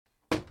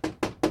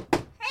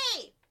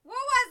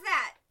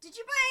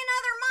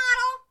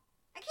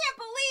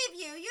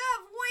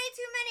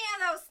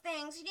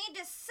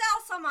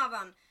some of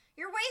them.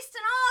 You're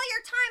wasting all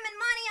your time and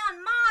money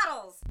on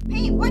models.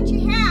 Paint what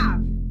you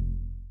have.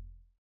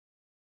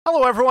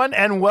 Hello, everyone,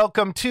 and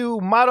welcome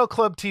to Model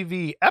Club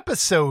TV,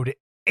 episode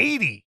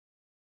 80.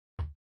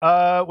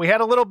 We had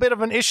a little bit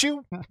of an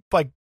issue,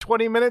 like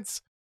 20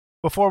 minutes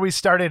before we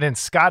started, and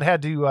Scott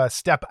had to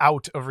step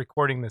out of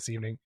recording this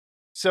evening.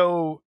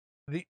 So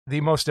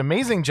the most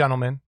amazing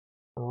gentleman,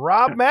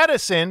 Rob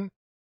Mattison,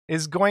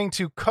 is going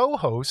to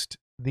co-host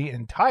the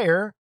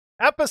entire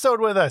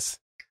episode with us.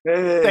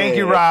 Hey. Thank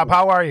you, Rob.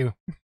 How are you?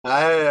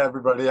 Hi,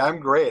 everybody. I'm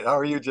great. How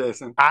are you,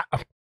 Jason?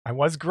 I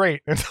was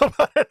great until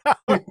about an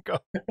hour ago.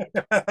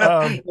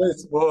 I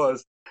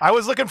suppose. I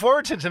was looking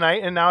forward to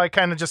tonight, and now I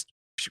kind of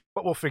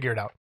but we'll figure it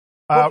out.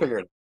 We'll figure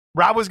it out.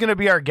 Rob was going to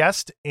be our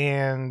guest,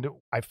 and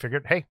I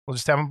figured, hey, we'll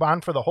just have him on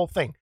for the whole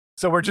thing.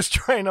 So we're just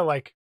trying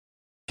to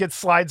get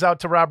slides out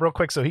to Rob real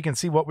quick so he can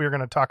see what we were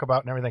going to talk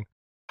about and everything.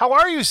 How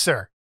are you,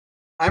 sir?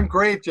 I'm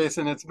great,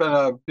 Jason. It's been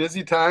a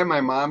busy time.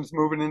 My mom's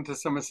moving into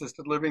some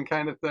assisted living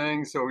kind of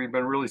thing, so we've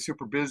been really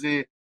super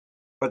busy.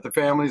 But the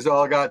families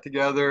all got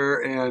together,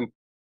 and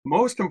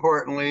most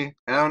importantly,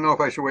 I don't know if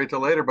I should wait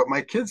till later, but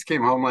my kids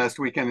came home last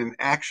weekend and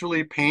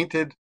actually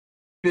painted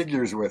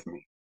figures with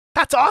me.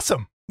 That's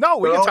awesome. No,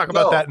 we can talk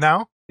about that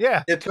now.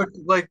 Yeah. It took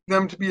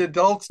them to be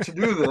adults to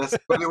do this,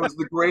 but it was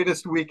the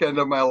greatest weekend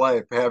of my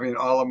life, having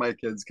all of my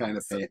kids kind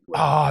of paint.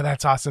 Oh,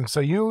 that's awesome. So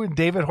you and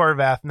David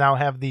Horvath now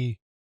have the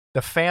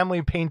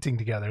family painting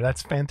together.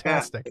 That's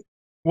fantastic. Yeah,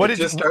 what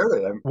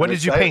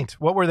did you paint?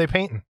 What were they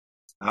painting?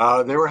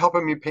 They were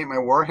helping me paint my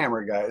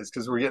Warhammer guys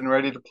because we're getting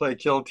ready to play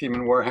Kill Team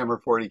in Warhammer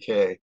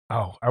 40K.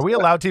 Oh, are we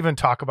allowed to even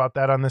talk about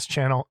that on this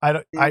channel? I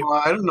don't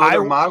know.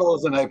 They're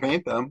models and I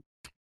paint them.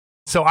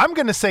 So I'm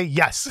going to say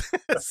yes.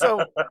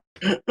 So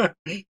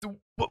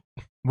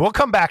we'll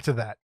come back to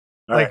that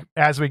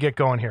as we get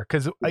going here.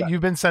 Because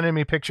you've been sending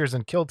me pictures,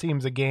 and Kill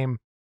Team's a game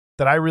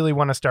that I really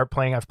want to start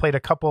playing. I've played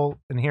a couple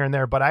in here and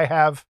there, but I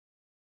have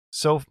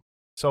so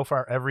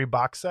far every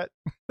box set.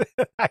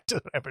 I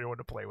just don't have anyone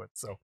to play with.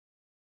 So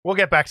we'll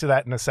get back to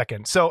that in a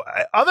second. So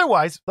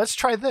otherwise, let's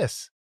try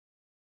this.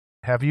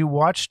 Have you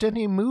watched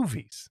any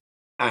movies?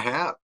 I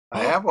have.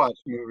 I have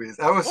watched movies.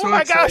 I was so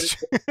excited.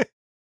 Gosh.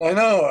 I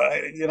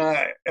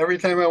know. Every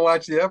time I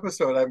watch the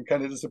episode, I'm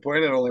kind of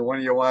disappointed. Only one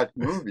of you watch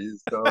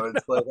movies, so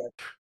it's like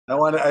I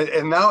want to.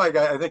 And now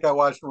I think I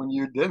watched one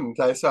you didn't.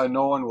 I saw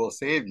No One Will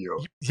Save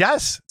You.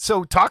 Yes.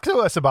 So talk to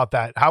us about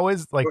that. How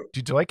is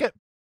did you like it?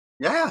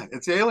 Yeah,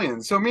 it's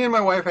Aliens. So me and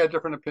my wife had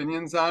different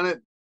opinions on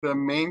it. The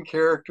main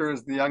character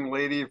is the young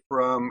lady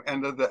from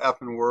End of the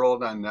Effing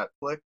World on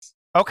Netflix.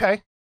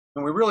 Okay.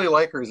 And we really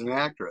like her as an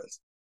actress.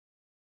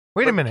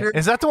 Wait a minute.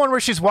 Is that the one where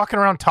she's walking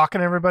around talking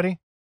to everybody?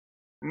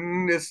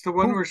 It's the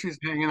one where she's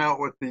hanging out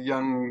with the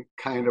young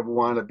kind of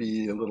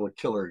wannabe little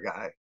killer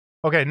guy.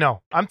 Okay,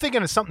 no. I'm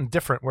thinking of something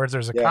different where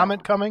there's a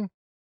comet coming.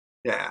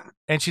 Yeah.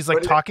 And she's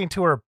talking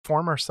to her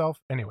former self.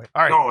 Anyway,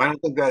 all right. No, I don't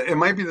think that. It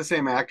might be the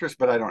same actress,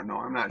 but I don't know.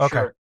 I'm not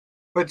sure.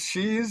 But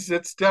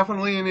it's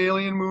definitely an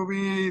alien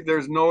movie.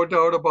 There's no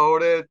doubt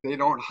about it. They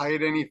don't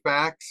hide any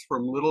facts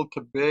from little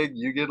to big.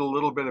 You get a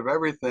little bit of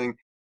everything.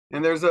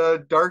 And there's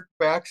a dark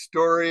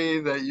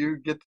backstory that you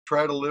get to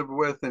try to live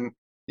with. And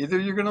either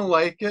you're going to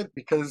like it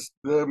because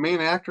the main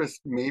actress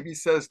maybe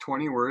says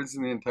 20 words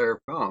in the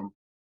entire film,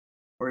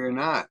 or you're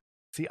not.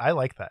 See, I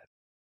like that.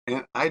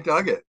 And I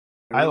dug it.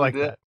 I like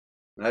that.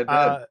 I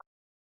did.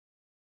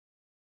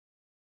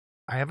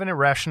 I have an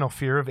irrational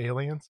fear of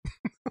aliens.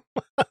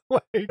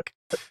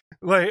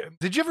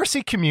 Did you ever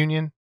see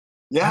Communion?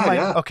 Yeah,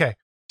 yeah. Okay.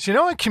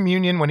 So in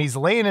Communion, when he's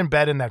laying in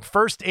bed and that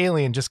first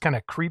alien just kind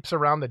of creeps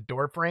around the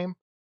door frame?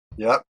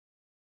 Yep.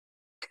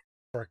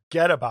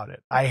 Forget about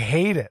it. I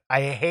hate it.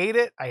 I hate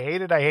it. I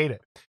hate it. I hate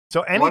it.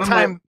 So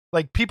anytime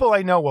people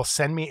I know will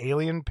send me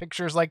alien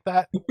pictures like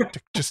that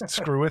to just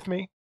screw with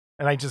me.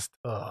 And I just,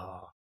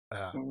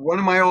 One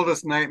of my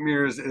oldest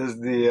nightmares is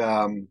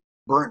the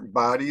burnt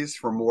bodies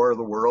from War of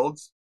the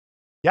Worlds.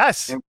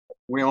 Yes. And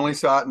we only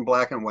saw it in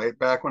black and white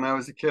back when I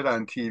was a kid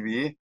on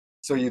TV.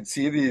 So you'd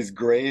see these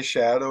gray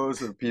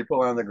shadows of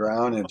people on the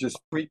ground, and it just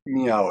freaked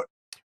me out.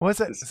 Was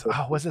it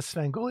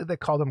Svengoolie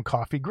that called them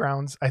coffee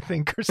grounds, I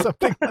think, or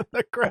something on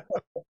the ground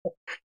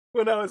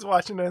when I was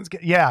watching it?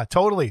 Yeah,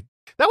 totally.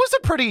 That was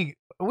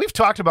we've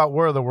talked about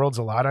War of the Worlds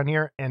a lot on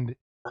here, and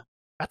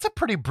that's a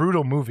pretty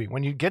brutal movie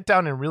when you get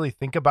down and really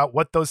think about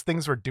what those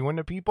things were doing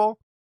to people.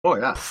 Oh,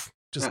 yeah.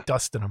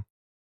 Dusting them.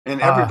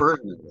 And every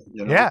version of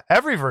it, Yeah,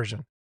 every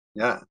version.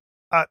 Yeah.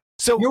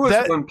 So you was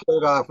one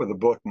played off with a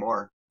book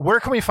more. Where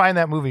can we find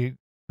that movie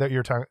that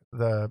you're talking?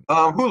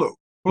 Hulu.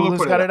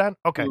 Hulu's got it on?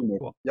 Okay.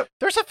 Cool. Yep.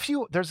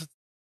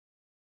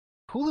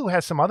 Hulu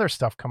has some other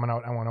stuff coming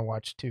out I want to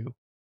watch too.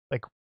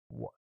 Like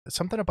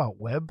something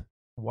about web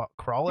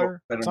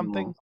crawler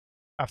something.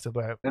 I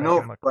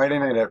know Friday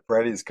Night at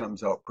Freddy's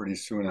comes out pretty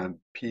soon on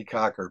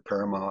Peacock or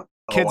Paramount.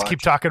 Kids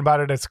keep talking about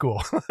it at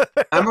school.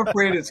 I'm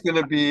afraid it's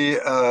going to be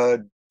a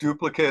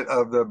duplicate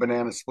of the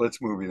Banana Splits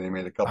movie they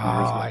made a couple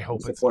years ago. I hope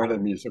it's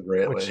disappointed me so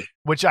greatly.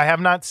 Which I have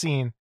not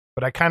seen,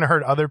 but I kind of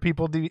heard other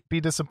people be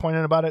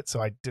disappointed about it,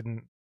 so I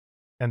didn't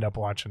end up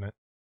watching it.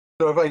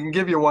 So if I can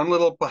give you one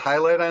little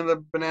highlight on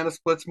the Banana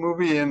Splits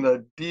movie, in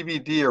the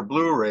DVD or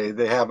Blu-ray,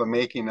 they have a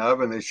making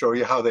of, and they show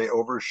you how they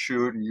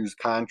overshoot and use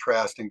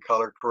contrast and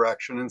color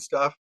correction and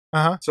stuff.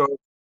 Uh-huh. So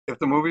if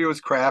the movie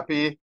was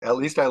crappy, at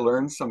least I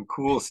learned some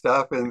cool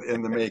stuff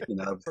in the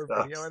making of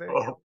stuff.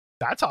 So,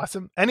 that's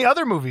awesome. Any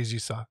other movies you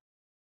saw?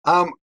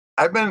 I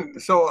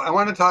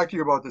want to talk to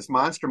you about this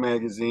Monster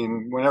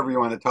magazine whenever you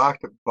want to talk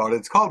about it.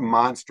 It's called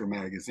Monster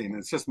Magazine.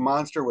 It's just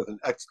Monster with an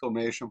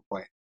exclamation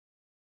point.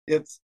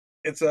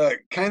 It's a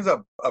kind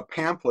of a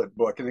pamphlet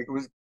book, and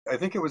I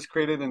think it was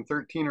created in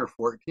 13 or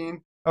 14.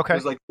 Okay.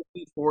 There's like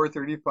 54,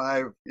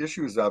 35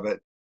 issues of it.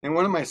 And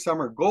one of my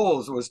summer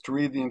goals was to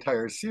read the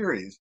entire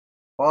series.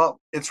 Well,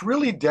 it's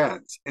really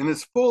dense, and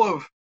it's full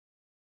of,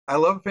 I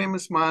love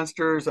famous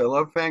monsters. I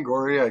love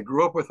Fangoria. I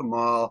grew up with them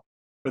all.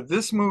 But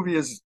this movie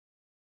is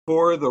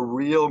for the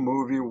real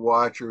movie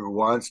watcher who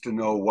wants to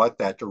know what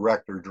that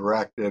director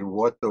directed,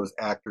 what those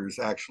actors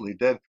actually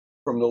did,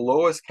 from the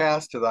lowest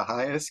cast to the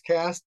highest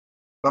cast.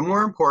 But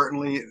more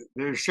importantly,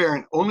 they're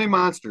sharing only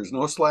monsters,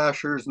 no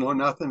slashers, no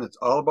nothing. It's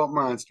all about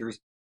monsters.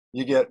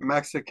 You get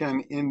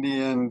Mexican,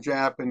 Indian,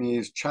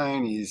 Japanese,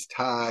 Chinese,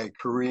 Thai,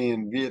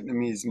 Korean,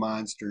 Vietnamese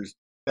monsters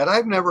that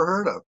I've never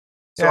heard of.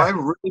 So I've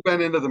really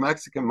been into the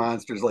Mexican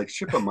monsters, like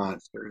Shippa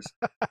Monsters.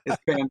 It's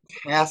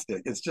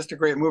fantastic. It's just a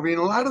great movie.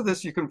 And a lot of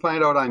this you can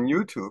find out on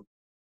YouTube.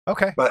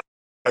 Okay. But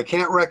I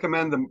can't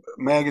recommend the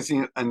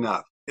magazine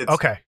enough.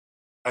 Okay.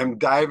 I'm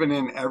diving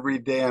in every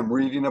day. I'm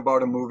reading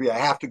about a movie. I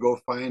have to go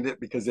find it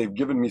because they've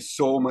given me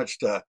so much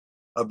to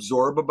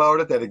absorb about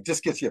it that it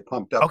just gets you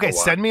pumped up. Okay,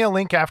 send me a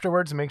link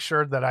afterwards and make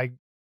sure that I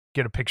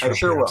get a picture of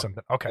it or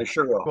something. Okay. I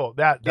sure will. Cool.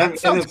 That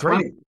sounds great.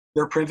 Funny.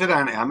 They're printed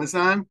on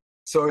Amazon.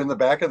 So in the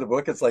back of the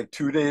book, it's like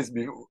 2 days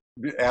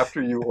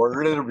after you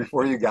ordered it or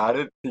before you got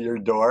it to your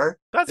door.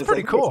 That's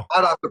pretty cool. It's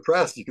hot off the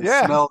press. You can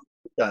smell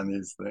it on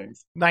these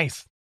things.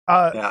 Nice.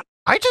 I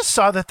just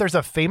saw that there's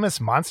a Famous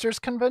Monsters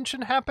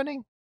convention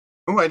happening.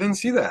 Oh, I didn't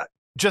see that.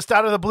 Just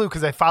out of the blue,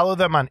 because I follow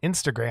them on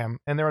Instagram,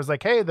 and there was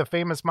like, hey, the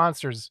Famous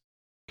Monsters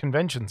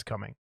convention's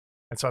coming.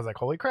 And so I was like,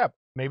 holy crap,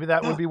 maybe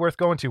that would be worth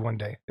going to one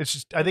day. It's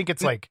just, I think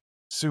it's like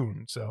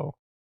soon. So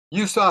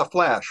you saw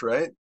Flash,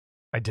 right?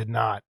 I did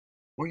not.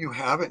 Well, you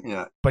haven't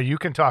yet. But you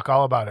can talk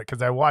all about it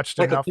because I watched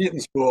enough. Keaton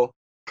School.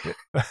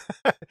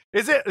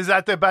 Is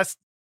that the best?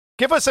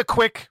 Give us a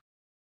quick.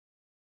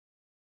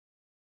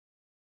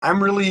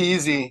 I'm really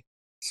easy,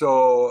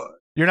 so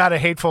you're not a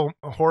hateful,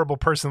 horrible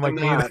person like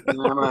me. I'm a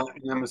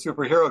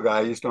superhero guy.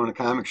 I used to own a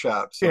comic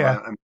shop, so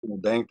I'm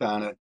banked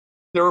on it.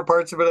 There were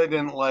parts of it I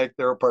didn't like.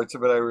 There were parts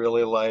of it I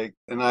really liked,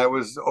 and I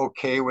was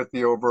okay with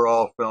the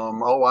overall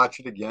film. I'll watch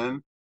it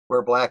again.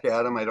 Where Black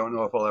Adam, I don't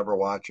know if I'll ever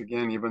watch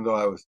again, even though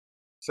I was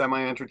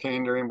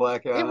semi-entertained during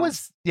Black Adam. It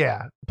was,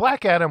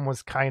 Black Adam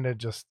was kind of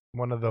just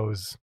one of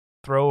those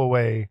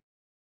throwaway,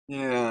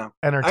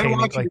 entertaining. I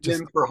watched it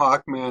again for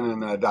Hawkman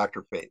and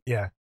Dr. Fate.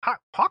 Yeah,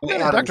 Hawkman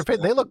and Dr.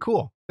 Fate, they look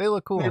cool. They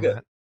look cool.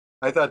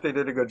 I thought they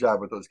did a good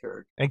job with those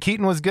characters. And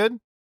Keaton was good?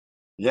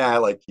 Yeah, I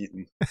like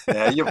Keaton.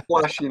 Yeah, you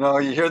flush, you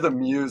hear the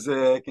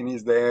music, and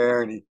he's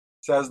there, and he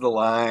says the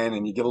line,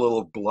 and you get a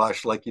little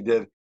blush like you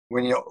did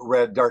when you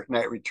read Dark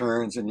Knight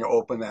Returns and you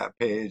open that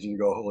page and you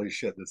go, holy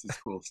shit, this is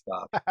cool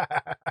stuff.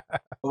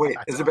 Wait,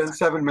 has it been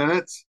 7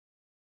 minutes?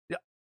 Yeah.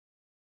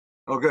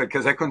 Oh, good,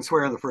 because I couldn't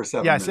swear in the first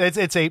 7 minutes. Yes,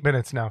 it's 8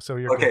 minutes now, so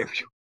you're okay.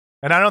 Good.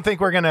 And I don't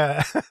think we're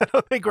gonna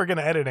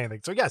edit anything.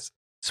 So yes,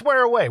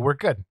 swear away. We're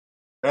good.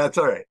 That's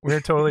all right. We're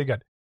totally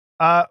good.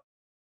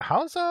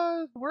 How's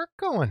work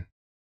going?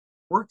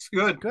 Work's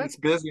good. It's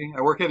busy. I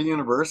work at a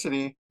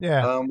university.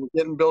 Yeah. We're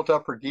getting built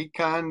up for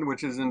GeekCon,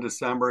 which is in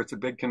December. It's a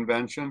big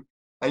convention.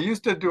 I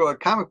used to do a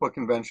comic book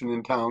convention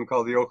in town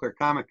called the Eau Claire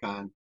Comic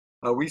Con.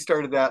 We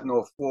started that in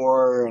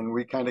 2004, and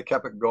we kind of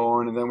kept it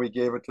going, and then we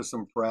gave it to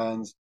some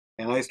friends.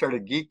 And I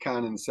started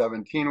GeekCon in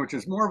 2017, which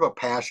is more of a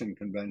passion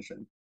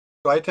convention.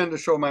 So I tend to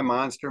show my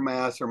Monster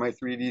Mass or my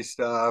 3D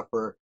stuff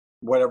or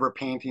whatever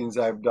paintings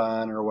I've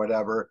done or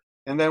whatever.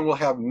 And then we'll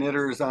have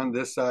knitters on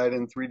this side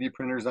and 3D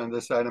printers on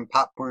this side and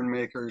popcorn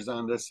makers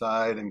on this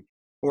side and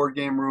board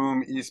game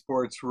room,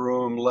 esports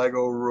room,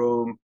 Lego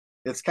room.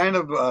 It's kind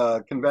of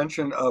a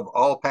convention of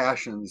all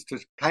passions to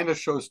kind of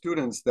show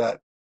students that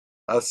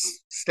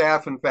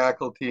staff and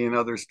faculty and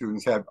other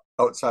students have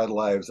outside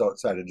lives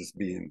outside of just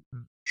being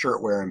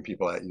shirt wearing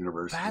people at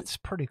university. That's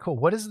pretty cool.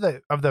 What is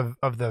the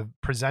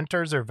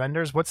presenters or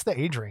vendors? What's the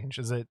age range?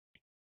 Is it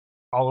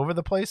all over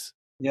the place?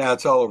 Yeah,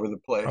 it's all over the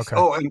place. Okay.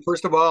 Oh, and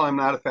first of all, I'm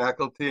not a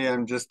faculty.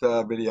 I'm just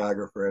a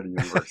videographer at a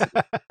university.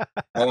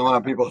 I don't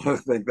want people to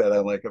think that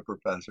I'm like a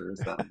professor or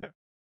something.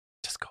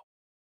 Just go.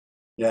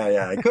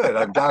 Yeah, I could.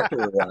 I'm Dr.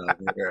 Rob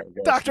here.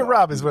 Dr.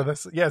 Rob is with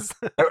us. Yes.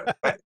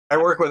 I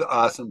work with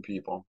awesome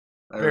people.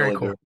 Very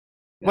cool.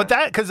 Yeah. But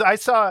because I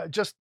saw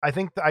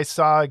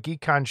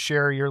GeekCon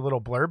share your little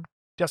blurb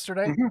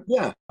yesterday. Mm-hmm.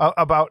 Yeah.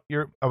 About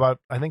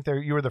I think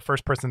you were the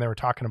first person they were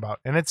talking about,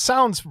 and it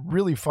sounds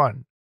really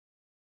fun.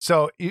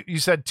 So you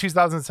said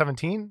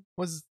 2017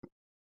 was?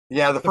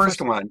 Yeah, the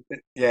first one.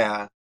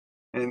 Yeah.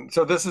 And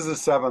so this is the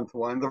 7th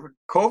one. The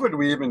COVID,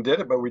 we even did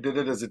it, but we did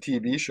it as a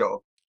TV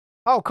show.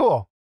 Oh,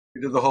 cool.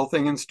 We did the whole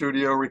thing in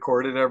studio,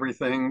 recorded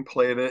everything,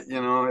 played it.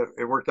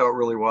 It worked out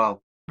really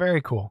well.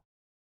 Very cool.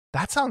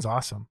 That sounds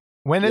awesome.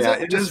 When is Yeah,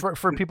 it? it Just is.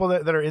 for people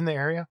that are in the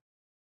area?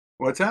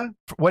 What's that?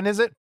 When is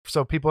it?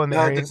 So people in the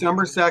area.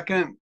 December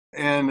 2nd,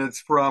 and it's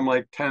from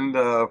like 10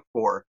 to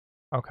 4.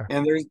 Okay.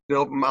 And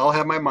I'll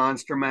have my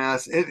monster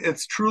mass.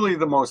 It's truly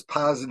the most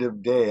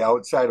positive day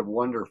outside of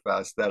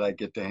Wonderfest that I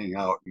get to hang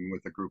out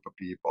with a group of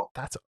people.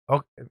 That's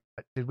okay.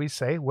 Did we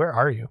say where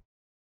are you?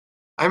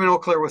 I'm in Eau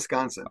Claire,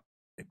 Wisconsin.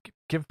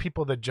 Give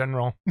people the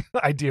general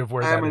idea of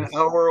where I'm that an is.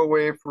 hour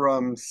away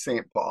from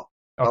St. Paul.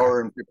 Okay.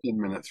 Hour and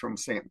 15 minutes from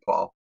St.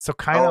 Paul. So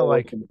kind of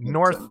like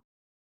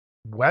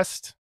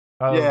northwest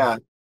of yeah.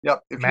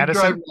 Yep. If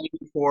Mattison? you drive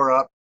 94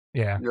 up,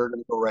 yeah, you're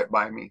going to go right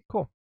by me.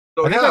 Cool.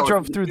 So I think I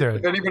drove through there.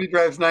 If anybody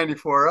drives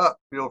 94 up,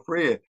 feel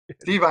free.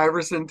 Steve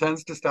Iverson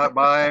tends to stop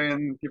by,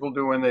 and people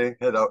do when they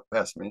head out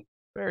past me.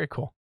 Very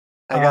cool.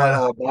 I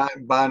got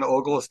Bon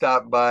Ogle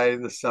stopped by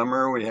this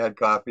summer. We had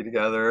coffee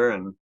together,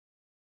 and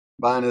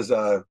Bon is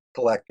a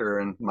collector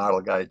and model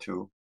guy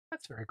too.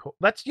 That's very cool.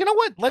 You know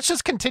what? Let's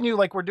just continue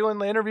like we're doing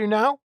the interview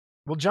now.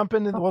 We'll jump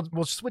into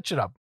we'll switch it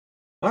up.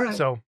 All right.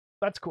 So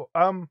that's cool.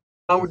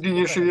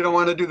 You sure you don't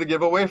want to do the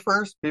giveaway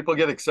first? People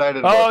get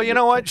excited. You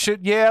know what?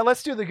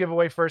 Let's do the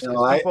giveaway first.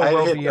 I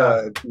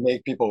hate to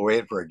make people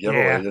wait for a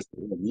giveaway just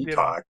to hear me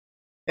talk.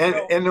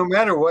 And no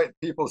matter what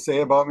people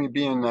say about me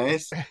being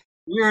nice,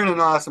 you're in an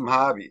awesome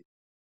hobby.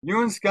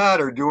 You and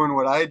Scott are doing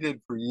what I did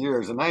for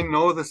years, and I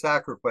know the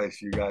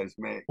sacrifice you guys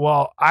make.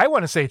 Well, I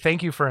want to say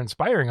thank you for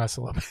inspiring us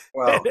a little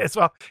bit as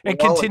well, and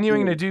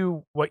continuing to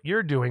do what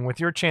you're doing with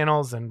your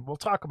channels, and we'll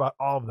talk about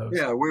all of those.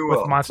 Yeah, we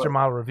will. With Monster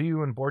Model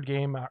Review and Board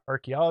Game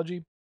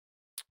Archaeology.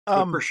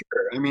 For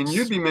sure. I mean,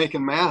 you'd be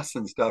making masks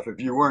and stuff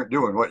if you weren't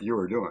doing what you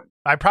were doing.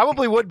 I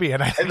probably would be,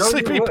 and I know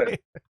you would.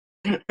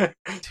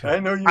 I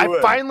know you would.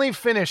 I finally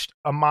finished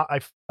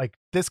like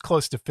this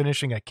close to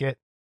finishing a kit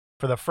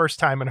for the first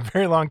time in a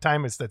very long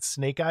time. Is that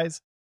Snake Eyes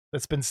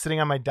that's been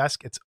sitting on my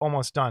desk. It's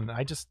almost done.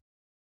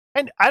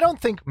 And I don't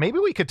think, maybe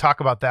we could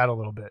talk about that a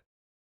little bit.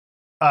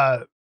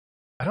 I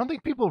don't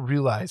think people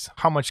realize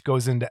how much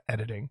goes into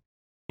editing.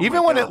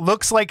 Even when it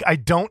looks like I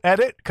don't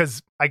edit,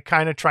 because I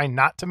kind of try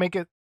not to make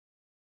it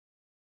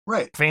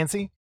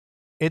fancy,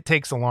 it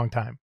takes a long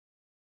time.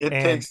 It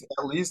takes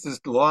at least as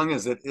long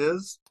as it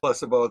is,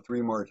 plus about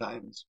 3 more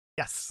times.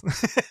 Yes.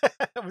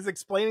 I was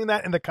explaining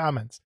that in the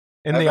comments.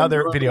 In the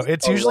other video,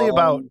 it's usually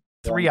about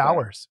 3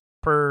 hours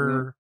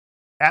per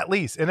at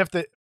least. And if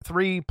the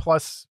 3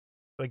 plus,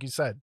 like you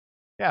said,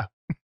 yeah.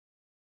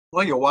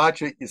 Well, you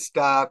watch it, you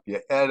stop, you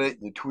edit,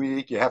 you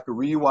tweak, you have to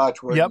rewatch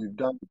what you've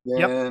done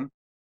again.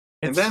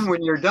 And then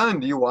when you're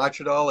done, do you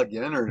watch it all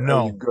again? Or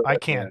no, are you good I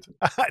can't.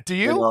 Do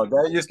you?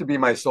 That used to be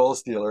my soul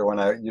stealer when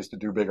I used to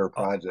do bigger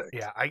projects.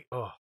 Yeah,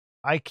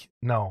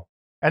 no.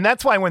 And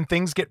that's why when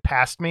things get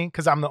past me,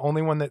 because I'm the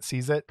only one that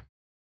sees it,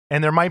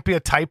 and there might be a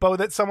typo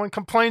that someone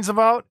complains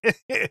about,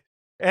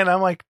 and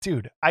I'm like,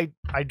 dude, I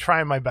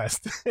try my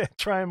best.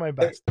 Trying my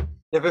best.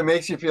 If it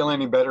makes you feel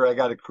any better, I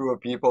got a crew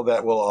of people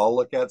that will all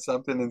look at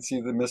something and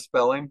see the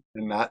misspelling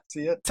and not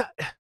see it.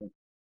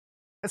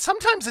 And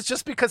sometimes it's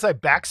just because I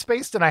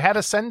backspaced and I had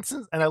a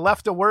sentence and I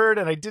left a word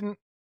and I didn't.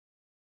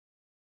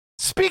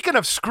 Speaking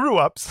of screw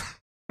ups,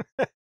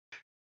 the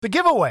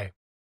giveaway.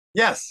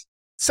 Yes.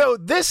 So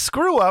this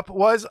screw up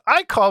was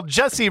I called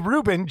Jesse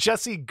Rubin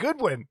Jesse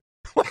Goodwin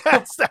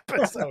last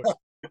episode.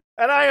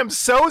 And I am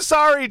so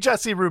sorry,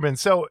 Jesse Rubin.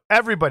 So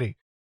everybody,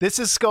 this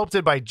is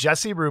sculpted by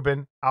Jesse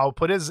Rubin. I'll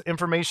put his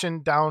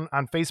information down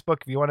on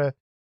Facebook if you want to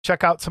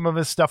check out some of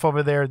his stuff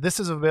over there. This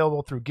is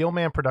available through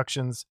Gilman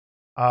Productions.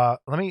 You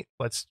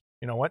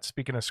know what?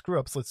 Speaking of screw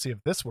ups, let's see if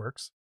this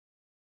works.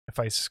 If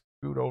I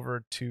scoot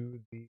over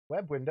to the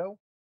web window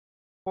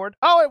board.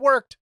 Oh, it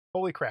worked.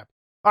 Holy crap.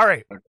 All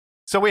right.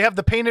 So we have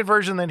the painted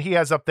version that he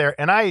has up there.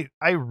 And I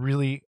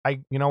you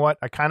know what?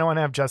 I kind of want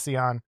to have Jesse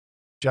on.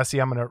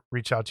 Jesse, I'm going to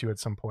reach out to you at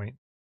some point.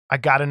 I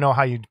got to know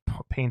how you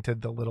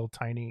painted the little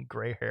tiny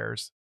gray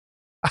hairs.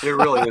 It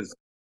really is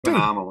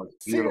phenomenal. Dude,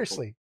 it's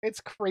seriously,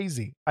 it's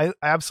crazy. I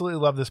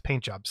absolutely love this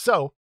paint job.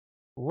 So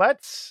I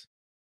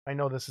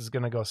know this is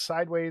going to go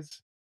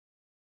sideways.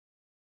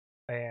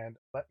 And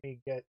let me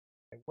get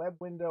a web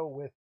window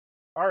with.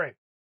 All right.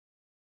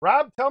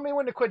 Rob, tell me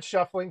when to quit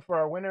shuffling for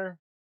our winner.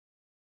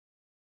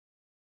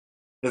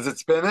 Is it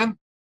spinning?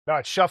 No,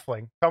 it's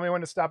shuffling. Tell me when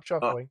to stop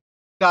shuffling.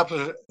 Stop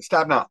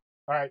now.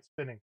 All right,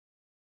 spinning.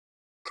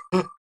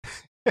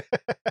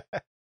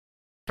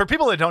 For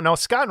people that don't know,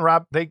 Scott and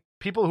Rob, they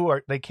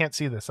can't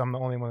see this. I'm the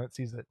only one that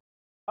sees it.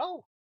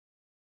 Oh.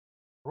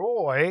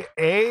 Roy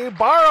A.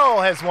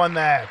 Barrow has won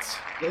that.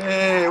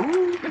 Hey,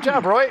 woo. Good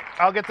job, Roy.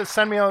 I'll get this.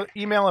 Send me an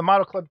email at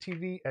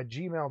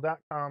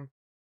modelclubtv@gmail.com,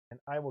 and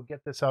I will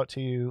get this out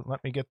to you.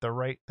 Let me get the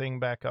right thing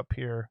back up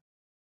here.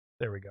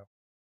 There we go.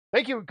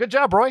 Thank you. Good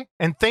job, Roy.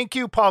 And thank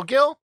you, Paul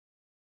Gill,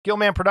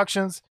 Gilman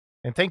Productions.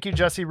 And thank you,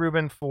 Jesse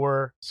Rubin,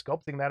 for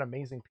sculpting that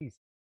amazing piece.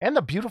 And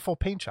the beautiful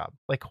paint job.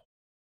 Like,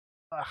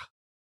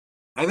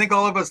 I think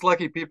all of us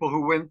lucky people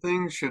who win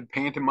things should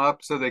paint them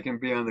up so they can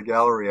be on the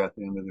gallery at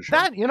the end of the show.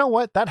 That, you know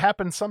what? That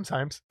happens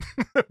sometimes.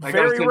 I got to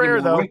Very send rare,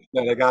 you my though. wish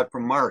that I got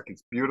from Mark.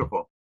 It's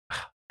beautiful.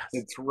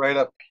 It's right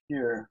up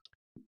here,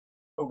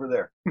 over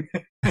there.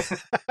 I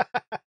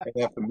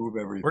have to move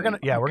everything.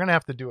 We're gonna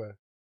have to do a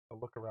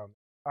look around.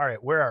 All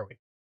right, where are we?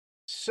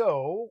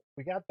 So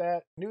we got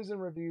that news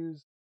and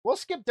reviews. We'll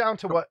skip down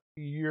to what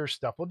your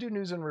stuff. We'll do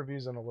news and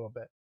reviews in a little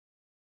bit.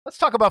 Let's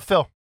talk about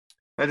Phil.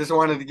 I just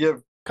wanted to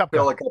give Cupco.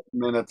 Phil a couple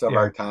minutes of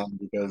our time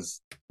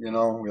because, you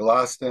know, we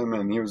lost him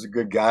and he was a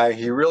good guy.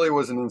 He really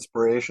was an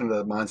inspiration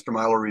to Monster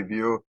Model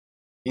Review.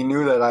 He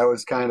knew that I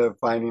was kind of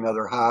finding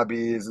other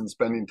hobbies and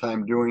spending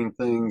time doing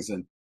things.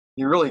 And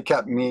he really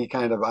kept me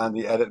kind of on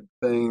the edit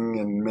thing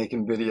and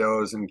making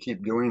videos and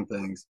keep doing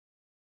things.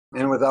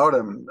 And without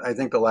him, I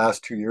think the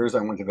last 2 years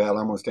I wouldn't have had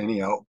almost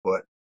any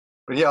output.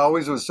 But he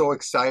always was so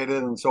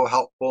excited and so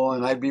helpful,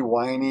 and I'd be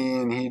whiny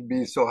and he'd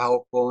be so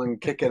helpful and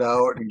kick it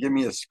out and give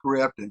me a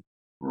script and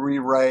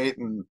rewrite.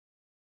 And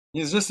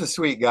he's just a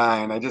sweet guy,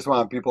 and I just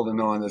want people to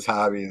know in this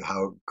hobby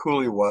how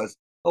cool he was,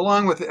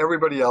 along with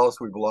everybody else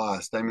we've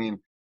lost. I mean,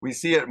 we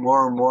see it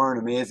more and more in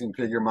Amazing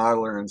Figure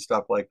Modeler and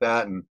stuff like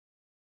that. And,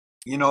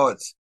 you know,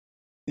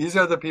 these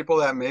are the people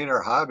that made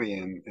our hobby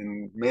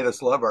and made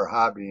us love our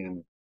hobby.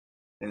 And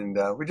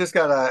we just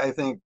gotta, I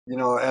think, you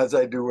know, as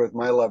I do with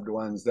my loved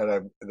ones that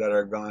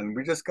are gone,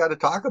 we just gotta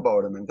talk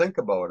about them and think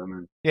about them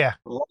and let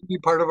them be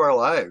part of our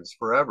lives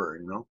forever.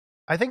 You know,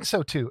 I think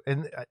so too.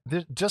 And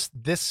just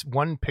this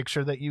one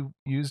picture that you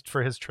used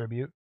for his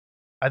tribute,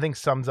 I think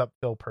sums up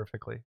Phil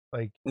perfectly.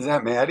 Like, is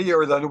that Maddie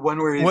or the one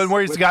where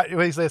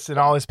he's listing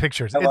all his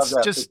pictures? It's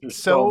just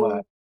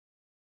so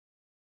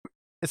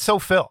it's so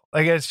Phil.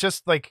 Like, it's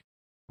just like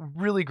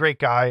really great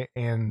guy.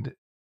 And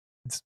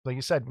it's, like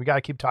you said, we got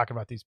to keep talking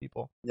about these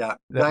people. Yeah.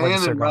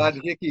 Diane and Rod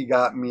Hickey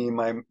got me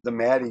the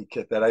Maddie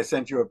kit that I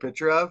sent you a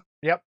picture of.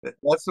 Yep.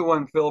 That's the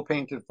one Phil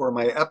painted for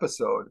my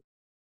episode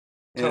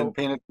and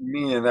painted for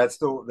me. And that's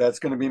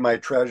going to be my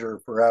treasure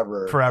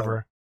forever.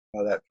 Forever.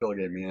 That Phil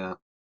gave me. Yeah.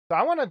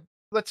 So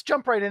let's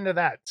jump right into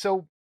that.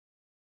 So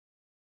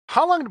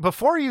how long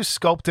before you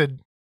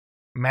sculpted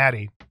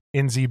Maddie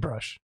in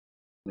ZBrush?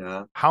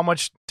 Yeah. How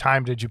much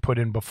time did you put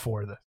in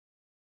before this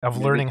of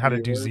learning how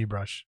to do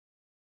ZBrush?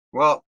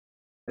 Well,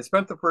 I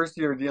spent the first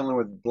year dealing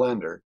with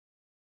Blender.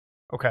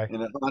 Okay.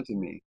 And it haunted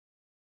me.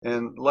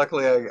 And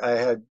luckily I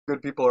had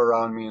good people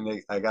around me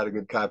and I got a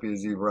good copy of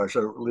ZBrush,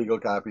 a legal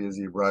copy of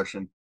ZBrush.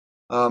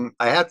 And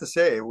I have to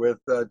say with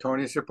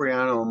Tony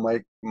Cipriano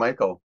and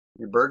Michael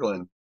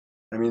Berglund,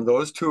 I mean,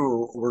 those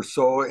two were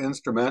so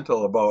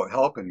instrumental about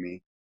helping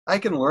me. I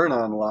can learn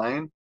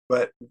online,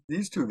 but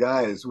these two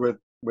guys with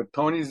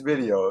Tony's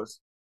videos,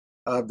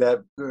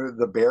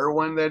 the bear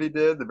one that he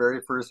did, the very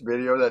first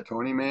video that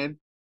Tony made.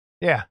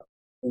 Yeah.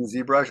 In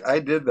ZBrush, I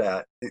did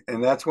that.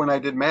 And that's when I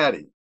did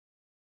Maddie.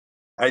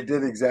 I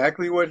did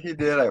exactly what he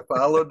did. I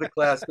followed the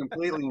class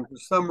completely. And for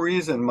some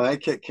reason, my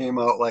kit came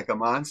out like a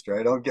monster.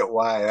 I don't get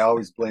why. I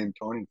always blame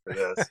Tony for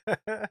this.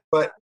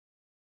 But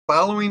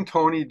following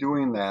Tony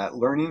doing that,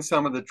 learning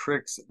some of the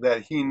tricks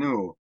that he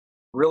knew,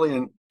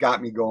 really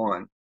got me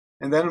going.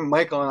 And then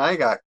Michael and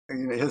I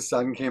his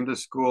son came to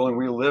school and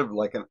we lived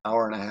like an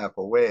hour and a half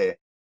away.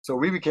 So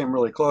we became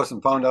really close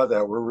and found out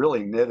that we're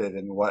really knitted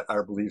in what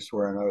our beliefs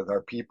were and with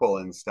our people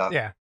and stuff.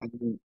 Yeah.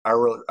 And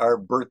our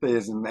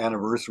birthdays and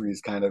anniversaries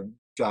kind of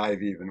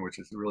jive even, which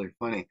is really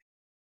funny.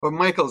 But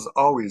Michael's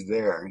always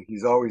there.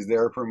 He's always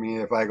there for me.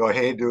 If I go,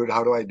 hey, dude,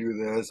 how do I do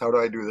this? How do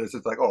I do this?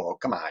 It's like, oh,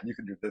 come on, you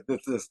can do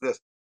this.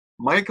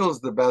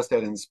 Michael's the best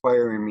at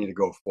inspiring me to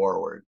go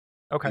forward.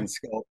 Okay. In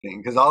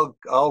sculpting, because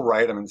I'll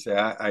write him and say,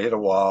 I hit a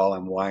wall,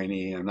 I'm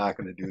whiny, I'm not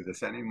going to do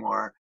this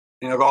anymore.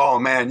 And he'll go, oh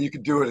man, you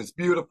can do it. It's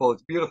beautiful.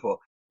 It's beautiful.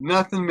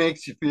 Nothing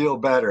makes you feel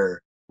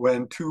better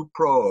when two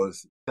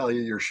pros tell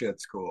you your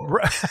shit's cool.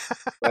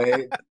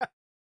 Right?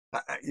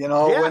 You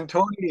know, when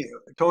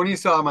Tony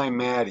saw my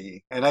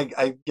Maddie, and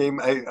I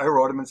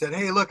wrote him and said,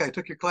 hey, look, I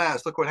took your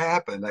class. Look what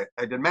happened.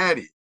 I did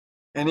Maddie.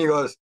 And he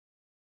goes,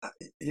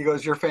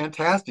 you're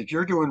fantastic.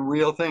 You're doing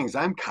real things.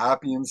 I'm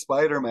copying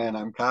Spider-Man.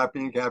 I'm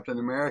copying Captain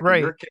America. Right.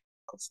 You're kicking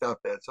out stuff.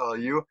 That's all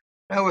you.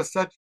 That was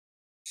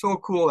so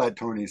cool that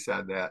Tony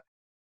said that.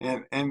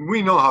 And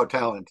we know how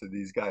talented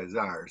these guys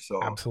are.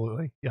 So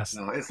absolutely, yes.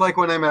 It's like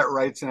when I'm at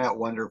Wrights and at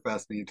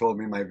Wonderfest, and he told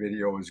me my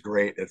video was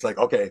great. It's like,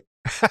 okay,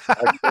 I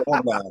can go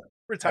home now.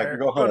 Retire. I can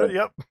go home.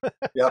 Yep.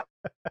 Yep.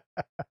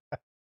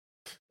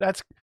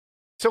 That's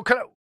so.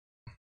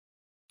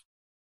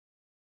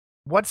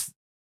 What's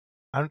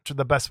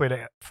the best way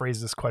to phrase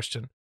this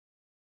question?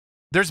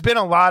 There's been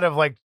a lot of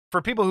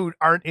for people who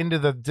aren't into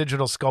the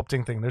digital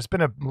sculpting thing. There's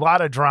been a lot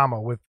of drama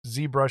with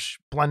ZBrush,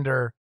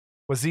 Blender.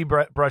 With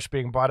ZBrush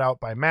being bought out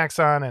by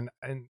Mattison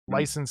and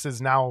licenses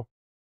now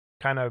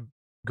kind of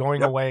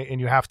going away,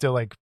 and you have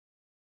to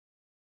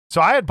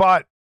so I had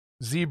bought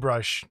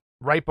ZBrush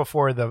right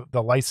before the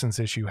license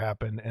issue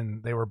happened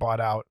and they were bought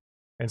out.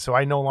 And so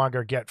I no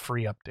longer get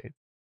free updates.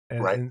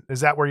 And is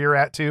that where you're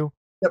at too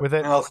with it?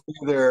 And I'll stay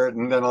there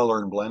and then I'll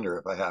learn Blender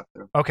if I have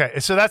to. Okay.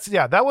 So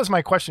that was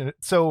my question.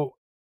 So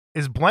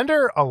is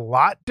Blender a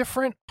lot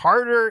different,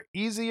 harder,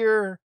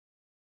 easier?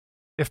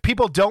 If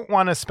people don't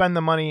want to spend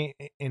the money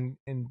and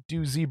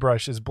do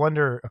ZBrush, is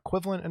Blender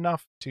equivalent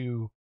enough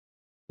to?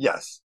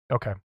 Yes.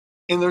 Okay.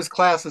 And there's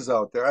classes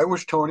out there. I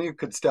wish Tony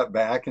could step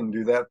back and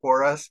do that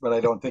for us, but I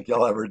don't think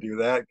he'll ever do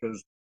that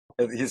because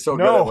he's so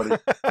good at what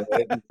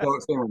he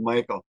does. Same with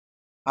Michael.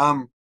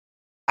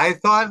 I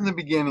thought in the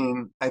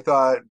beginning,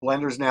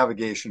 Blender's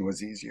navigation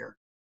was easier.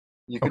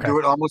 You could do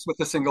it almost with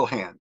a single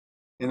hand.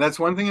 And that's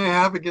one thing I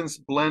have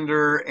against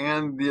Blender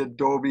and the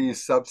Adobe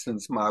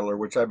Substance Modeler,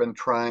 which I've been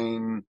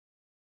trying,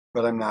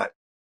 but I'm not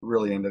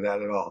really into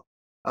that at all.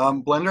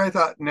 Blender, I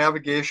thought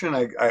navigation,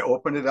 I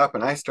opened it up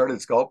and I started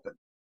sculpting.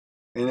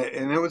 And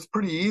it was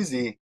pretty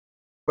easy,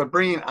 but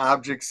bringing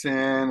objects in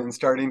and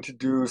starting to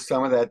do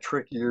some of that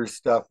trickier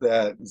stuff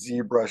that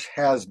ZBrush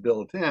has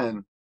built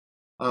in,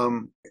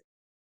 and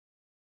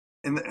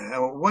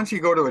once you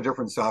go to a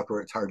different software,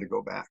 it's hard to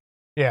go back.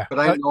 Yeah. But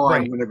I know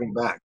I'm going to go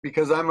back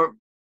because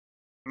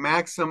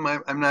Maxim,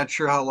 I'm not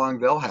sure how long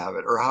they'll have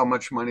it or how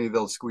much money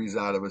they'll squeeze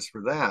out of us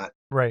for that.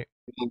 Right.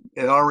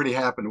 It already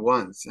happened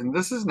once. And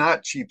this is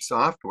not cheap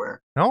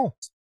software. No.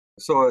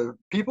 So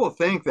people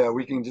think that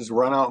we can just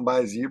run out and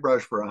buy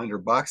ZBrush for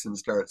 $100 and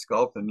start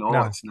sculpting. No.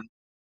 It's not.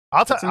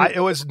 I'll tell you, it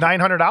was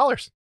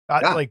 $900.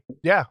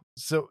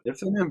 So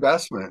it's an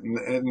investment,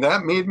 and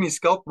that made me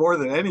sculpt more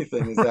than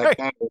anything. Is that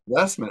kind of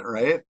investment,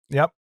 right?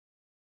 Yep.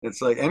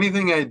 It's like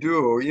anything I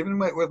do, even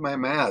with my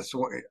masks.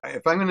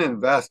 If I'm going to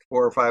invest $400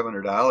 or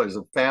 $500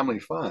 of family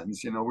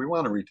funds, we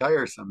want to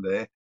retire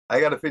someday. I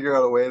got to figure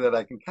out a way that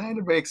I can kind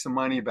of make some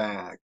money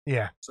back.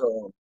 Yeah.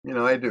 So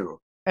I do.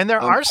 And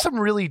there are some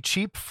really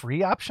cheap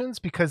free options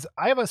because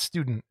I have a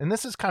student, and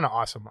this is kind of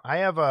awesome.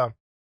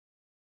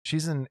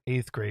 She's in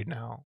 8th grade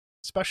now,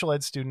 special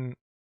ed student,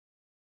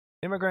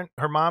 immigrant.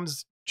 Her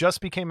mom's just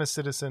became a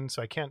citizen,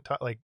 so I can't talk,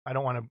 I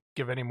don't want to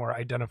give any more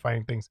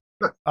identifying things.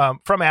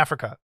 From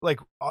Africa,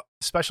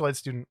 special ed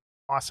student,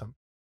 awesome.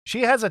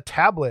 She has a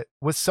tablet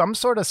with some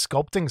sort of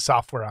sculpting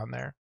software on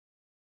there.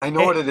 I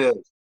know what it is.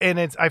 And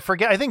I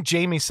forget, I think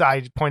Jamie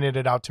Side pointed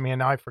it out to me, and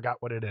now I forgot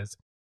what it is.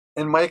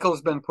 And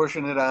Michael's been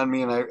pushing it on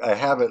me, and I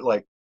have it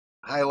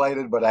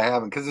highlighted, but I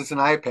haven't because it's an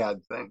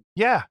iPad thing.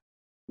 Yeah.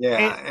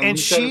 Yeah. And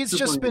she's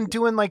just been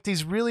doing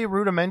these really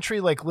rudimentary,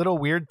 little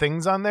weird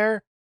things on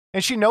there.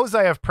 And she knows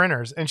I have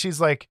printers. And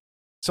she's like,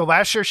 so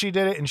last year she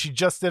did it, and she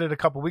just did it a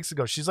couple weeks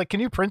ago. She's like,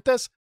 can you print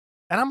this?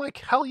 And I'm like,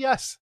 hell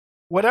yes.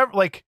 Whatever.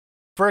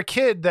 For a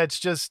kid that's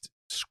just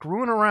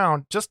screwing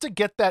around just to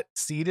get that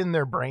seed in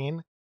their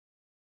brain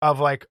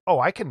of oh,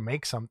 I can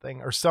make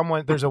something, or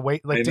there's a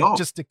way,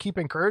 just to keep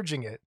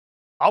encouraging it.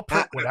 I'll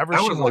print whatever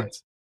she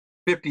wants.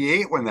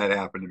 58 when that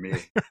happened to me.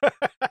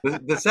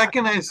 the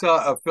second I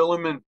saw a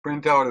filament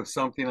printout of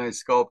something I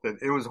sculpted,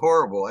 it was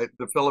horrible.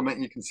 The filament,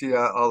 you can see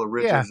all the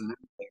ridges and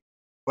everything.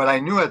 But I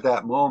knew at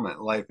that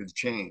moment life had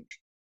changed.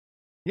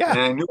 Yeah. And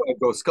I knew I'd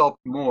go sculpt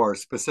more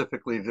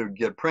specifically to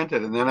get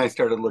printed. And then I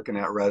started looking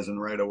at resin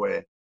right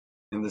away.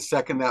 And the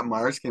second that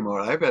Mars came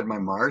out, I've had my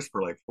Mars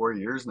for 4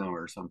 years now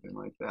or something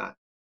like that.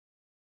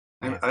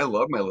 I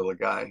love my little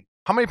guy.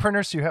 How many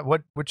printers do you have?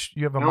 Which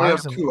you have a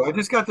Mars? I have 2. I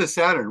just got the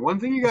Saturn. One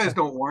thing you guys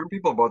don't warn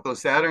people about,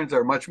 those Saturns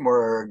are much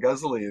more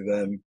guzzly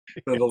than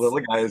the little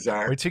guys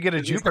are. Wait till you get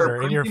a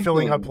Jupiter and you're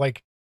filling up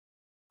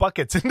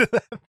buckets into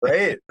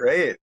that.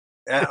 Right.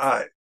 And,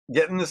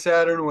 getting the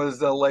Saturn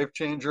was a life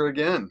changer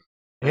again.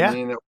 Yeah. I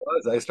mean, it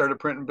was. I started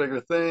printing bigger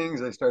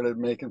things. I started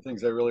making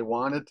things I really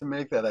wanted to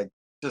make that I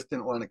just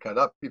didn't want to cut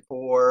up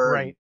before.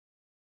 Right.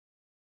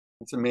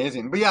 It's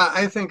amazing. But yeah,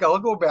 I think I'll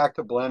go back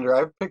to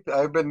Blender.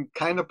 I've been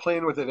kind of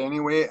playing with it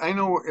anyway. I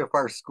know if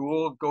our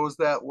school goes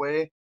that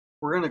way,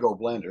 we're going to go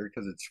Blender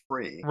because it's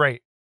free.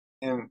 Right.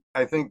 And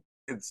I think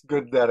it's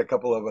good that a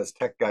couple of us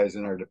tech guys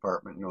in our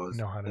department know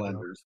how to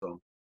Blender. So,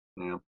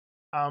 yeah.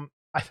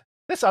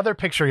 This other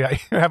picture you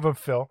have of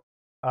Phil,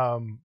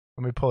 let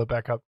me pull it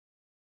back up,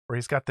 where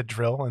he's got the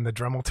drill and the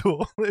Dremel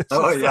tool.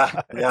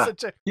 Yeah.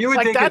 He would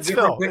take that's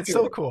Phil. Picture. It's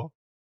so cool.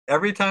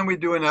 Every time we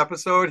do an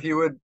episode, he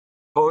would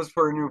pose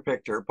for a new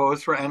picture,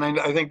 and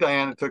I think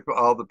Diana took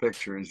all the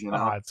pictures, Oh,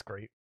 that's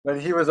great. But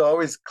he was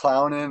always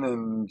clowning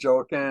and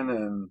joking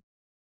and...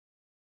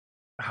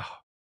 Oh,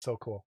 so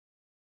cool.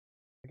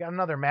 I got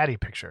another Maddie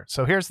picture.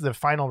 So here's the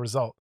final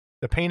result,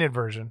 the painted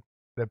version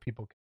that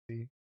people can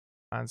see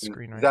on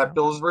screen right now. Is that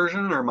Bill's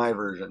version or my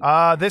version?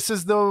 This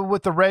is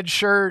with the red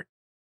shirt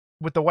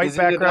with the white is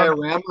background. Is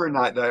it diorama or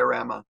not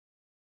diorama?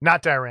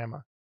 Not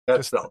diorama.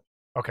 That's Bill.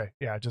 Okay,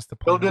 yeah, just the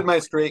Bill did my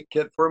straight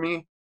kit for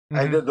me. Mm-hmm.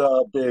 I did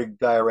the big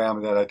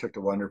diorama that I took to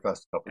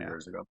Wonderfest a couple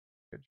years ago.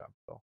 Good job,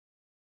 Bill.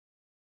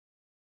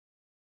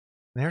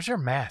 There's your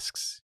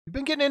masks. You've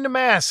been getting into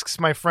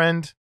masks, my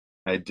friend.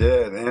 I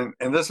did.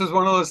 And this is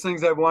one of those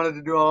things I've wanted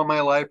to do all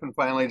my life and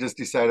finally just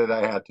decided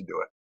I had to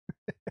do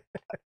it.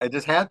 I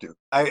just had to.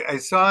 I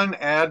saw an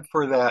ad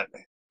for the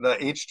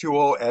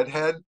H2O Ed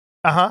head.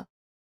 Uh-huh.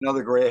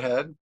 The gray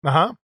head.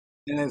 Uh-huh.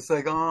 And it's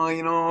for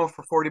 $40,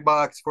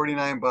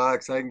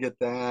 $49, I can get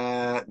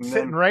that. And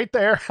sitting right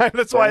there.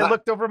 That's why I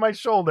looked over my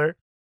shoulder.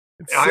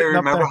 I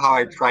remember how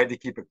I tried to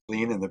keep it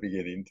clean in the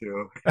beginning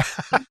too.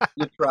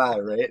 You try,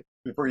 right?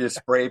 Before you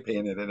spray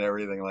paint it and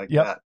everything like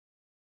that.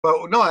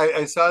 But no,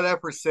 I saw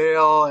that for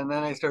sale, and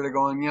then I started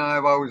going,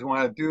 I've always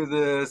wanted to do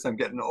this. I'm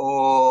getting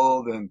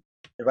old, and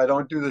if I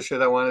don't do the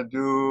shit I want to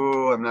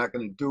do, I'm not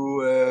going to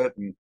do it.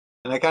 And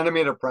I kind of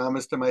made a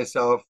promise to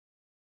myself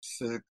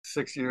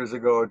 6 years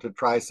ago to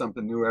try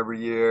something new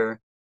every year.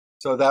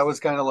 So that was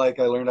kind of like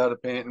I learned how to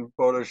paint in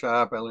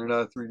Photoshop. I learned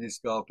how to 3D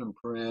sculpt and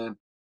print.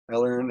 I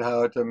learned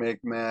how to make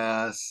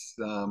masks.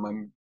 I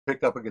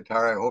picked up a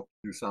guitar I hope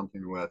to do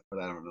something with, but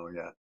I don't know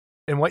yet.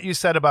 And what you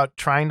said about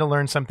trying to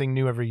learn something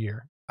new every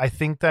year, I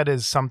think that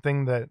is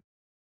something that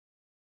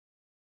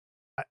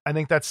I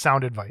think that's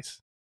sound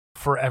advice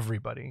for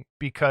everybody,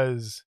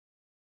 because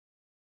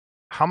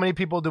how many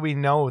people do we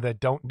know that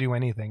don't do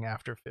anything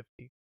after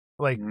 50?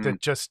 Like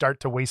that just start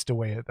to waste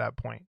away at that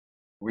point.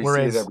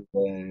 Whereas, see it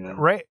every day,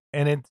 right.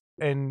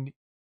 And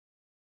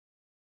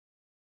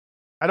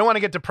I don't want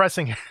to get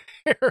depressing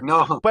here.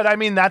 No. But I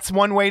mean, that's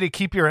one way to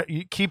keep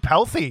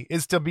healthy,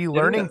 is to be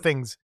learning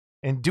things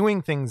and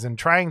doing things and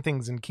trying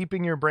things and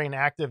keeping your brain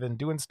active and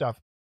doing stuff.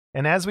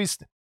 And as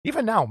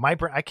even now, my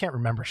brain, I can't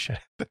remember shit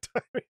at the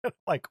time.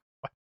 Like,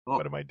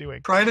 what am I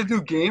doing? Try to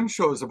do game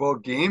shows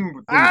about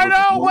game. I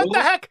know, what the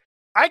heck?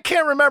 I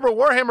can't remember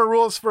Warhammer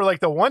rules for like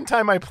the one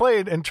time I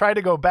played, and try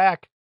to go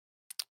back.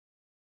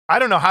 I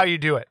don't know how you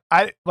do it.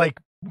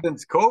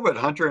 Since COVID,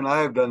 Hunter and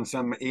I have done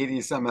some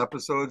 80-some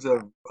episodes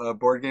of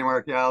board game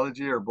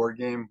archaeology or board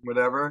game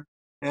whatever,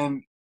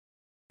 and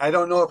I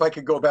don't know if I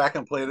could go back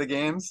and play the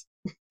games.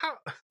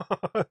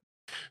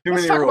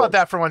 Let's talk about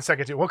that for 1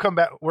 second too. We'll come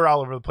back. We're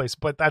all over the place,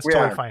 but that's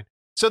totally fine.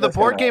 So the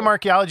board game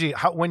archaeology,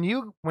 when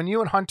you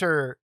and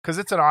Hunter, because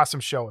it's an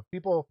awesome show. If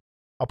people,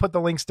 I'll put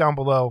the links down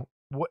below.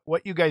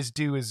 What you guys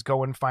do is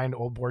go and find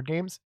old board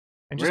games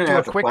and just do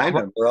a quick. Find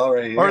them. They're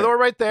already here. Or they're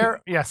right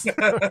there. Yes.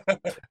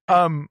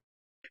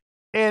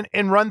 And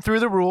run through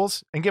the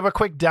rules and give a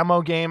quick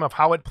demo game of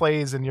how it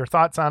plays and your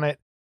thoughts on it.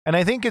 And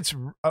I think it's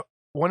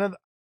one of the,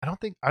 I don't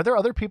think, are there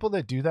other people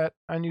that do that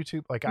on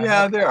YouTube? Like,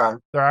 there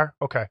are. There are?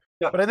 Okay.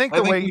 Yeah. But I think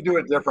the way you do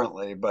it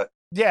differently, but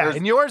yeah,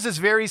 and yours is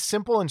very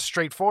simple and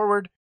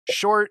straightforward,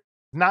 short,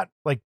 not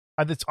like,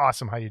 it's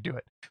awesome how you do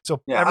it.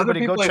 So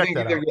everybody go check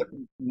that out. Get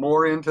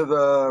more into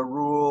the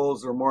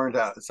rules or more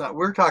into,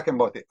 we're talking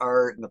about the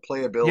art and the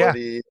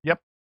playability. Yep.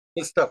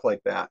 Just stuff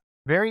like that.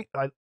 Very,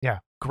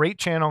 great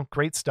channel,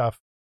 great stuff.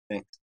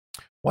 Thanks.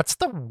 What's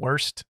the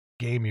worst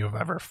game you've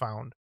ever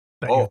found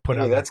that you've put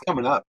on? That's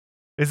coming up.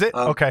 Is it?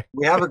 Okay.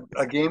 We have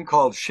a game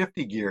called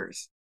Shifty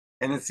Gears,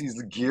 and it's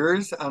these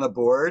gears on a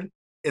board.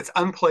 It's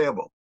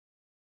unplayable.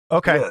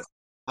 Okay.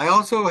 I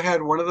also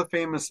had one of the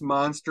Famous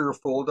Monster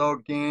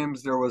fold-out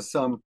games. There was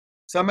some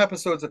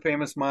episodes of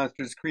Famous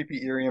Monsters,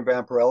 Creepy, Eerie, and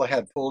Vampirella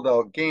had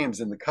fold-out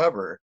games in the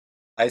cover.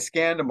 I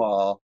scanned them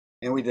all,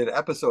 and we did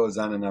episodes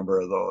on a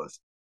number of those.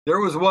 There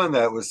was one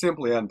that was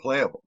simply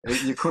unplayable.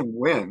 You couldn't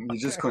win. You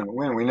just couldn't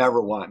win. We never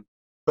won.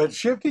 But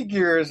Shifty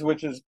Gears,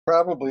 which is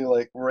probably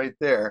like right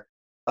there,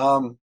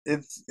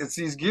 it's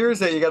these gears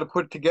that you got to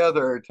put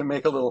together to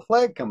make a little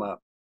flag come up.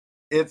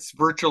 It's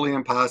virtually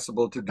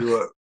impossible to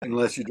do it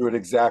unless you do it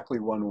exactly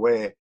one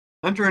way.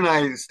 Hunter and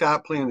I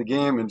stopped playing the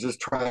game and just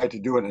tried to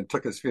do it, and it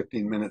took us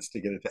 15 minutes to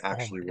get it to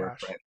actually work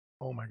right.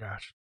 Oh my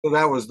gosh. So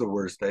that was the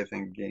worst, I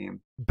think,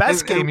 game.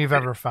 Best game you've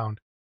ever found?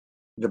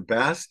 The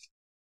best?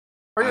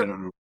 I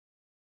don't know.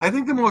 I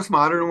think the most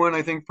modern one,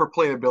 I think, for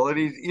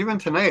playability, even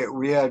tonight,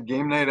 we had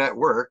game night at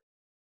work.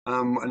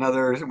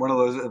 Another one of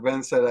those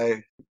events that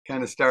I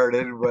kind of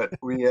started, but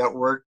we at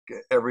work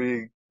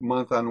every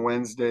month on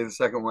Wednesday, the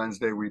second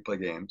Wednesday, we play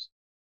games.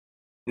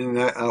 And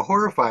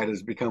Horrified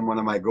has become one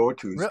of my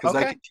go-tos because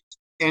I can teach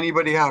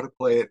anybody how to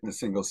play it in a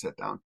single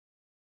sit-down.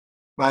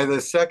 By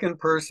the second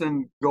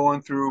person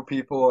going through,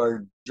 people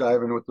are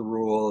jiving with the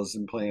rules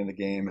and playing the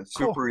game. It's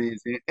super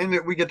easy. And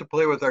we get to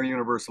play with our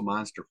Universal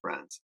Monster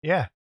friends.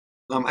 Yeah.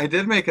 I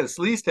did make a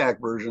Sleestack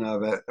version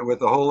of it with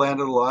the whole Land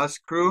of the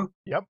Lost crew.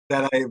 Yep.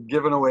 That I've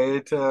given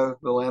away to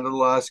the Land of the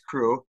Lost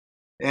crew.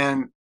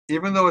 And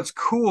even though it's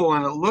cool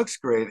and it looks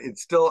great,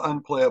 it's still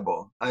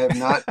unplayable. I have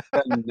not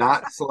been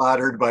not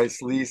slaughtered by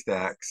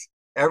Sleestacks.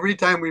 Every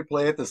time we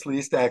play it, the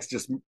Sleestacks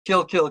just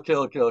kill.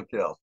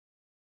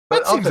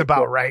 That seems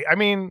about right. I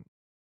mean,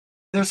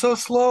 they're so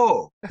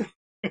slow.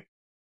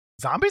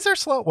 Zombies are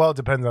slow. Well, it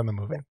depends on the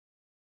movie.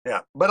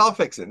 Yeah, but I'll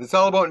fix it. It's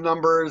all about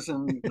numbers,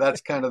 and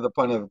that's kind of the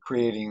fun of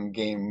creating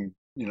game,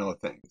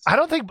 things. I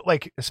don't think,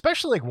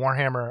 especially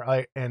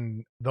Warhammer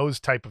and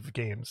those type of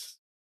games,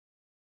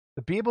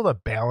 to be able to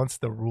balance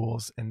the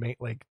rules and make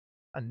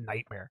a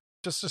nightmare,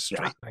 just a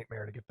straight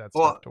nightmare to get that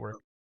stuff to work.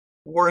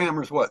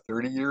 Warhammer's what,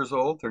 30 years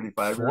old,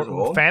 35 years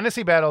old?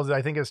 Fantasy Battles,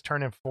 I think, is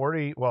turning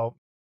 40. Well,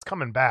 it's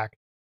coming back,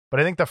 but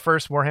I think the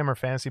first Warhammer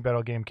Fantasy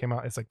Battle game came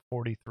out. It's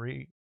 40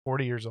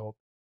 years old.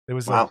 It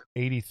was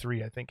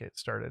 83, I think it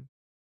started.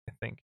 I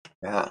think.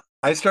 Yeah.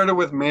 I started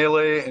with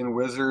Melee and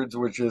Wizards,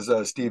 which is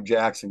a Steve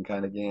Jackson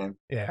kind of game.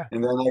 Yeah.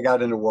 And then I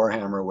got into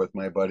Warhammer with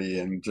my buddy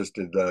and just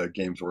did the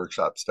Games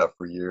Workshop stuff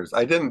for years.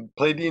 I didn't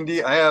play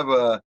D&D. I have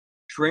a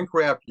shrink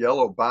wrapped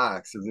yellow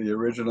box of the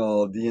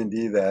original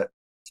D&D that's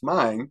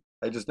mine.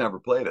 I just never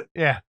played it.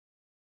 Yeah.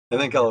 I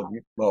think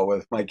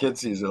if my kid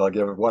sees it, I'll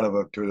give one of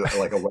them to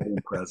like a wedding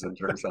present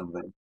or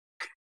something.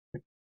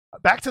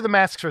 Back to the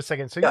masks for a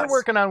second. So Yes. you're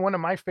working on one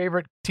of my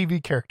favorite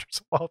TV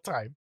characters of all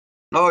time.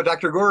 Oh,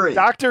 Dr. Gory.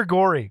 Dr.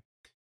 Gory.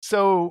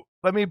 So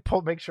let me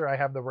make sure I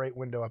have the right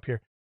window up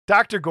here.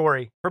 Dr.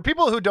 Gory. For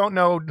people who don't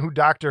know who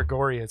Dr.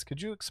 Gory is,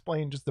 could you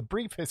explain just the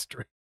brief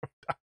history?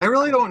 I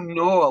really don't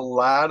know a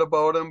lot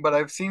about him, but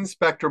I've seen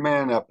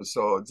Spectre-Man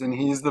episodes, and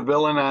he's the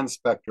villain on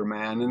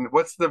Spectre-Man. And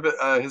what's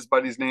his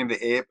buddy's name?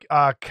 The ape?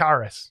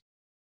 Karis.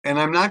 And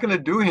I'm not going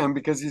to do him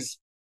because he's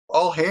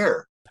all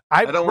hair.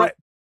 I don't want.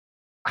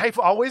 I've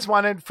always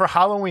wanted for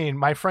Halloween,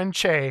 my friend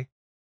Che,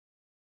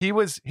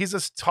 he's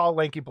a tall,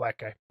 lanky black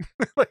guy.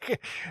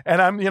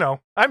 And I'm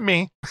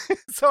me.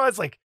 So I was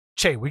like,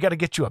 Che, we got to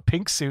get you a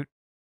pink suit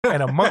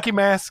and a monkey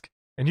mask,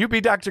 and you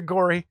be Dr.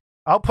 Gory.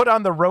 I'll put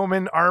on the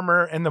Roman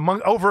armor and the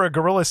monk over a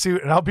gorilla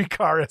suit, and I'll be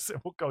Karis,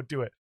 and we'll go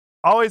do it.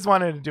 Always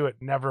wanted to do it.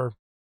 Never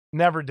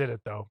did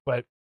it though.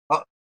 But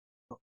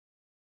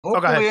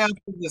hopefully after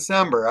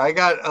December,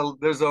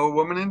 there's a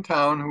woman in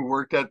town who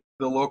worked at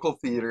the local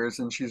theaters,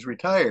 and she's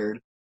retired.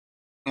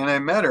 And I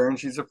met her, and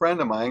she's a friend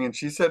of mine, and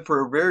she said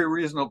for a very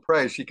reasonable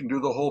price, she can do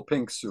the whole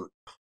pink suit.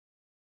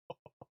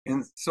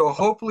 And so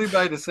hopefully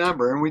by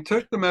December, and we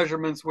took the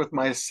measurements with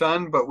my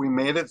son, but we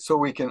made it so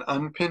we can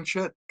unpinch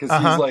it because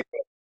he's like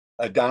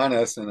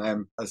Adonis, and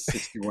I'm a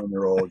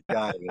 61-year-old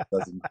guy that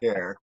doesn't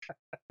care.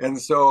 And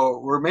so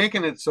we're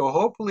making it so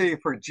hopefully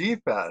for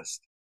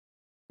G-Fest,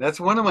 that's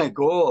one of my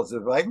goals.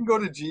 If I can go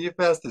to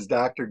G-Fest as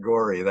Dr.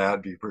 Gory,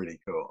 that'd be pretty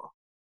cool.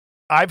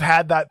 I've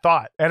had that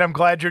thought, and I'm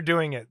glad you're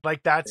doing it.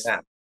 Like that's...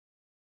 Yeah.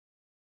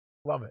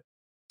 Love it.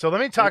 So let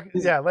me talk.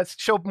 Let's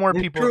show more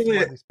people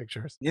these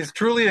pictures. He's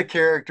truly a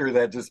character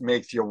that just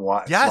makes you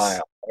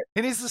smile.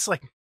 And he's just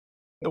like,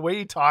 the way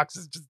he talks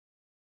is just.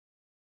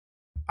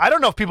 I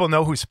don't know if people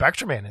know who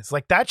Spectre-Man is.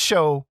 Like that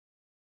show,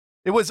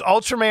 it was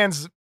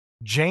Ultraman's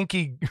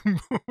janky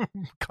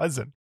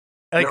cousin.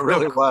 Like it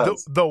really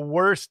was the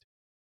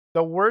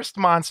worst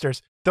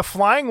monsters. The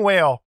flying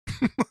whale.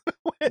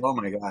 Oh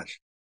my gosh!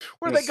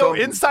 Where they go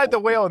inside the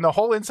whale, and the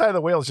whole inside of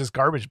the whale is just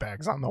garbage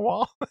bags on the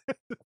wall.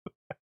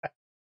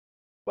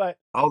 But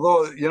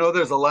although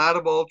there's a lot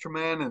of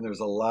Ultraman and there's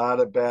a lot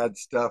of bad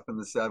stuff in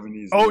the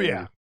 70s. Oh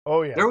yeah.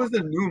 There was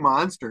a new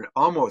monster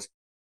almost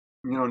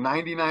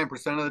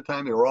 99% of the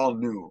time they were all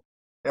new.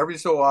 Every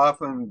so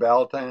often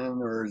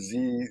Baltan or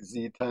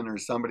Z10 or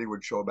somebody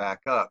would show back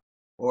up,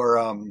 or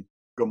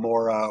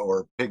Gamora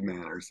or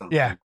Pigman or something.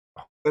 Yeah.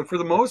 But for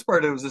the most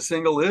part it was a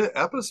single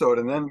episode,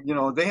 and then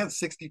they had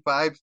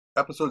 65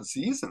 episode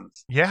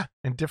seasons. Yeah,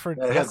 and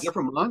different. It has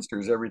different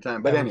monsters every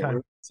time. But anyway,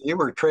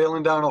 we're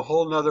trailing down a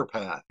whole nother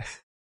path.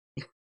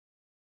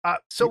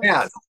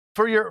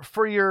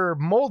 For your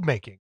mold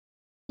making,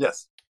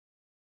 yes.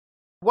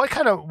 What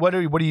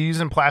are you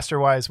using plaster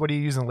wise? What are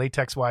you using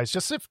latex wise?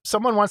 Just if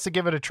someone wants to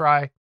give it a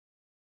try,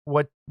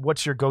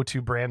 what's your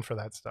go-to brand for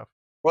that stuff?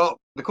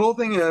 Well, the cool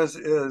thing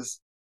is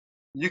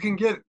you can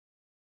get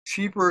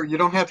cheaper. You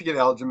don't have to get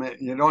alginate.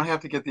 You don't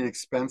have to get the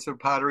expensive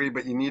pottery,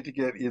 but you need to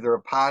get either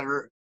a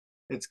potter.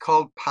 It's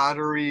called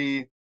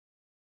pottery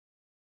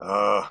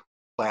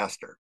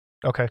plaster.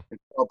 Okay.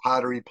 It's called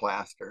pottery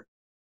plaster.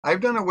 I've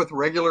done it with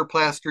regular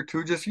plaster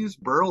too. Just use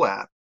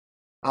burlap.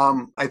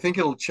 I think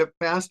it'll chip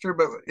faster,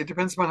 but it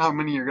depends on how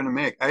many you're going to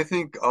make. I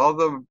think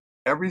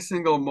every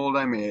single mold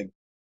I made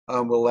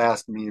will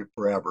last me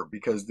forever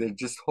because they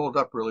just hold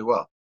up really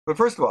well. But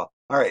first of all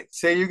right,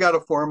 say you got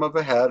a form of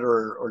a head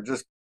or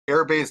just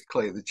air-based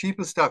clay, the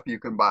cheapest stuff you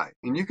can buy.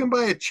 And you can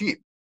buy it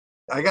cheap.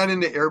 I got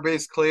into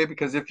air-based clay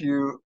because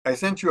I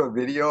sent you a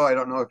video, I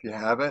don't know if you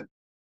have it,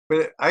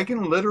 but I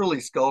can literally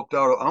sculpt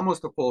out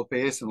almost a full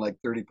face in like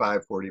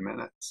 35, 40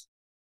 minutes.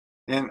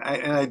 And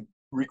I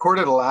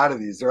recorded a lot of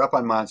these. They're up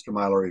on Monster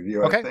Model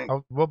Review, okay. I think.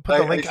 We'll put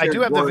the link. I do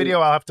have the video.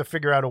 I'll have to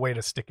figure out a way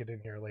to stick it in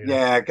here later.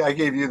 Yeah, I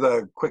gave you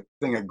the quick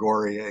thing of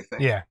Gory, I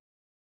think. Yeah.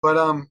 But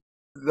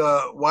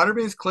the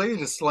water-based clay, you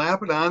just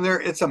slap it on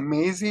there. It's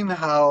amazing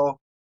how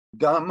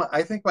dumb.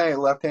 I think my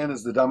left hand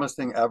is the dumbest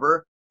thing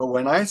ever. But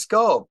when I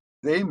sculpt,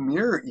 they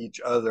mirror each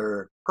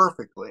other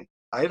perfectly.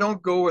 I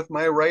don't go with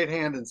my right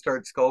hand and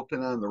start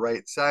sculpting on the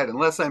right side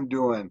unless I'm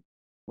doing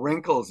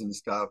wrinkles and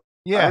stuff.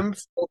 Yeah. I'm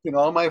sculpting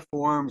all my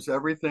forms,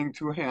 everything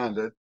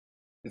two-handed.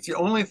 It's the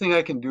only thing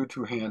I can do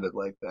two-handed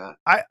like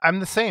that. I'm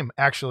the same,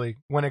 actually,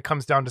 when it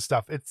comes down to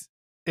stuff.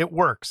 It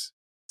works.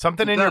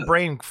 Something in your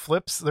brain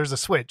flips. There's a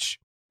switch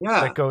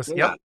that goes,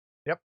 yep.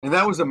 And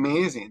that was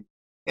amazing.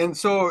 And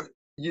so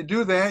you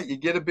do that, you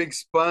get a big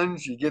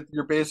sponge, you get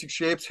your basic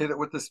shapes, hit it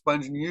with the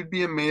sponge, and you'd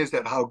be amazed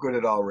at how good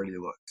it already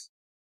looks.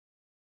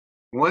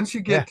 Once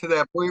you get to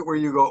that point where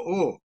you go,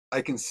 oh,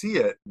 I can see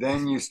it,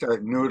 then you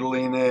start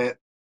noodling it,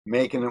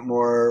 making it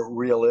more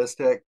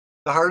realistic.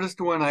 The hardest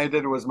one I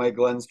did was my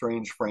Glenn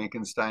Strange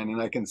Frankenstein,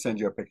 and I can send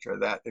you a picture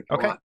of that if you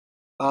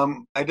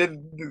want. I did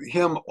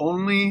him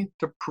only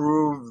to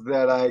prove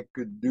that I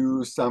could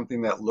do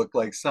something that looked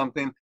like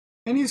something,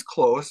 and he's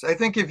close. I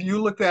think if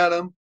you looked at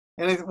him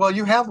Well,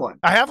 you have one.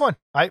 I have one.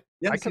 I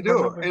Yes, can you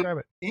run do. over and And grab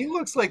it. he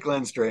looks like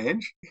Glenn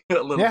Strange a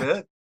little Yeah.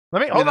 bit.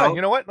 Let me hold on.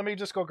 You know what? Let me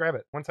just go grab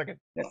it. 1 second.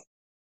 Yeah.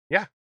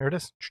 Yeah, there it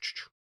is.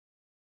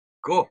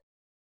 Cool.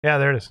 Yeah,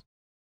 there it is.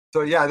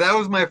 So yeah, that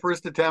was my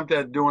first attempt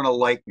at doing a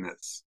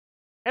likeness.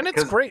 And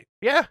it's great.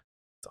 Yeah.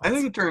 I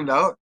think it turned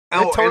out.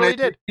 It totally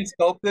did. 3D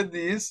sculpted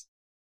these.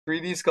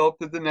 3D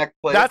sculpted the neck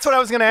plates. That's what I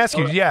was going to ask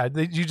you. Yeah,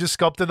 you just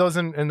sculpted those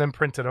and then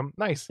printed them.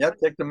 Nice. Yep,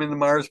 take them into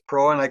Mars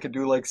Pro, and I could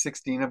do like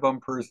 16 of them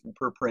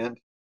per print.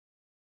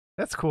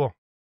 That's cool.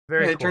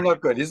 Very cool. It turned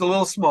out good. He's a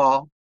little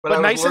small,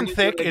 but nice and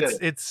thick.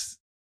 It's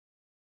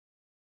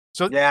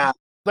so yeah.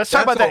 Let's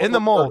talk about that in the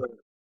mold.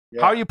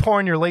 Yeah. How are you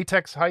pouring your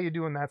latex? How are you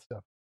doing that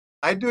stuff?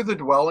 I do the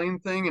dwelling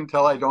thing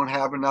until I don't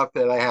have enough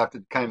that I have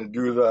to kind of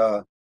do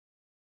the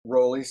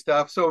rolly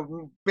stuff.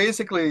 So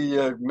basically,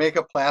 you make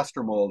a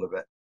plaster mold of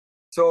it.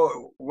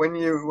 So when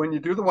you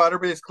do the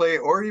water-based clay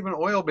or even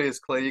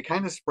oil-based clay, you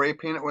kind of spray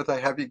paint it with a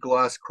heavy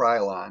gloss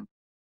Krylon.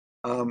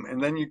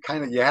 And then you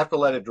have to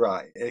let it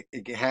dry.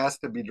 It has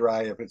to be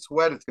dry. If it's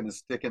wet, it's going to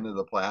stick into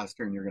the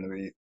plaster and you're going to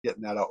be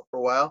getting that out for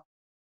a while.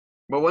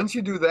 But once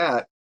you do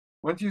that,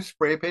 once you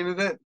spray painted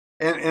it,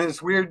 and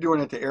it's weird doing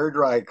it to air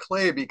dry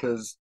clay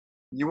because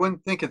you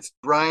wouldn't think it's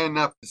dry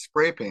enough to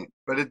spray paint,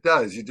 but it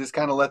does. You just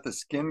kind of let the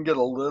skin get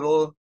a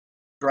little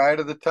dry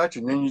to the touch,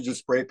 and then you just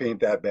spray paint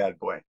that bad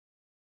boy.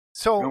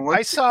 So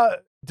I saw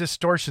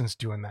Distortions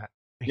doing that.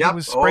 He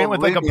was spraying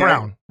with like a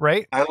brown,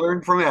 right? I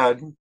learned from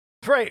Ed.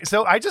 Right.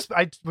 So I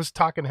was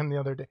talking to him the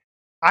other day.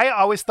 I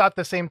always thought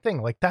the same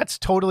thing. Like, that's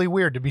totally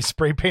weird to be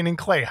spray painting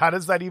clay. How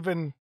does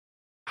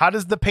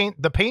the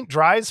paint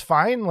dries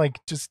fine? Like,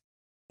 just.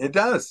 It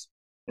does.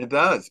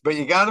 But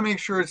you got to make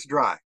sure it's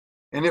dry.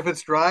 And if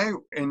it's dry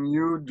and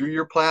you do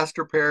your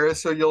plaster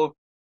Paris, so you'll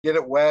get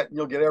it wet and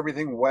you'll get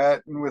everything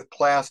wet and with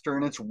plaster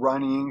and it's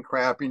runny and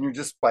crappy and you're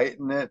just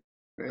fighting it.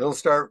 It'll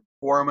start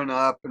forming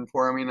up and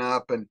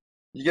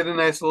you get a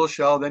nice little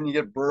shell. Then you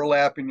get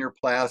burlap in your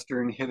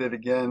plaster and hit it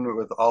again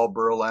with all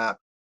burlap.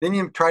 Then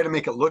you try to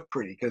make it look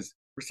pretty because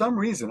for some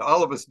reason,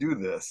 all of us do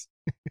this.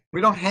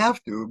 We don't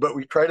have to, but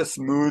we try to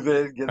smooth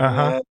it, get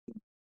it,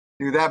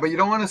 do that. But you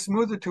don't want to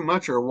smooth it too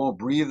much or it won't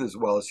breathe as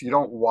well. So you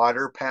don't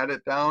water pat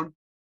it down.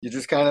 You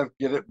just kind of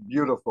get it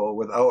beautiful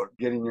without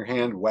getting your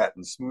hand wet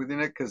and smoothing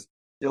it because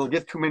it'll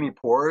get too many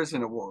pores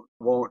and it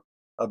won't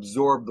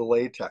absorb the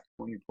latex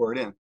when you pour it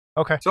in.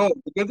 Okay. So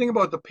the good thing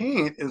about the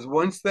paint is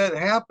once that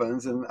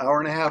happens, an hour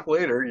and a half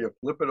later, you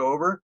flip it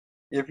over.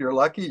 If you're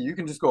lucky, you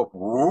can just go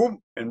whoop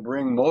and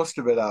bring most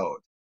of it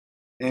out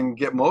and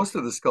get most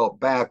of the sculpt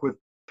back with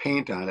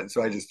paint on it.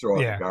 So I just throw out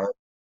the garbage.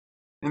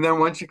 And then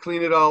once you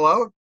clean it all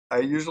out, I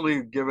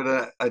usually give it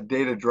a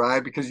day to dry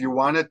because you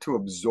want it to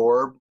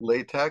absorb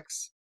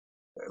latex.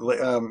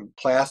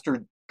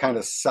 Plaster kind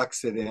of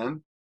sucks it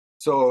in.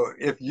 So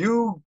if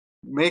you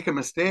make a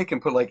mistake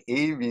and put like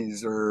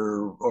Avies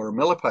or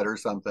milliput or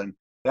something,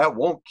 that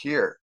won't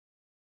cure.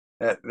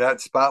 That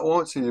spot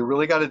won't. So you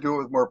really got to do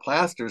it with more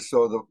plaster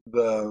so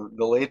the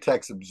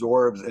latex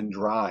absorbs and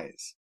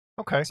dries.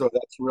 Okay. So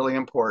that's really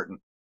important.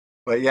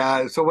 But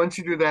yeah, so once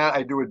you do that,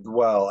 I do a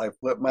dwell. I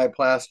flip my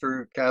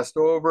plaster cast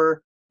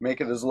over,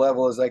 make it as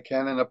level as I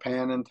can in a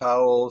pan and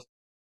towels,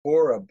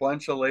 pour a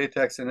bunch of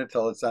latex in it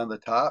till it's on the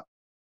top.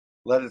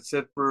 Let it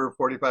sit for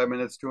 45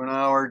 minutes to an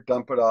hour,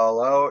 dump it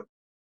all out.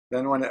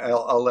 Then when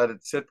I'll let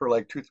it sit for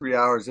like 2-3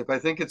 hours. If I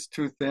think it's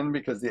too thin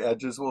because the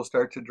edges will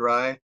start to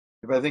dry.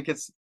 If I think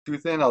it's too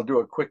thin, I'll do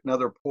a quick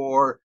another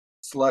pour,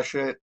 slush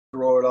it,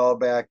 throw it all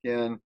back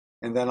in,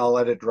 and then I'll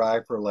let it dry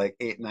for like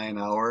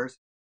 8-9 hours.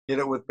 Hit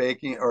it with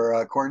baking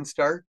or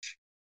cornstarch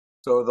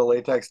so the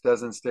latex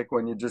doesn't stick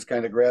when you just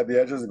kind of grab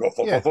the edges and go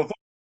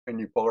and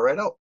you pull it right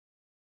out.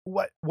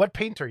 What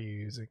paint are you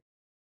using?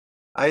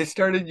 I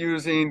started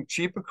using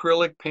cheap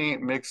acrylic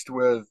paint mixed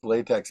with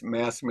latex,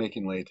 mass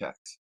making latex.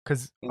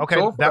 Because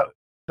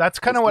that's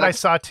kind of what I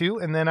saw too.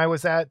 And then I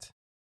was at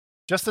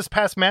just this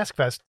past Mask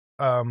Fest.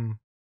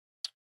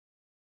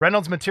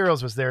 Reynolds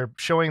Materials was there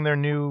showing their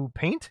new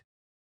paint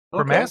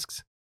for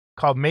masks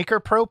called Maker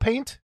Pro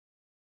Paint.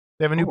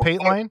 They have a new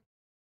paint line.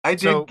 I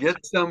did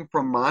get some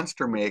from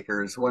Monster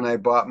Makers when I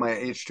bought my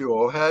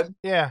H2O head.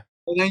 Yeah.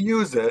 And I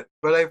use it,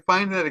 but I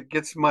find that it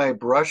gets my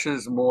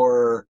brushes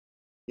more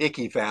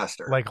icky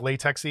faster. Like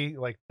latexy,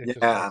 like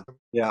yeah,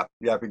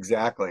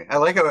 exactly. I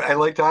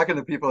like talking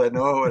to people that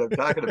know what I'm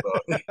talking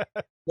about.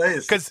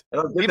 Nice. Because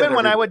even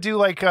when I would do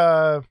like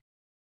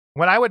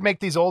when I would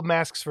make these old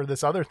masks for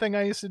this other thing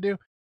I used to do,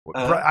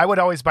 I would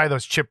always buy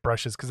those chip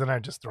brushes because then I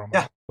just throw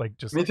them out. Like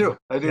just me too.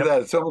 I do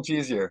that. It's so much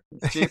easier.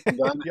 It's cheap and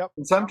done.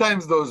 And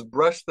sometimes those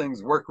brush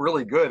things work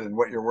really good in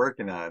what you're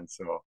working on.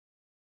 So,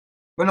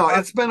 but no,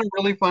 it's been a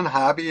really fun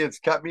hobby. It's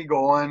kept me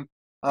going.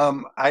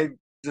 I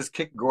just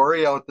kicked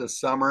Gory out this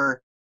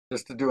summer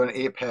just to do an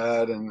ape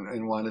head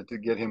and wanted to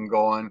get him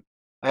going.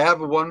 I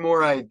have one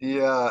more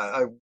idea.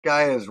 A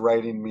guy is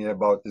writing me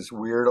about this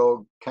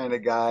weirdo kind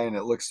of guy, and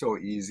it looks so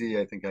easy.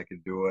 I think I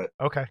could do it.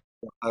 Okay.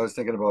 I was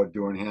thinking about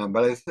doing him,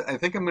 but I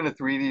think I'm going to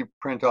 3D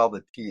print all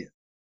the teeth.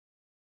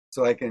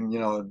 so I can,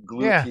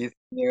 glue teeth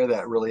in there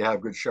that really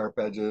have good sharp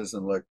edges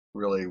and look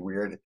really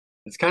weird.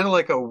 It's kind of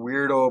like a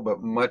weirdo,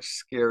 but much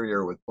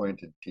scarier with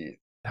pointed teeth.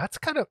 That's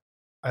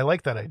I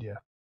like that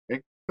idea.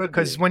 It could be.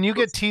 Because when you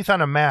get teeth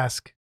on a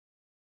mask,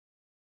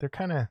 they're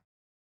kind of...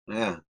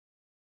 Yeah.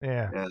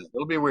 Yeah.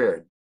 It'll be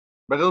weird.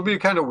 But it'll be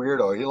kind of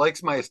weirdo. He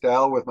likes my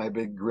style with my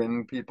big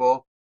grin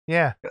people.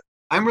 Yeah.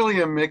 I'm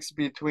really a mix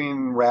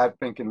between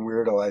Ratfink and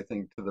weirdo, I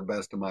think, to the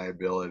best of my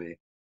ability.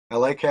 I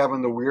like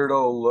having the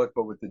weirdo look,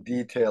 but with the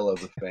detail of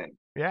the thing.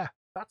 Yeah.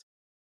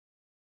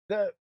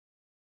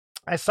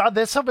 I saw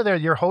this over there,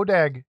 your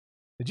Hodag.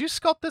 Did you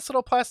sculpt this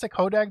little plastic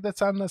Hodag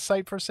that's on the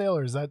site for sale,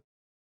 or is that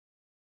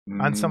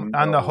on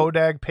the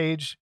Hodag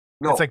page?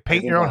 No, it's like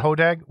paint your own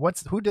Hodag.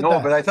 Who did that? No,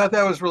 but I thought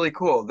that was really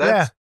cool.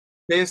 That's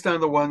based on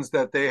the ones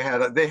that they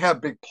had. They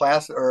have big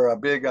plastic or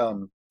big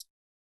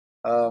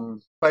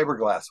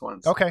fiberglass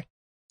ones. Okay.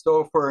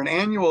 So for an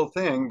annual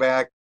thing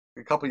back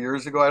a couple of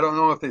years ago, I don't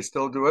know if they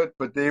still do it,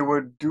 but they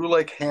would do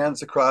like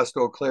hands across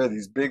Eau Claire,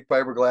 these big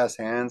fiberglass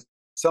hands.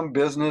 Some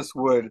business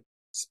would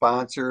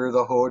sponsor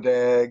the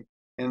Hodag,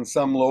 and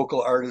some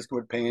local artist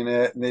would paint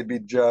it, and they'd be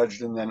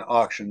judged and then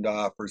auctioned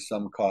off for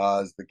some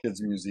cause, the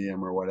kids'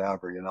 museum or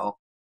whatever,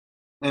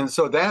 And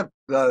so that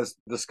the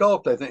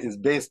sculpt, I think, is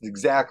based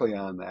exactly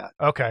on that.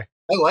 Okay.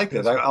 I like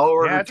it. I'll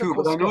order two,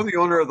 cool but I know the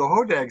owner of the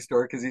Hodag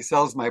store because he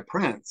sells my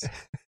prints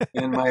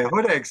and my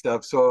Hodag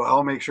stuff, so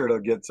I'll make sure to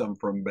get some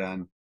from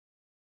Ben.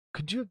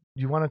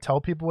 You want to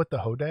tell people what the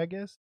Hodag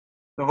is?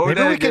 The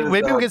Hodag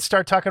maybe we could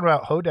start talking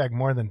about Hodag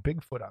more than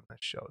Bigfoot on this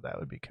show. That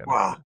would be kind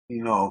of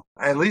cool.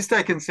 At least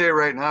I can say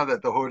right now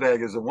that the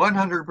Hodag is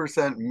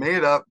 100%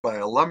 made up by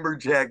a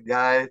lumberjack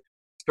guy,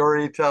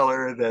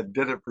 storyteller that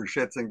did it for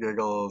shits and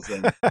giggles,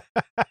 and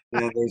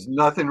there's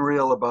nothing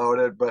real about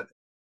it. But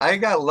I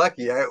got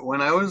lucky.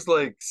 When I was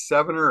like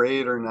 7 or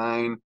 8 or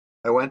 9,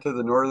 I went to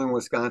the Northern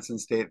Wisconsin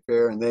State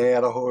Fair, and they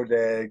had a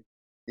Hodag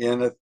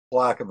in a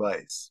block of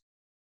ice.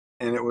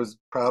 And it was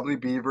probably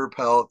beaver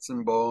pelts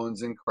and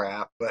bones and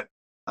crap, but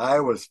I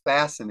was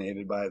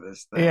fascinated by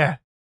this thing. Yeah.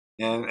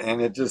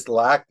 And it just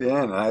locked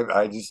in.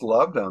 I just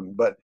loved them.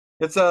 But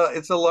it's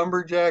a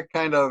lumberjack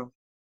kind of.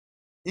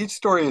 Each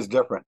story is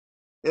different.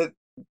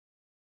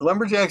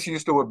 Lumberjacks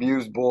used to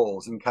abuse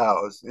bulls and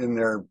cows in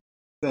their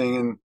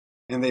thing,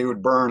 and they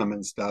would burn them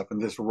and stuff. And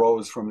this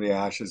rose from the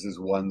ashes is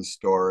one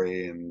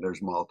story, and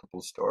there's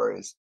multiple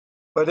stories.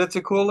 But it's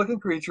a cool looking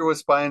creature with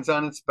spines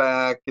on its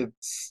back. It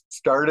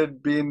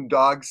started being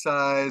dog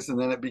size, and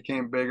then it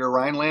became bigger.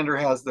 Rhinelander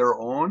has their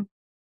own,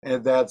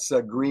 and that's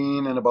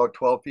green and about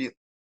 12 feet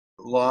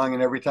long.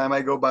 And every time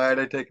I go by it,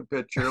 I take a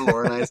picture.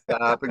 Laura and I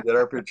stop and get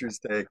our pictures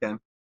taken.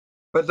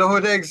 But the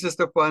Hodag's just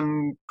a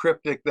fun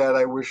cryptic that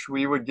I wish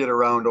we would get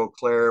around Eau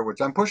Claire,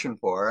 which I'm pushing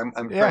for.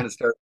 I'm trying to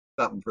start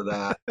something for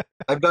that.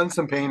 I've done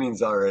some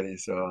paintings already,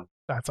 so.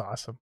 That's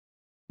awesome.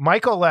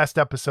 Michael, last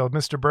episode,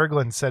 Mr.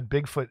 Berglund said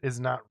Bigfoot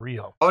is not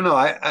real. Oh no,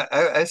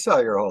 I saw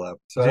your whole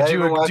episode.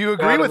 Do you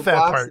agree with that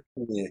part?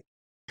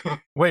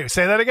 Wait,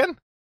 say that again?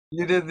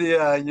 You did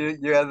the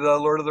you had the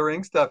Lord of the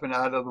Rings stuff and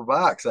Out of the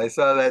Box. I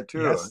saw that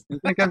too. Yes. You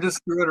think I'm just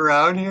screwing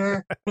around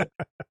here?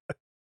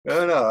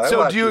 No.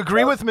 So do you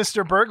agree with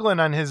Mr.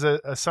 Berglund on his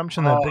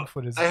assumption that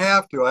Bigfoot is? I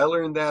have to. I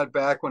learned that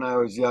back when I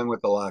was young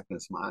with the Loch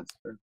Ness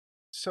Monster.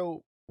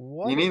 So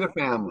what? You need a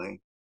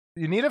family.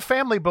 You need a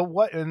family, but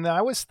what? And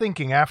I was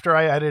thinking after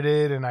I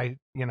edited, and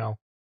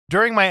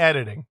during my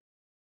editing,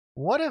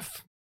 what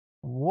if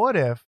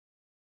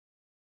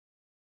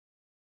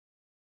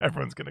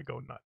everyone's gonna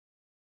go nuts?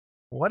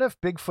 What if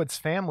Bigfoot's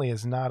family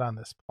is not on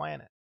this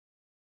planet?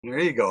 There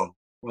you go.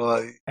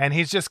 Well, and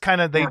he's just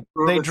kind of they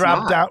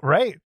drop down,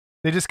 right?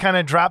 They just kind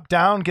of drop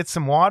down, get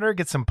some water,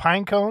 get some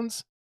pine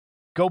cones,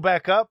 go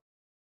back up.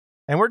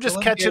 And we're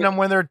just catching them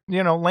when they're,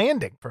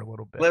 landing for a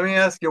little bit. Let me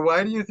ask you,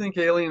 why do you think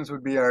aliens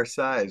would be our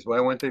size? Why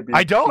wouldn't they be?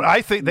 I don't.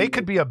 I think they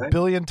could be a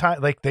billion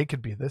times. Like they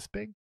could be this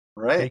big.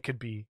 Right. They could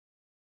be.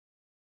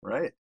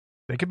 Right.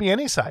 They could be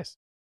any size.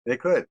 They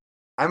could.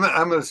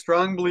 I'm a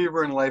strong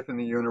believer in life in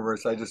the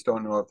universe. I just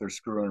don't know if they're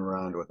screwing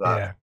around with us.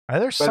 Yeah.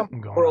 There's something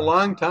going on. For a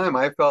long time,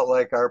 I felt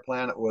like our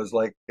planet was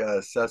like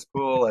a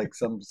cesspool, like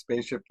some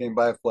spaceship came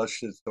by,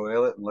 flushed its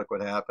toilet, and look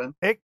what happened.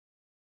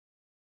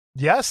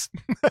 Yes.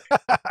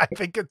 I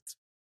think it's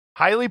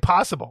highly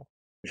possible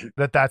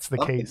that that's the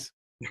case.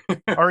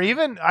 Or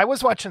even, I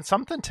was watching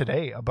something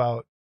today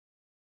about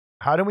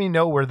how do we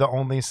know we're the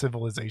only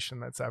civilization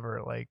that's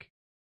ever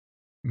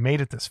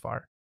made it this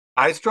far?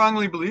 I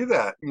strongly believe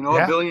that.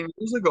 A billion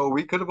years ago,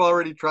 we could have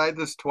already tried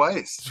this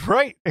twice.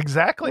 Right.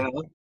 Exactly.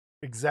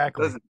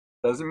 Exactly.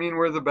 Doesn't mean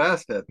we're the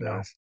best at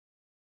this.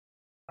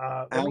 No.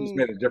 I almost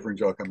made a different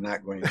joke. I'm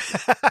not going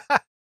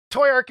to.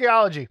 Toy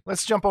archaeology.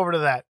 Let's jump over to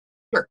that.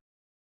 Sure.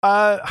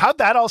 How'd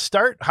that all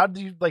start? How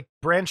did you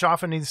branch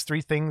off in these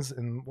three things?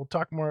 And we'll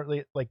talk more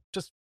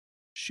just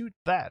shoot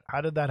that.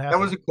 How did that happen?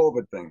 That was a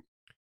COVID thing.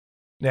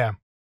 Yeah.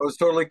 It was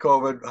totally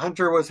COVID.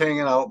 Hunter was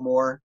hanging out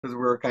more because we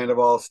were kind of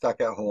all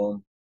stuck at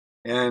home.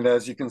 And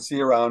as you can see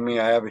around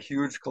me, I have a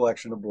huge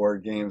collection of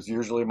board games.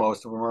 Usually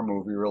most of them are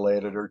movie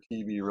related or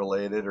TV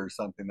related or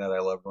something that I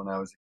loved when I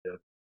was a kid.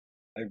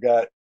 I've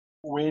got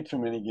way too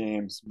many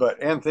games,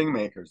 and thing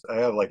makers. I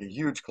have like a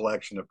huge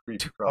collection of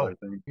creepy crawler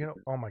things.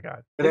 Oh my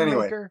god. But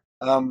anyway,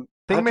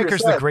 Thing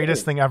Maker's the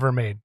greatest thing ever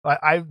made.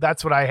 I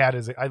that's what I had.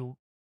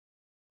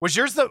 Was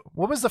yours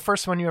what was the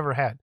first one you ever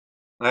had?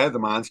 I had the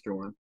monster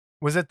one.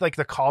 Was it like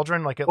the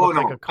cauldron? Like it looked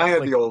like a I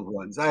had the old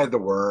ones. I had the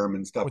worm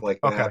and stuff like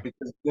that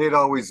because they'd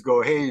always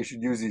go, "Hey, you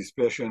should use these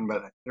fishing,"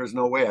 but there's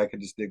no way I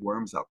could just dig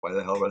worms up. Why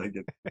the hell would I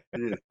get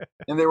these?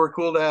 And they were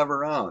cool to have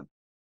around.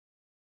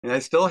 And I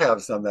still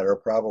have some that are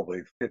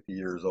probably 50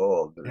 years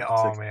old. Yeah,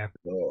 oh man,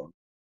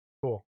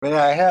 cool. But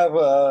I have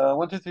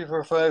 1, 2, 3,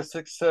 4, 5,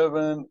 6,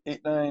 7, 8,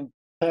 9,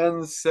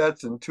 10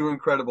 sets and 2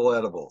 incredible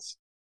edibles.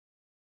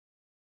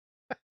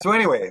 So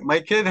anyway,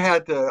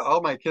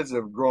 all my kids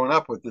have grown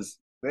up with this.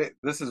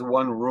 This is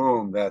one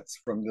room that's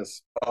from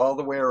this all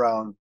the way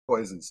around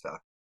toys and stuff.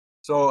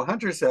 So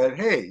Hunter said,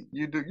 "Hey,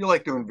 you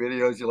like doing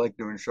videos, you like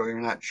doing shows,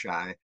 you're not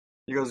shy."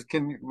 He goes,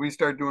 "Can we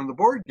start doing the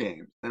board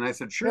games?" And I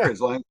said, "Sure,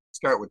 as long as we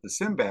start with the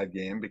Sinbad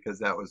game because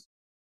that was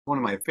one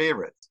of my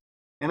favorites."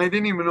 And I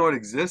didn't even know it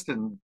existed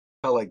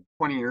until like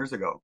 20 years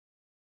ago.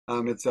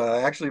 It's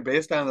actually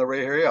based on the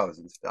Ray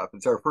Harryhausen stuff.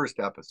 It's our first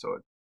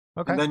episode.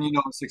 Okay. And then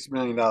 $6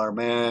 Million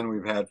Man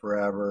we've had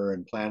forever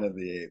and Planet of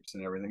the Apes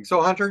and everything.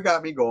 So Hunter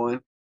got me going.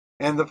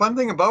 And the fun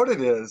thing about it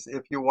is,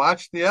 if you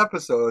watch the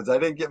episodes, I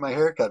didn't get my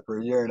hair cut for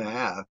a year and a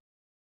half.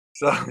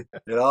 So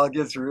it all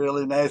gets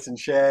really nice and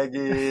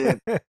shaggy.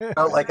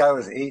 Felt like I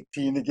was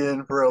 18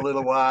 again for a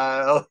little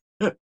while.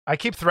 I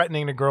keep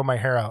threatening to grow my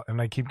hair out,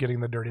 and I keep getting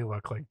the dirty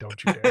look. Like,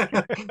 don't you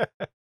dare.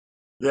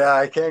 Yeah,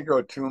 I can't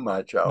grow too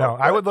much out. No,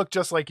 I would look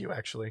just like you,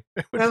 actually.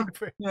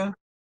 Yeah.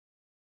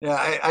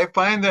 I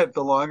find that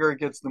the longer it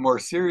gets, the more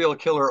serial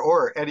killer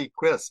or Eddie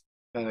Quist.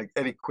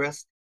 Eddie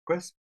Quist?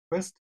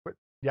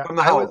 Yeah, from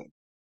the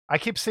I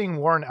keep seeing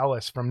Warren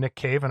Ellis from Nick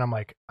Cave, and I'm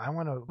like, I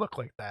want to look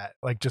like that,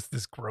 like just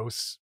this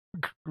gross,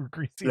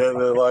 greasy. Yeah,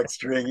 the like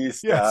stringy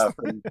stuff.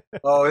 Yes.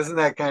 Isn't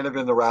that kind of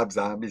in the Rob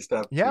Zombie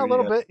stuff? Yeah, too? A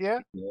little bit.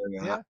 Yeah.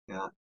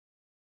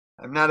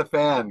 I'm not a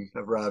fan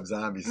of Rob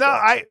Zombie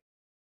stuff. No,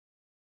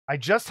 I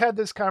just had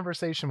this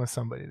conversation with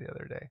somebody the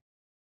other day.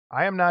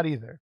 I am not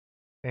either,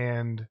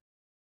 and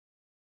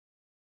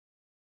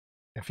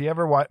if he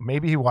ever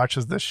maybe he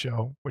watches this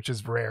show, which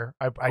is rare.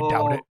 I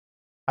doubt it.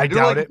 I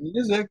doubt it.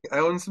 Music. I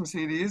own some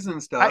CDs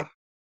and stuff,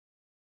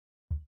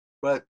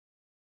 but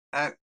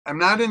I'm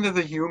not into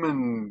the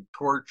human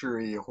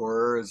torture-y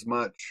horror as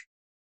much.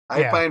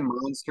 I find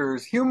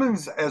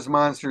humans as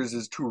monsters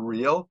is too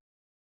real.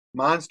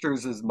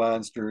 Monsters as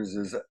monsters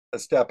is a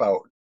step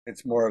out.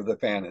 It's more of the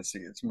fantasy.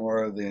 It's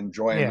more of the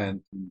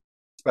enjoyment and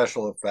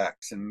special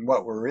effects and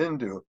what we're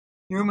into.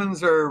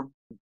 Humans are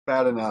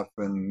bad enough,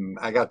 and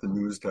I got the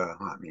news to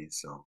haunt me.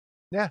 So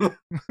yeah,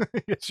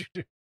 yes, you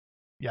do.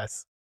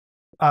 Yes.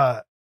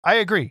 I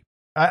agree.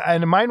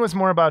 And mine was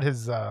more about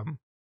his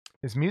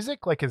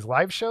music, like his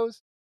live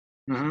shows.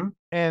 Mm-hmm.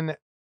 And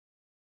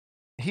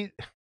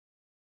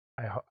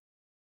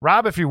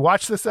Rob, if you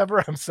watch this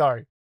ever, I'm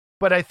sorry,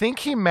 but I think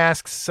he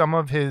masks some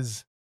of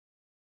his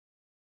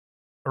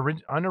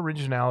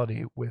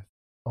unoriginality with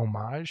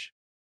homage.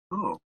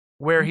 Oh,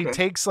 where he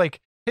takes like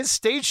his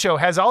stage show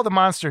has all the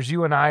monsters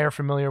you and I are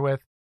familiar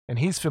with, and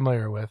he's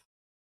familiar with,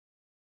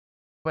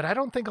 but I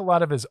don't think a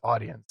lot of his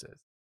audience is.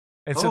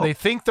 And so they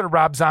think they're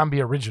Rob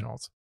Zombie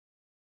originals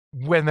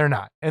when they're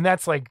not. And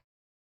that's like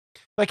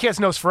he has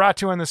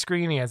Nosferatu on the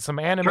screen. He has some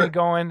anime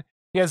going.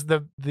 He has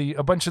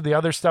a bunch of the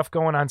other stuff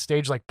going on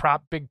stage, like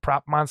big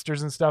prop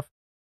monsters and stuff.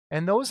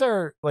 And those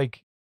are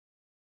like,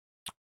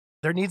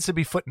 there needs to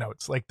be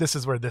footnotes. Like, this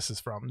is where this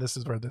is from. This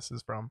is where this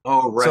is from.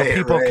 Oh, right. So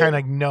people kind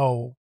of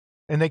know,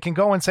 and they can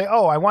go and say,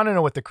 oh, I want to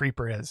know what the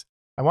creeper is.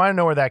 I want to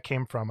know where that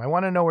came from. I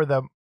want to know where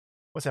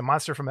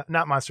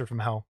not Monster from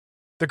Hell.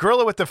 The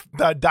gorilla with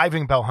the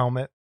diving bell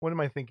helmet. What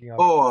am I thinking of?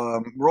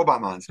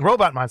 Robot Monster.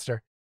 Robot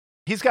Monster.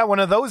 He's got one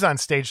of those on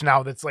stage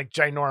now that's like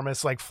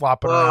ginormous, like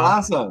flopping around.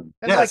 Awesome.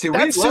 And like,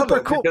 that's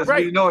super cool. Because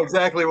we know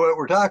exactly what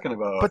we're talking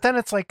about. But then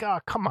it's like, oh,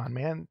 come on,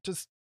 man.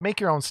 Just make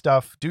your own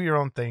stuff. Do your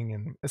own thing.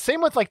 And the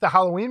same with like the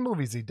Halloween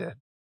movies he did.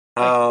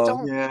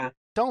 Like,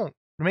 don't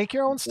make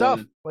your own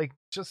stuff. Like,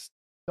 just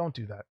don't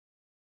do that.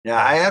 Yeah,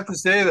 I have to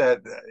say that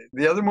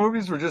the other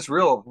movies were just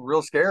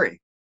real scary.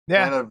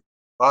 Yeah. Kind of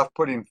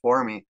off-putting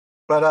for me.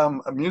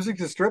 But Music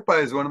to Strip By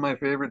is one of my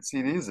favorite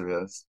CDs of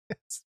his.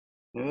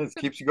 It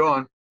keeps you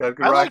going. Got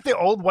good I rock. like the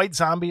old White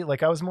Zombie.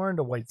 Like, I was more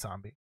into White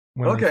Zombie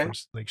when I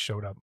first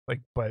showed up.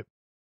 Like, but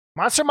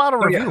Monster Model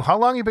Review. Yeah. How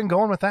long you been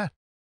going with that?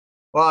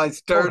 Well, I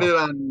started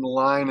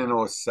online in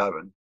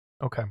 2007.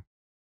 Okay.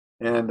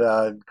 And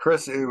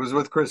it was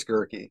with Chris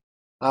Gerke.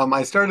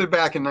 I started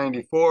back in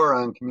 94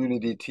 on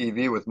community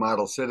TV with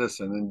Model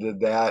Citizen and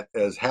did that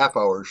as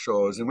half-hour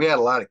shows. And we had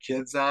a lot of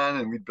kids on,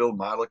 and we'd build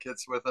model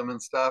kits with them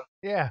and stuff.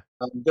 Yeah.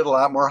 Did a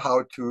lot more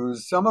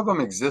how-tos. Some of them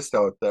exist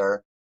out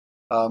there,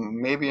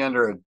 maybe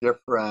under a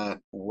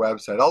different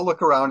website. I'll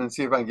look around and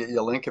see if I can get you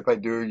a link. If I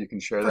do, you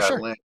can share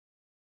that link.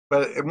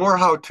 But more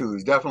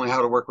how-tos, definitely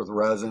how to work with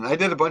resin. I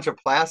did a bunch of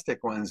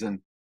plastic ones, and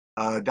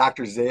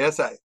Dr. Zayas,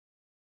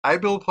 I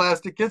build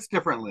plastic kits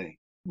differently.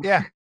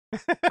 Yeah.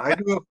 I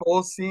do a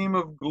full seam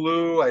of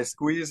glue. I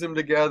squeeze them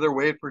together,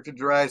 wait for it to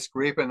dry,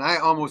 scrape it, and I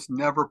almost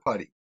never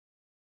putty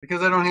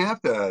because I don't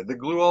have to. The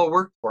glue all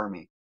worked for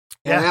me.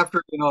 And Yeah.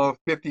 after,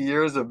 50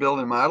 years of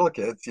building model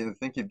kits, you'd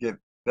think you'd get,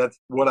 that's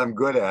what I'm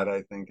good at,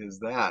 I think, is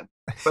that.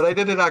 But I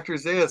did a Dr.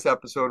 Zayas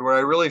episode where I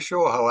really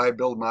show how I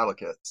build model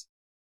kits.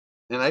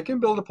 And I can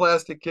build a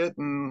plastic kit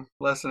in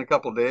less than a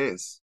couple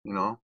days,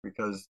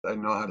 because I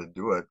know how to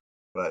do it.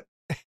 But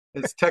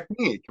it's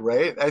technique,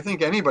 right? I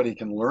think anybody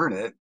can learn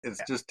it.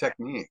 It's just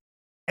technique.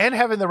 And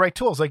having the right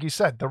tools, like you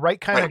said, the right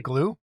kind of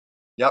glue.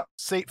 Yep.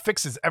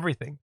 Fixes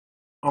everything.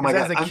 Oh my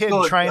God. As a kid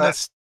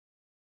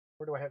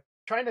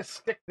trying to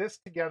stick this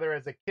together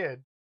as a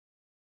kid.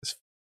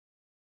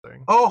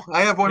 Oh,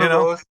 I have one of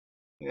those.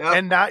 Yep.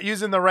 And not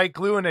using the right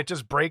glue, and it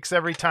just breaks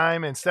every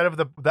time instead of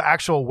the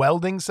actual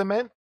welding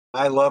cement.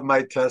 I love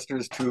my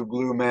Testors tube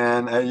glue,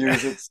 man. I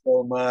use it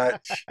so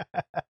much.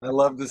 I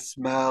love the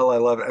smell. I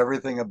love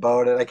everything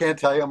about it. I can't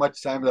tell you how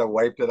much times I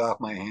wiped it off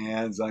my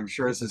hands. I'm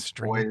sure it's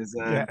poison.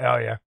 Yeah. Oh,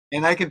 yeah.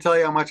 And I can tell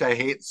you how much I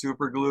hate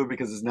super glue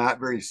because it's not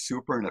very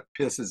super and it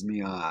pisses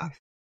me off.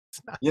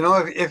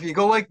 If you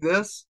go like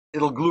this,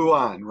 it'll glue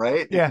on,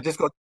 right? Yeah. If you just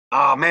go,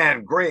 oh,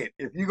 man, great.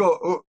 If you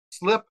go,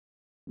 slip,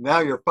 now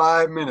you're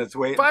 5 minutes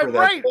waiting for that.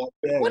 Right.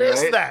 What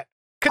is that?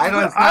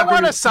 I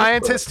want a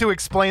scientist to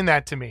explain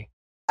that to me.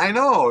 I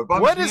know.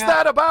 What is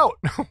that about?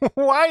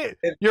 Why?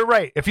 You're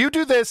right. If you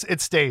do this, it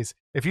stays.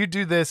 If you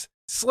do this,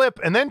 slip,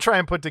 and then try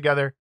and put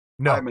together,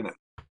 no. 5 minutes.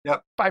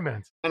 Yep. 5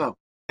 minutes. I know.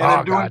 And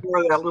I'm doing more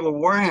of that little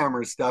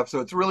Warhammer stuff, so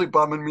it's really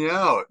bumming me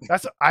out.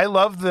 I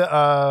love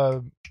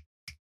the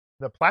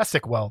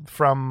plastic weld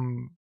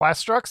from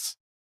Plastrux.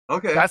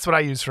 Okay. That's what I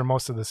use for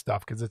most of this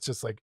stuff because it's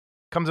just like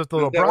comes with a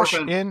little brush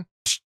done.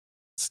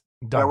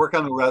 Do I work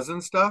on the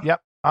resin stuff? Yep.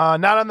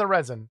 Not on the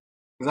resin.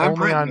 Because I'm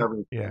printing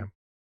everything. Yeah.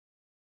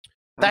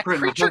 That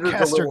creature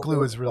caster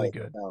glue is really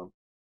good.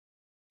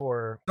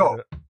 For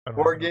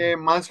board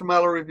game, Monster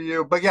Model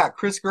Review. But yeah,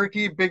 Chris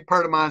Gerke, big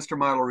part of Monster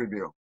Model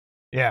Review.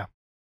 Yeah.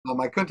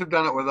 I couldn't have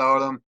done it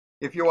without him.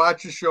 If you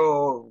watch the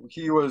show,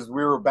 we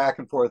were back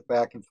and forth,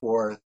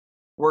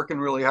 working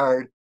really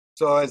hard.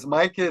 So as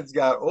my kids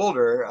got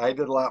older, I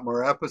did a lot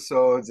more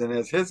episodes. And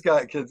as his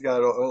kids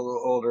got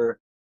older,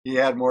 he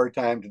had more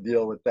time to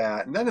deal with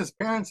that. And then his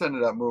parents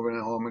ended up moving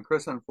at home, and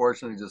Chris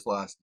unfortunately just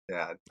lost his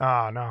dad.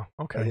 Oh, no.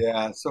 Okay.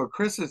 Yeah. So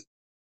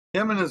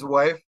him and his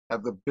wife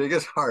have the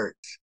biggest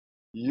hearts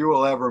you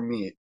will ever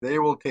meet. They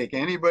will take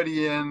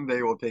anybody in.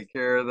 They will take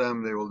care of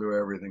them. They will do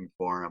everything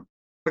for them.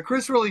 But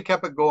Chris really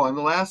kept it going.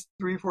 The last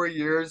 3-4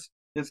 years,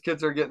 his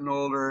kids are getting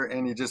older,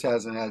 and he just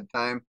hasn't had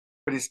time.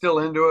 But he's still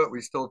into it.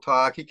 We still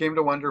talk. He came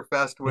to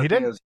Wonderfest with me.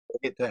 It was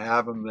great to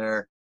have him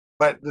there.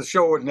 But the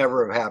show would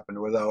never have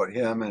happened without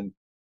him and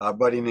a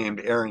buddy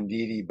named Aaron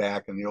Deedy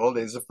back in the old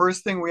days. The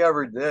first thing we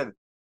ever did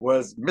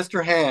was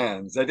Mr.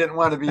 Hands. I didn't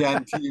want to be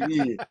on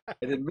TV.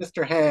 I did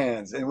Mr.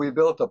 Hands, and we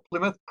built a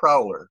Plymouth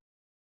Prowler.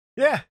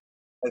 Yeah.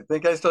 I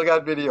think I still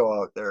got video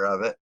out there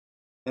of it.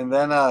 And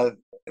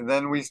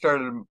then we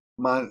started,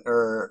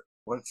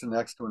 what's the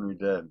next one we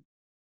did?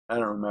 I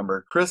don't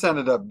remember. Chris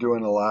ended up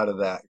doing a lot of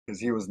that because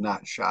he was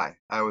not shy.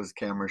 I was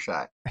camera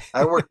shy.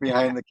 I worked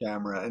behind the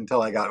camera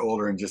until I got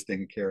older and just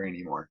didn't care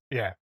anymore.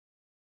 Yeah.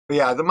 But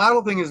yeah, the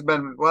model thing has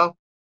been, well,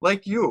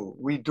 like you,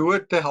 we do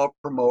it to help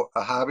promote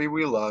a hobby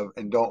we love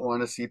and don't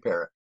want to see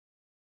parrot.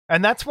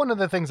 And that's one of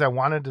the things I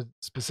wanted to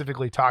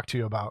specifically talk to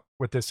you about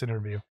with this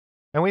interview.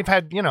 And we've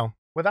had,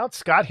 without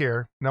Scott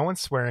here, no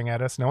one's swearing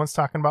at us. No one's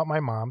talking about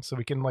my mom. So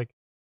we can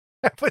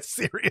have a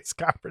serious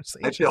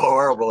conversation. I feel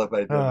horrible if I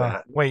did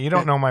that. Wait, you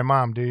don't know my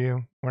mom, do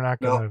you? We're not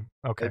going to.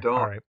 No, okay. I don't.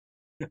 All right.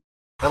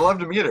 I'd love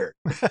to meet her.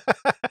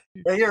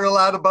 I hear a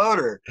lot about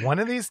her. One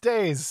of these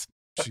days,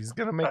 she's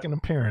going to make an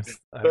appearance.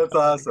 That's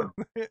awesome.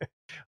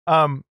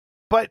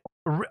 But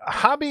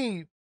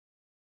hobby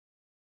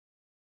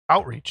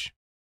outreach.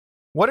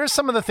 What are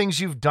some of the things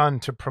you've done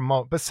to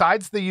promote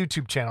besides the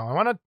YouTube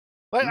channel?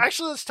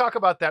 Let's talk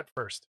about that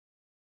first.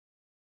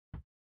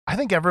 I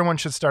think everyone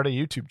should start a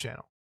YouTube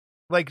channel.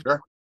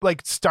 Sure.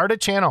 Start a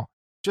channel.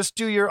 Just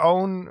do your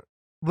own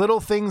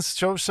little things.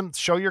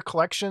 Show your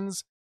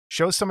collections.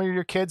 Show some of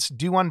your kids.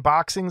 Do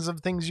unboxings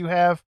of things you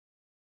have.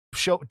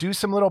 Do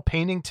some little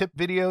painting tip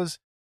videos.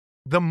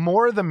 The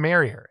more, the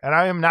merrier. And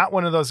I am not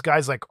one of those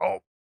guys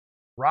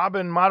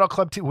Robin Model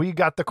Club we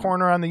got the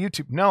corner on the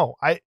YouTube. No,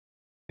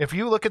 if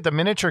you look at the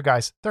miniature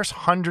guys, there's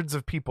hundreds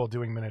of people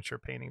doing miniature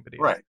painting videos.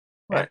 Right.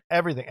 And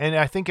everything. And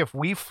I think if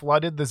we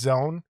flooded the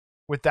zone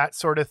with that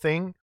sort of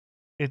thing,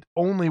 it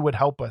only would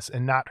help us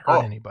and not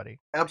hurt anybody.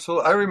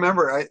 Absolutely. I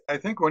remember, I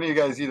think one of you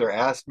guys either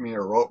asked me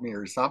or wrote me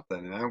or something,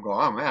 and I'm going,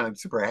 oh man, I'm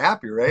super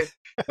happy, right?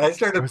 And I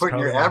started putting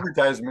your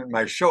advertisement in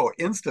my show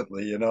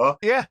instantly,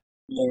 Yeah.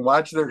 And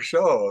watch their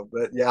show.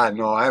 But yeah,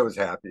 no, I was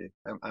happy.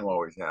 I'm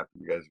always happy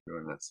you guys are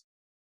doing this.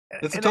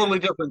 It's a totally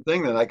different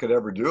thing than I could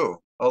ever do,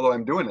 although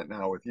I'm doing it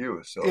now with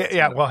you. So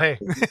yeah. Well, hey,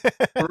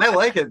 and I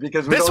like it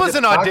because this was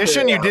an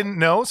audition you didn't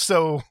know,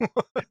 so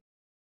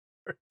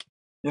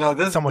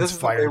This Someone's is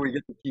the way fired. we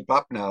get to keep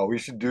up now. We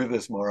should do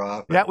this more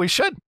often. Yeah, we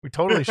should. We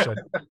totally should.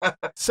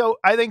 So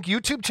I think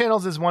YouTube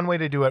channels is one way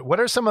to do it. What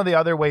are some of the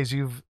other ways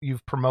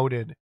you've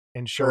promoted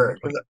and shown Sure.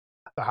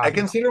 the hobby? I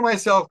consider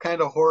myself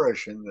kind of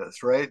whorish in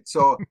this, right?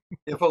 So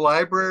if a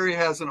library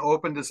has an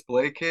open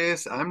display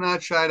case, I'm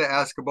not shy to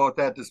ask about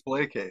that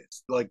display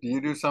case. Like, do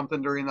you do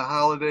something during the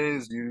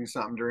holidays? Do you do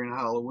something during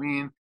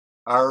Halloween?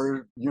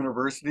 Our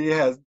university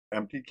has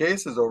empty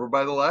cases over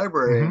by the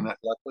library, and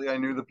luckily I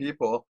knew the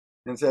people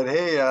and said,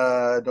 hey,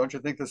 don't you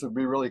think this would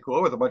be really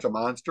cool with a bunch of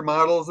monster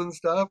models and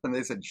stuff? And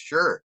they said,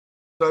 sure.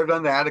 So I've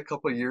done that a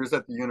couple of years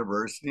at the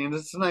university, and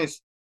it's a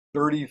nice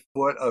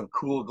 30-foot of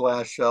cool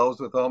glass shelves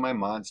with all my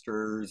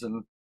monsters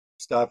and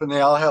stuff. And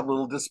they all have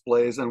little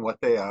displays on what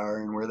they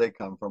are and where they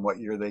come from, what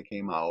year they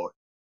came out.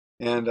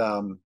 And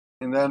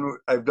then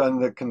I've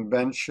done the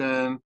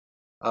convention.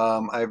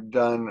 I've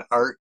done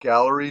art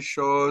gallery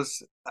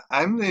shows.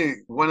 I'm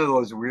one of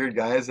those weird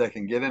guys that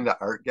can get into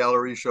art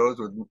gallery shows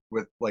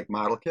with like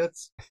model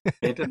kits,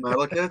 painted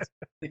model kits,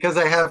 because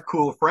I have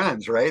cool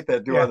friends, right,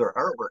 that do other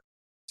artwork.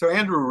 So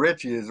Andrew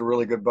Ritchie is a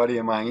really good buddy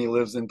of mine. He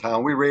lives in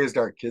town. We raised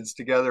our kids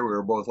together. We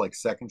were both like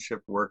second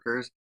shift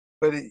workers.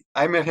 But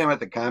I met him at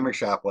the comic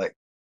shop like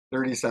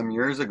 30 some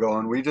years ago,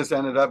 and we just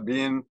ended up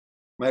being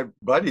my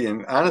buddy.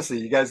 And honestly,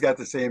 you guys got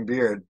the same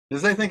beard.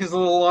 His, I think, is a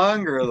little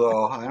longer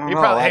though. I don't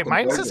know. Hey,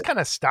 mine's just kind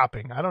of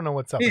stopping. I don't know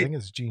what's up. I think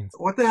it's jeans.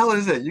 What the hell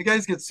is it? You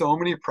guys get so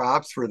many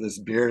props for this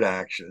beard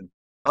action.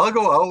 I'll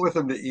go out with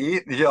him to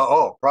eat. Yeah,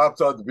 oh,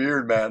 props on the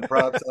beard, man.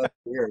 Props on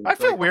the beard. I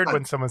feel weird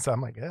when someone says,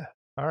 I'm like, yeah,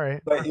 all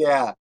right. But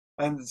yeah.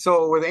 And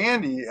so with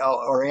Andy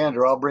or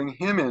Andrew, I'll bring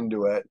him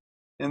into it.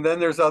 And then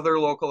there's other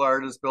local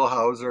artists, Bill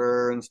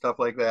Hauser and stuff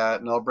like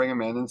that, and I'll bring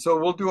them in. And so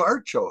we'll do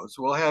art shows.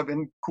 We'll have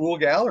in cool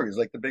galleries,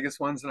 like the biggest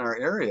ones in our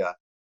area.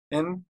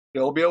 And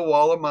there'll be a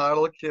wall of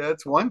model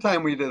kits. One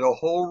time we did a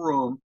whole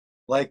room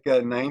like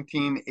a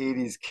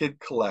 1980s kid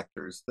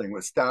collectors thing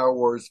with Star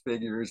Wars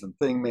figures and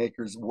thing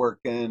makers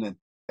working, and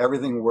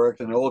everything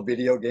worked, an old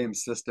video game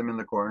system in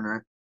the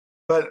corner.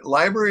 But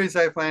libraries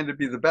I find to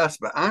be the best.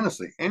 But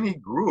honestly, any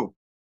group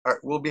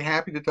will be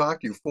happy to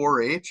talk to you.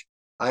 4-H.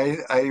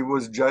 I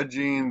was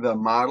judging the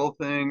model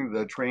thing,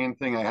 the train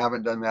thing. I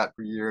haven't done that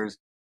for years.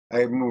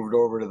 I moved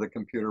over to the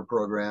computer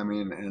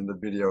programming and the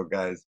video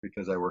guys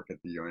because I work at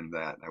the U in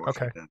that. I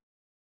wish I did.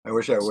 I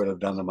wish I would have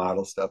done the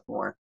model stuff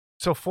more.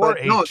 So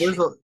 4-H. No, there's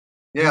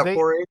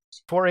 4-H.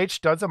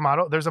 4-H does a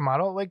model. There's a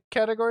model like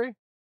category.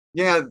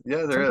 Yeah,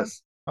 there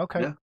is.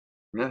 Okay.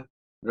 Yeah.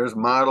 There's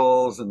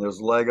models and there's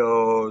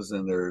Legos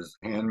and there's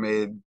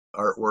handmade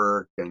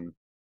artwork, and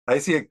I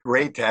see a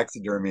great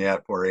taxidermy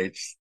at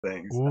 4-H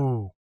things.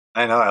 Ooh.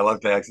 I know. I love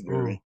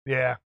taxidermy. Ooh,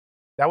 yeah.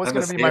 That was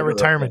going to be my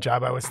retirement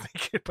job, I was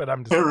thinking, but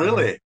I'm just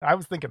really. I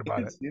was thinking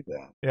about it. See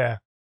that. Yeah.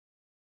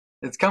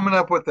 It's coming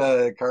up with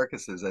the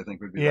carcasses, I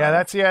think would be. Yeah,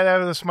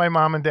 that was my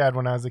mom and dad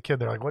when I was a kid.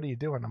 They're like, "What are you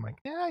doing?" I'm like,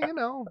 "Yeah,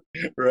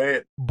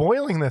 right,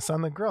 boiling this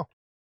on the grill."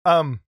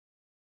 But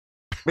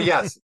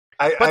yes,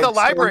 but the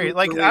library,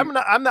 like, I'm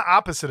the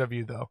opposite of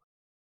you though.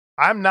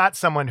 I'm not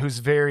someone who's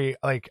very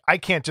like, I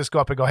can't just go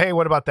up and go, "Hey,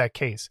 what about that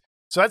case?"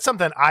 So that's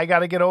something I got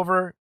to get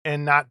over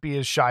and not be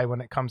as shy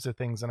when it comes to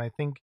things. And I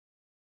think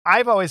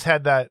I've always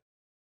had that,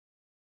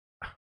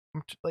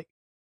 like,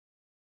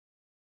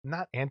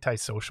 not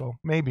antisocial,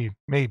 maybe,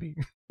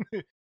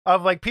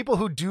 of like people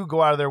who do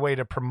go out of their way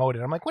to promote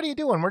it. I'm like, what are you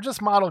doing? We're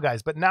just model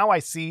guys. But now I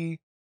see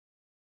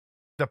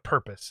the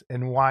purpose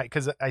and why,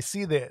 because I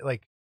see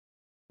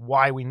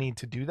why we need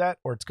to do that,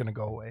 or it's going to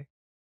go away.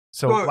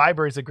 So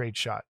library's a great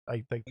shot.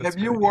 I think. Have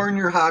you worn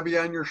your hobby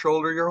on your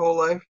shoulder your whole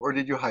life, or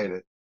did you hide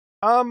it?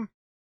 Not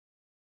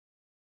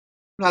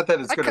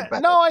that it's good or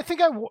bad. No, I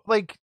think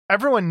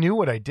everyone knew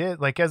what I did.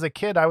 Like as a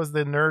kid, I was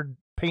the nerd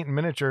painting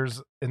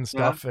miniatures and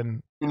stuff,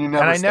 and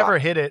I never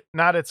hid it.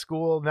 Not at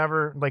school,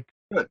 never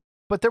Good.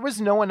 But there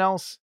was no one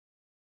else.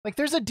 Like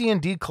there's a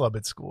D&D club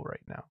at school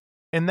right now,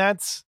 and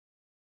that's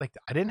like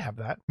I didn't have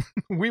that.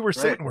 We were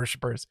Satan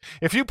worshipers.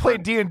 If you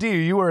played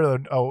D&D, you were a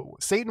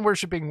Satan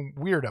worshiping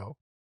weirdo.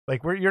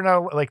 Like you're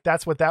not like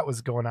that's what that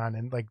was going on,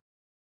 and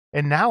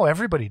now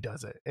everybody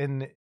does it.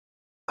 And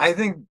I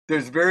think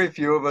there's very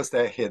few of us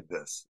that hid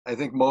this. I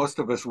think most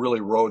of us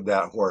really rode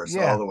that horse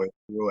all the way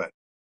through it.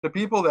 The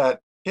people that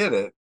hit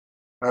it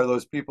are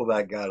those people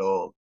that got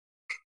old.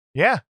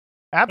 Yeah,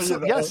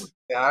 absolutely. Yes,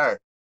 they are.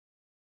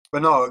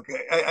 But no,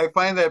 I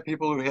find that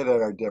people who hit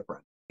it are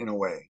different in a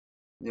way.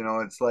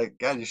 It's like,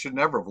 God, you should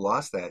never have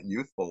lost that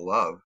youthful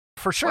love.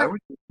 For sure. Why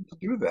would you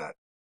do that?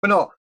 But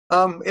no,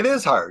 it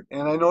is hard.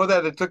 And I know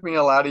that it took me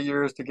a lot of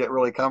years to get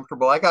really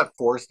comfortable. I got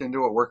forced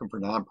into it working for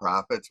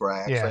nonprofits where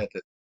I actually had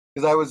to,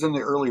 because I was in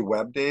the early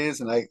web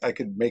days and I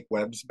could make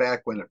webs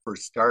back when it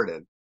first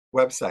started,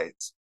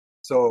 websites.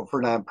 So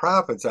for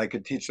nonprofits, I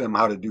could teach them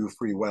how to do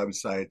free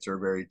websites or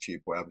very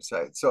cheap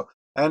websites. So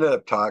I ended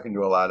up talking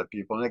to a lot of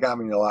people, and it got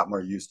me a lot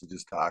more used to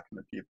just talking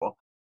to people.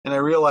 And I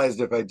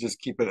realized if I just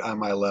keep it on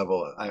my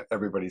level,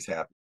 everybody's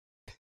happy.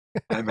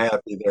 I'm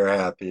happy, they're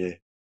happy.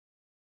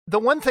 The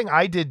one thing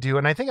I did do,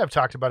 and I think I've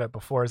talked about it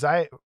before, is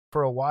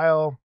for a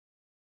while,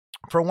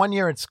 for 1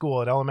 year at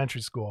school, at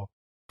elementary school,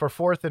 for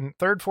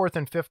third, fourth,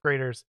 and fifth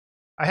graders,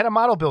 I had a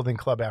model building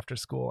club after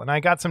school, and I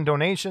got some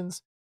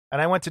donations,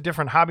 and I went to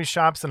different hobby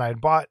shops, and I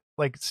had bought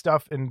like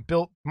stuff and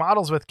built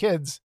models with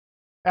kids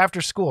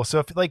after school.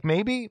 So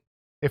maybe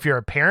if you're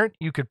a parent,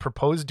 you could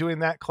propose doing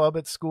that club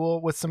at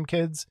school with some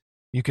kids.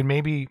 You can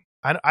maybe,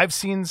 I've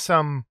seen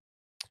some,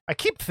 I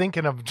keep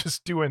thinking of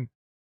just doing,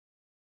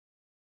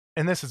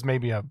 and this is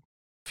maybe a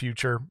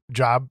future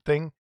job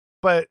thing,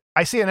 but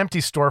I see an empty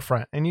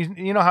storefront, and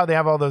you know how they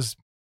have all those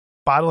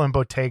bottle and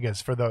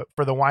bodegas for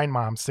the wine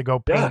moms to go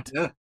paint.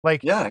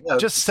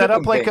 Just set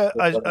up like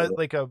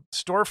a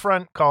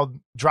storefront called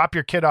Drop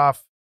Your Kid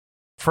Off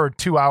for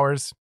 2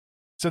 hours,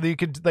 so that you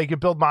could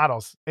build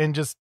models and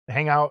just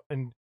hang out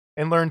and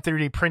learn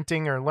 3D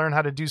printing, or learn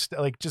how to do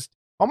just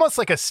almost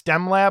like a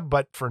STEM lab,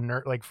 but for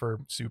for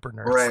super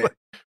nerds. Right.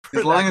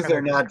 As long as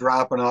they're not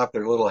dropping off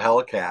their little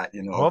Hellcat,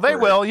 Well, they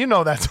will.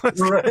 That's what's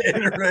right.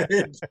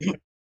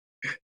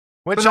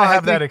 Which I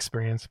have that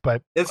experience,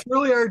 but it's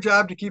really our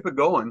job to keep it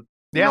going.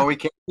 We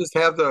can't just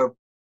have the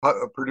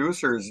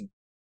producers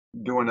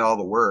doing all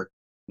the work.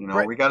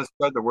 We got to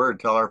spread the word,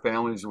 tell our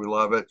families we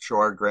love it, show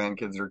our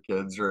grandkids or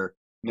kids or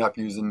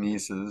nephews and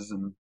nieces,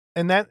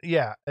 and that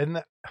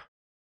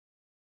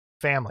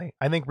family.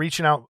 I think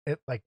reaching out,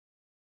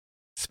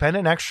 spend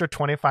an extra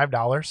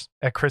 $25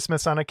 at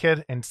Christmas on a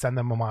kid and send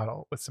them a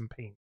model with some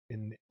paint.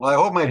 Well, I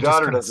hope my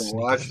daughter doesn't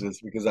watch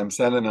this, because I'm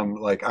sending them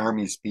like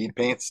Army speed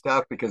paint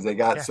stuff, because they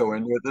got so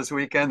into it this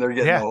weekend. They're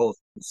getting the whole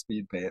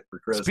speed paint for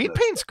Christmas. Speed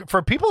paint's,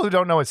 for people who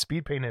don't know what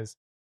speed paint is,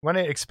 want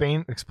to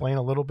explain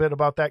a little bit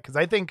about that? Because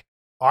I think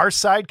our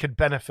side could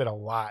benefit a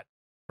lot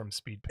from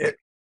speed paint.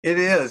 It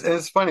is. And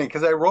it's funny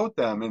because I wrote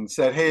them and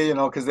said, hey,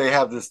 because they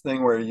have this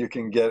thing where you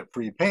can get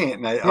free paint.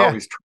 And I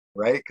always try,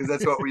 right? Because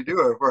that's what we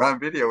do. If we're on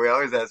video, we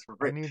always ask for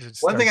free.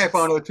 One thing I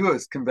found out too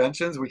is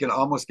conventions, we can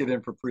almost get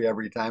in for free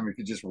every time if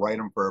you just write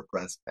them for a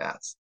press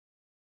pass.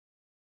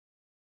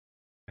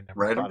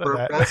 Write them for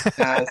a press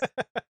pass.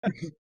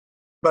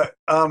 But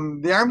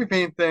the Army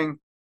paint thing,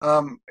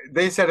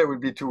 they said it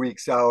would be 2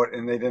 weeks out,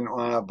 and they didn't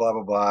want to blah,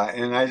 blah, blah.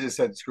 And I just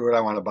said, screw it,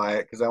 I want to buy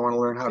it because I want to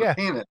learn how to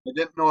paint it. I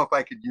didn't know if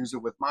I could use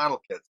it with model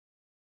kits.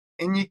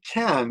 And you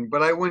can,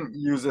 but I wouldn't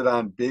use it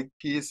on big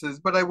pieces.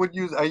 But I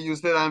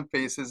used it on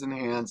faces and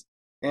hands.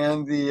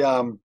 And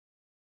the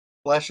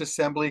flesh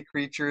assembly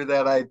creature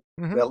that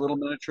that little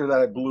miniature that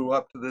I blew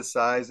up to this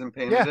size and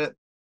painted it,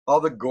 all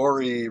the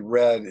gory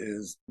red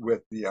is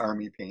with the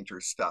Army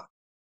painter stuff.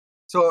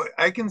 So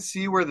I can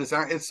see where this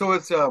it's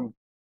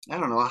I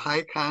don't know, a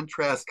high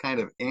contrast kind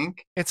of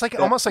ink. It's like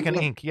almost like an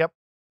ink. Yep.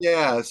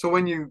 Yeah. So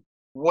when you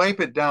wipe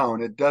it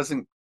down, it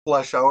doesn't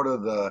flush out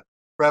of the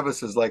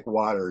crevices like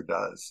water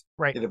does.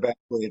 Right. It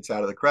evaporates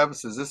out of the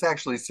crevices. This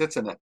actually sits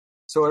in it.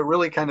 So it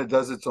really kind of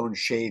does its own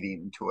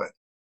shading to it.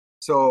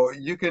 So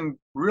you can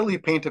really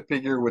paint a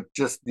figure with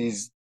just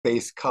these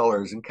base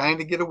colors and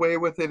kind of get away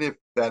with it if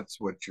that's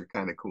what you're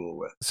kind of cool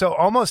with. So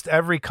almost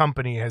every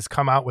company has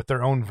come out with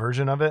their own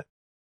version of it.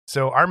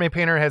 So Army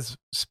Painter has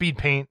speed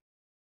paint.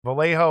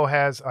 Vallejo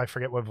has, I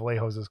forget what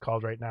Vallejo's is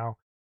called right now.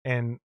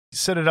 And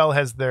Citadel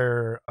has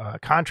their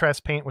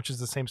contrast paint, which is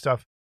the same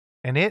stuff.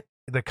 And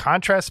the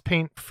contrast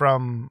paint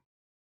from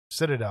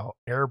Citadel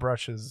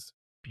airbrushes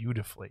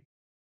beautifully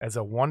as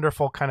a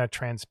wonderful kind of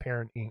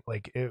transparent ink.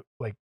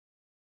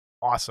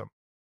 Awesome.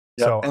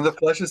 Yeah. So, and the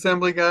flesh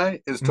assembly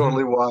guy is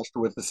totally washed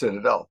with the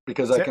Citadel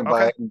because I can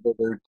buy it in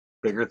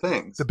bigger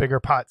things. The bigger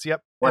pots.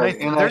 Yep. Right.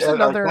 And there's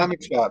another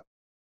comic shop.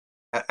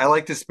 I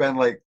like to spend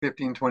like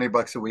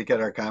 $15-20 a week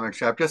at our comic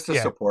shop just to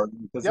support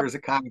them because there's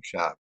a comic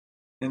shop.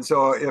 And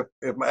so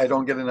if I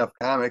don't get enough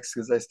comics,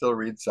 because I still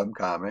read some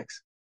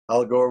comics,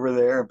 I'll go over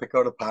there and pick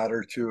out a pot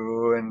or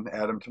two and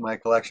add them to my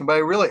collection.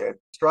 But I'm a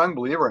strong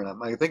believer in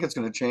them. I think it's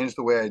going to change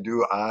the way I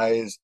do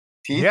eyes,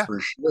 teeth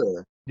for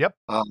sure. Yep.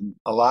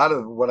 A lot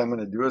of what I'm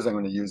going to do is I'm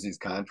going to use these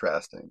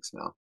contrast inks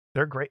now.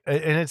 They're great.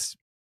 And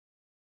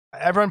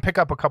everyone pick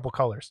up a couple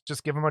colors.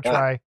 Just give them a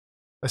try.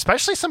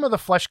 Especially some of the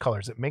flesh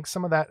colors. It makes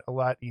some of that a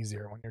lot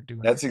easier when you're doing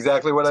That's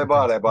exactly what I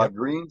bought. I bought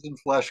greens and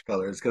flesh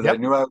colors because I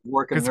knew I was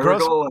working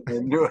Nurgle and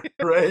I knew it,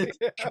 right?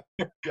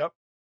 Yep.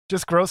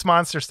 Just gross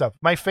monster stuff.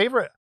 My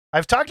favorite,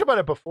 I've talked about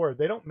it before.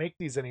 They don't make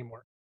these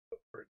anymore.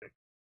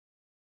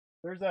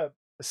 There's a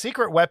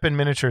Secret Weapon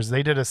Miniatures.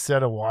 They did a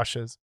set of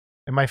washes.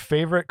 And my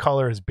favorite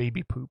color is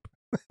baby poop.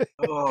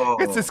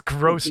 It's this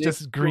gross,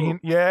 just green.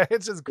 Yeah,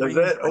 it's just green.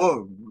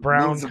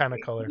 Brown kind of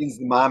color. Means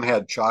the mom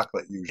had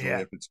chocolate usually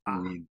if it's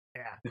green.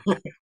 Yeah.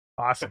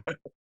 Awesome.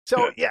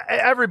 So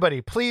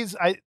everybody, please,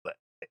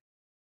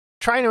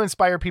 trying to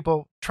inspire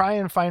people, try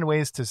and find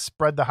ways to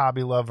spread the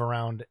hobby love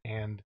around,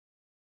 and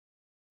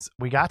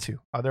we got to.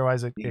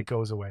 Otherwise it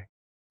goes away.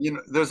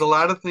 There's a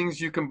lot of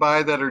things you can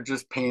buy that are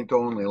just paint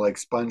only, like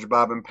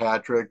SpongeBob and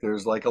Patrick.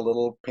 There's like a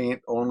little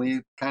paint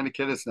only kind of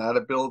kit. It's not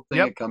a build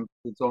thing. It comes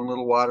with its own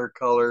little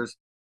watercolors.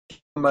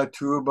 A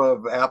tube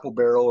of Apple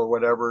Barrel or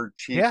whatever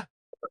cheap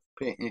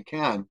paint you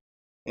can,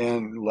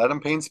 and let them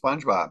paint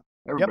SpongeBob.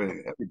 Everybody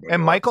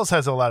and Michael's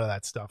has a lot of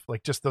that stuff,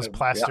 like just those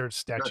plaster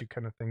statue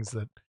kind of things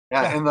that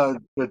Yeah, Yeah. and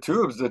the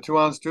tubes, the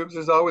 2-ounce tubes,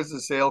 there's always a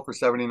sale for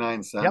 79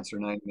 Yep. cents or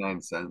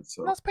 99 cents.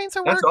 So Those paints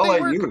that that's work, all they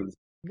I work. use,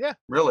 Yeah.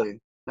 really.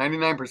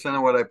 99%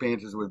 of what I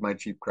paint is with my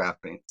cheap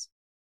craft paints.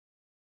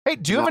 Hey,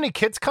 do you have any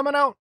kits coming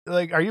out?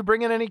 Like, are you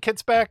bringing any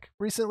kits back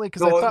recently?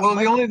 Because I So, thought well, the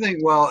Michael. only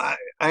thing,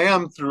 I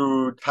am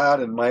through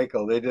Todd and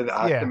Michael. They did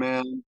Yeah,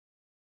 Octoman,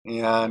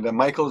 and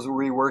Michael's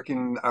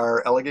reworking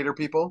our alligator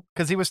people.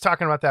 because he was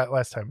talking about that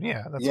last time.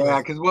 Yeah, that's what. Yeah,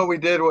 because what we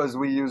did was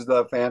we used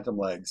the phantom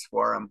legs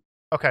for them,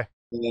 Okay,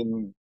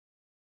 and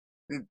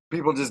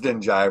people just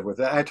didn't jive with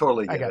it. I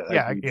totally I get got.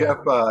 it.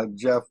 Yeah,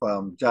 Jeff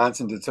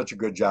Johnson did such a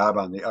good job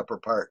on the upper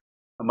part.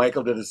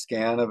 Michael did a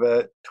scan of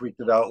it, tweaked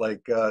it out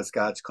like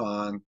Scotch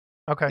Kong,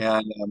 okay.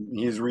 and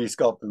he's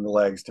resculpting the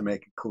legs to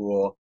make it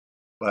cool.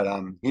 But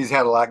he's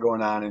had a lot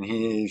going on, and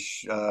he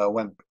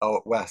went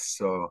out west,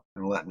 so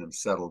I'm letting him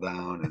settle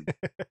down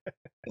and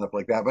stuff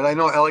like that. But I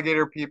know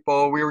alligator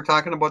people. We were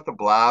talking about the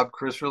blob.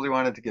 Chris really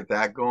wanted to get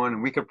that going,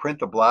 and we could print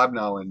the blob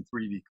now in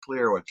 3D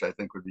clear, which I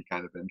think would be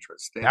kind of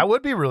interesting. That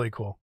would be really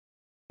cool.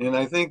 And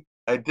I think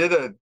I did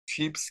a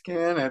cheap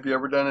scan. Have you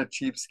ever done a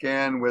cheap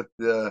scan with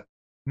the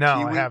No,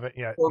 I Kiwi haven't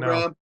yet. No.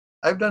 program?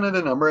 I've done it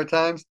a number of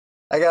times.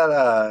 I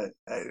got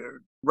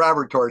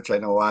Robert Torch, I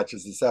know,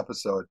 watches this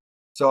episode.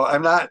 So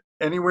I'm not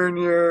anywhere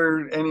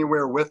near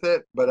anywhere with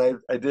it, but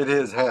I did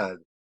his head.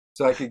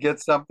 So I could get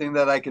something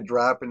that I could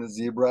drop in a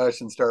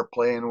ZBrush and start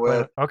playing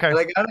with. Okay. But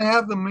I got to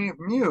have the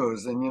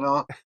muse.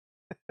 And,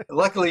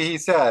 luckily he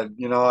said,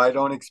 I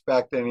don't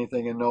expect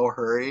anything in no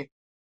hurry.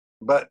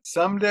 But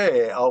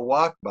someday I'll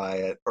walk by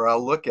it or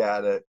I'll look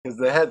at it because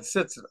the head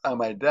sits on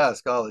my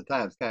desk all the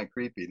time. It's kind of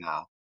creepy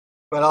now.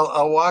 But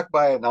I'll walk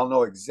by it and I'll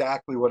know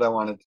exactly what I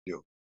wanted to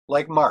do.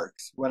 Like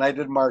Mark's, when I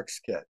did Mark's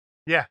kit.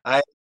 Yeah.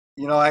 I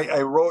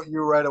wrote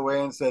you right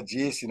away and said,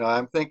 geez,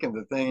 I'm thinking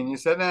the thing. And you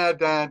said, nah,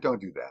 Dan,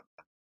 don't do that.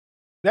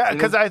 Yeah,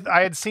 because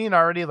I had seen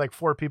already like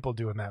 4 people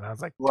doing that. And I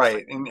was like,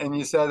 right. And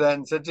you said that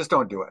and said, just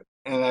don't do it.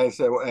 And I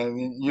said,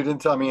 and you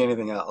didn't tell me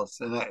anything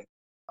else. And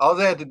all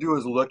I had to do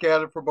was look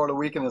at it for about a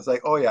week, and it's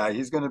like, oh yeah,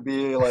 he's going to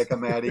be like a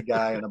Matty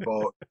guy in a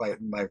boat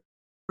fighting my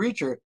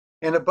creature.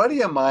 And a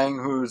buddy of mine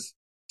who's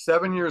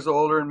 7 years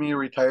older than me,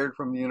 retired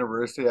from the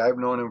university. I've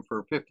known him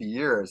for 50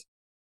 years.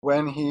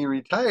 When he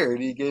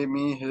retired, he gave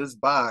me his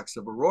box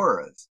of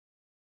Auroras,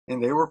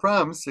 and they were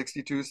from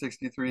 62,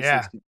 63,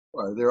 Yeah.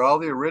 64. They're all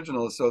the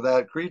originals. So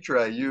that creature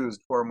I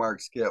used for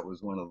Mark's kit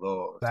was one of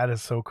those. that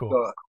is so cool.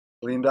 So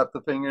cleaned up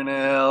the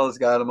fingernails,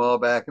 got them all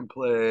back in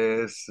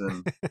place,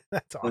 and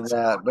That's awesome. and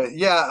that. But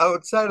yeah,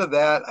 outside of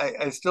that,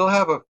 I still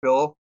have a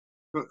Phil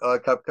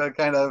Cupcake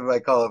kind of. I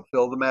call it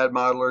Phil the Mad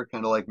Modeler,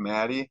 kind of like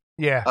Maddie.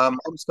 Yeah. I'm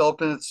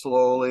sculpting it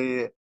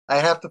slowly. I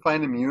have to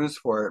find a muse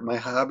for it. My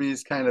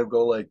hobbies kind of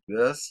go like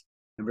this.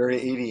 I'm very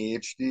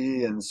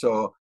ADHD, and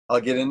so I'll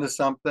get into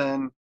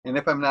something, and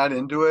if I'm not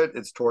into it,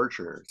 it's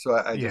torture.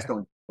 So I just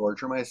don't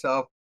torture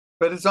myself.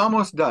 But it's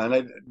almost done.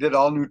 I did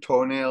all new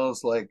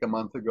toenails like a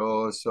month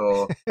ago.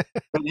 So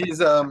but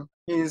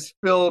he's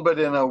Phil, but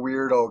in a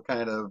weirdo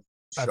kind of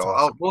show. That's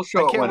awesome. We'll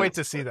show. I can't wait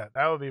to see that.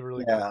 That would be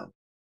really cool.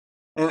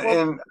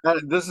 And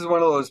this is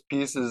one of those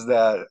pieces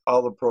that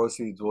all the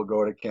proceeds will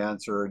go to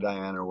cancer or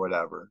Diane or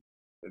whatever.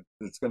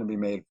 It's going to be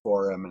made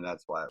for him, and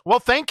that's why. Well,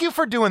 thank you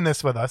for doing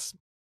this with us.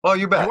 Oh,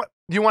 you bet.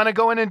 You want to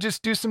go in and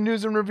just do some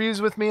news and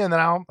reviews with me, and then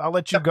I'll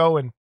let you go,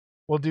 and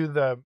we'll do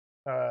the.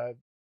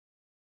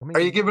 Are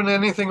you giving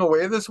anything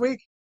away this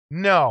week?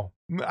 No,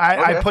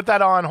 I put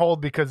that on hold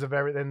because of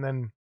everything. And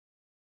then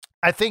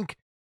I think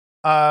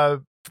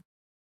for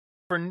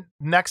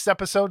next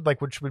episode, like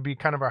which would be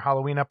kind of our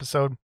Halloween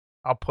episode,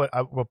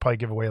 we'll probably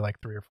give away like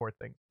 3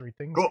 things,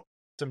 cool,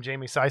 some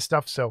Jamie Sy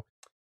stuff. So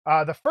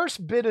the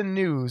first bit of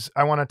news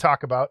I want to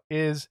talk about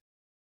is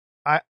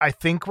I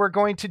think we're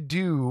going to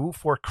do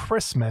for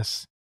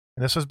Christmas,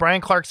 and this was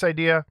Brian Clark's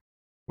idea.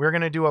 We're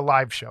going to do a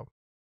live show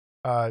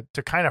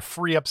to kind of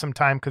free up some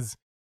time, because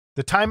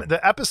the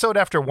episode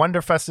after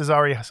Wonderfest is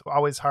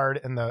always hard,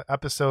 and the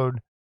episode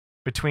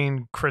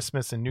between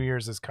Christmas and New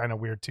Year's is kind of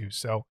weird too.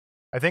 So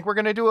I think we're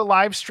going to do a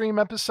live stream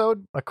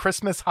episode, a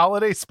Christmas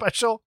holiday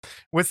special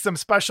with some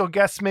special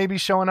guests maybe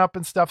showing up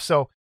and stuff.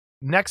 So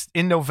next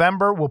in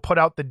November, we'll put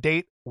out the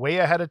date way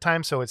ahead of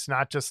time, so it's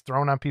not just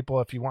thrown on people.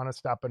 If you want to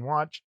stop and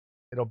watch,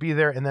 it'll be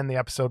there, and then the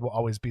episode will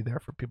always be there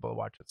for people to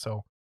watch it.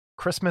 So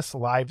Christmas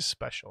live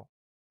special,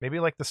 maybe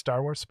like the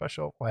Star Wars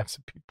special. We'll have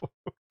some people.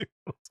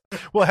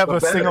 We'll have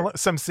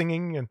some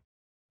singing, and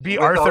B.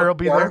 Arthur will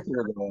be there.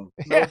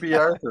 There'll be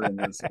Arthur in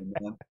this one,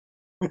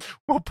 man.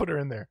 We'll put her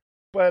in there.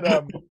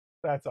 But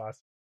that's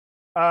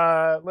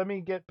awesome. Let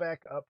me get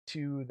back up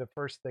to the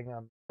first thing.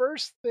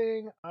 First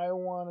thing I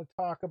want to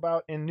talk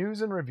about in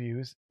news and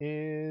reviews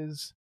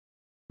is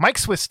Mike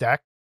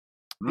Swistack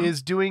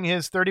is doing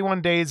his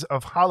 31 days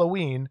of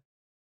Halloween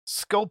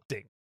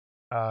sculpting.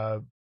 I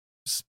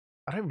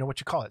don't even know what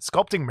you call it.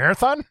 Sculpting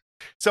marathon.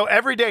 So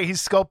every day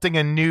he's sculpting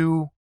a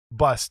new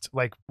bust,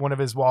 like one of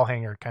his wall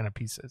hanger kind of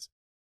pieces.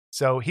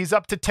 So he's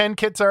up to 10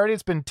 kits already.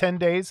 It's been 10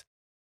 days,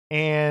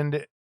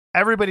 and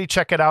everybody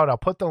check it out. I'll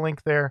put the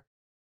link there.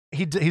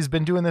 he's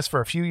been doing this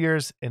for a few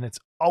years, and it's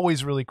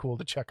always really cool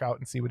to check out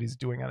and see what he's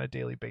doing on a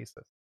daily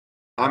basis.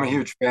 I'm a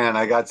huge fan.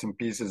 I got some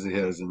pieces of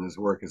his, and his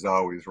work is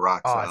always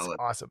rock solid. It's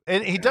awesome.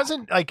 And he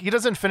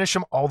doesn't finish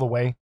them all the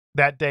way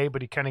that day,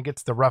 but he kind of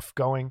gets the rough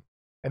going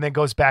and then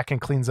goes back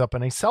and cleans up.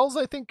 And he sells,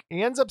 I think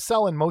he ends up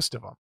selling most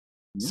of them.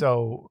 Mm-hmm.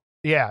 So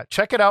yeah,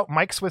 check it out.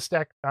 Mike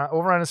Swistek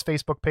over on his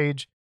Facebook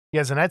page. He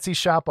has an Etsy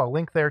shop. I'll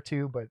link there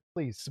too, but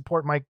please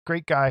support Mike.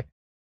 Great guy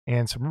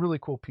and some really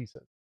cool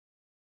pieces.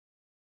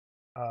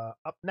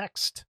 Up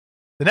next,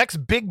 the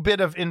next big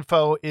bit of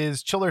info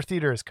is Chiller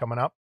Theater is coming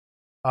up.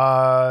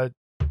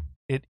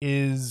 It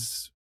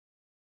is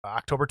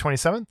October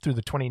 27th through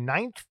the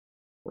 29th,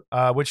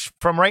 which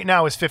from right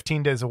now is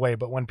 15 days away.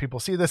 But when people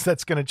see this,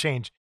 that's going to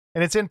change.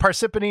 And it's in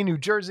Parsippany, New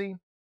Jersey.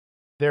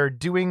 They're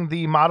doing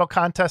the model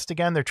contest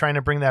again. They're trying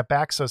to bring that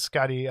back. So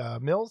Scotty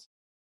Mills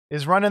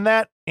is running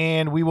that,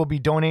 and we will be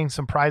donating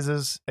some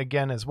prizes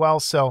again as well.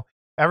 So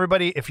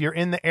everybody, if you're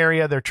in the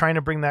area, they're trying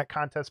to bring that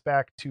contest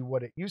back to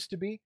what it used to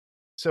be.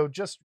 So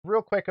just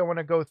real quick, I want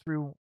to go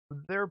through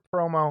their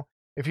promo.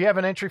 If you have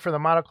an entry for the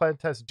model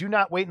contest, do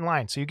not wait in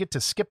line. So you get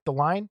to skip the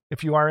line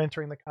if you are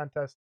entering the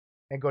contest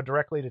and go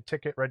directly to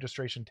ticket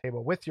registration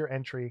table with your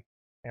entry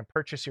and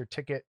purchase your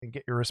ticket and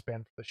get your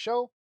wristband for the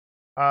show.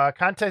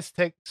 Contest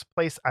takes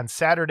place on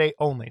Saturday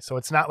only. So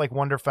it's not like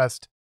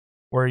Wonderfest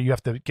where you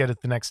have to get it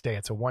the next day.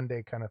 It's a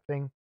one-day kind of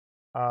thing.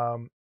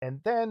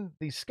 And then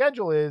the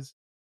schedule is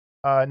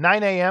 9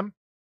 a.m.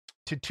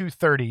 to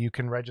 2:30. You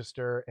can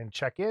register and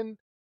check in.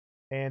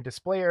 And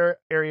display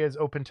area is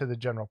open to the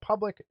general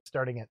public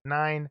starting at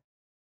 9.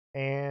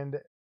 And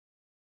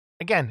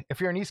again,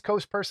 if you're an East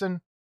Coast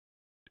person,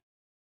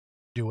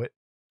 do it.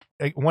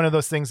 One of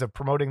those things of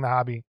promoting the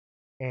hobby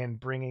and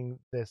bringing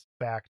this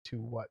back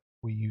to what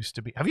we used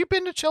to be. Have you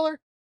been to Chiller?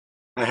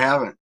 I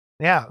haven't.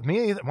 Yeah,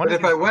 me either. But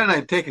if I went,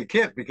 I'd take a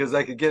kit because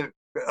I could get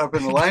up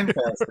in the line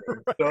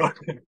faster. So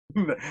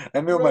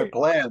I knew my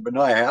plan, but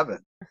no, I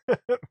haven't.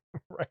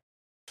 Right.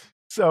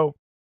 So,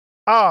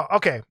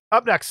 okay.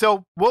 Up next.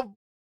 So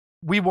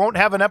we won't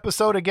have an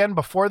episode again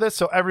before this.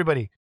 So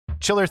everybody,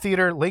 Chiller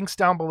Theater, links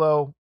down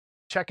below.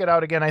 Check it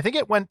out again. I think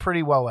it went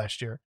pretty well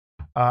last year.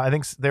 I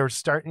think they were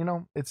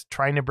it's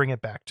trying to bring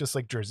it back, just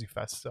like Jersey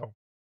Fest. So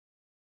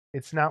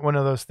it's not one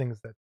of those things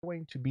that's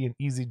going to be an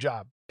easy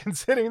job,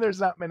 considering there's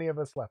not many of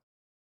us left.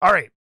 All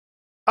right.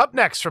 Up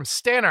next from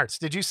Stan Arts.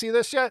 Did you see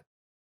this yet?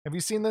 Have you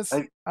seen this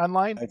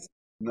online?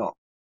 No.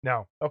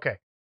 No. Okay.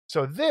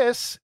 So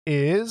this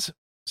is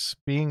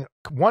being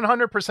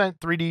 100%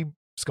 3D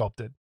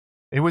sculpted.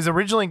 It was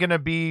originally going to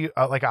be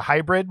like a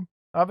hybrid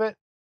of it.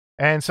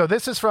 And so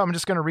this is from, I'm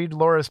just going to read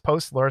Laura's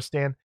post, Laura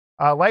Stan.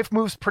 Life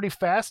moves pretty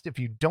fast. If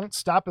you don't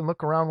stop and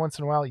look around once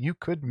in a while, you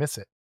could miss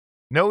it.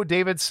 No,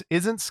 David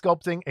isn't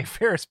sculpting a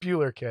Ferris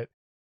Bueller kit.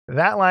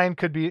 That line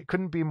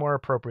couldn't be more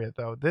appropriate,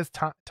 though. This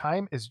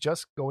time is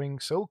just going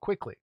so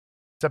quickly.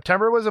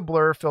 September was a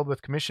blur filled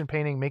with commission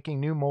painting, making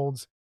new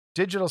molds,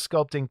 digital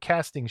sculpting,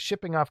 casting,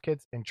 shipping off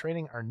kits, and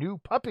training our new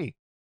puppy.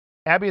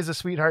 Abby is a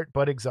sweetheart,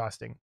 but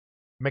exhausting.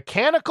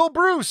 Mechanical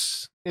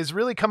Bruce is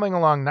really coming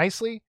along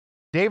nicely.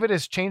 David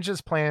has changed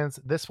his plans.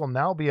 This will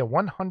now be a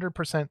 100%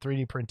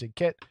 3D printed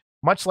kit,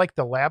 much like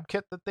the lab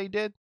kit that they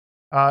did.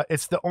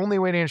 It's the only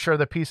way to ensure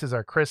the pieces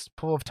are crisp,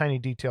 full of tiny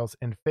details,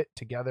 and fit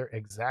together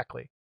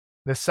exactly.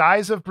 The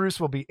size of Bruce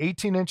will be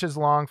 18 inches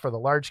long for the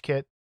large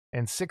kit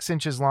and 6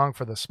 inches long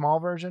for the small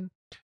version.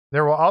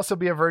 There will also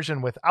be a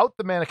version without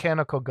the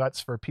mechanical guts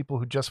for people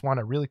who just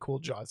want a really cool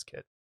Jaws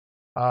kit.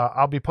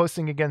 I'll be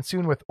posting again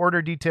soon with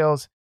order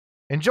details.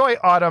 Enjoy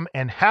autumn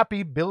and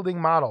happy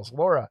building models,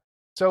 Laura.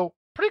 So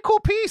pretty cool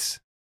piece.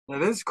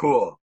 That is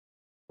cool.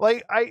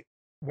 Like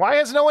why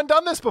has no one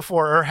done this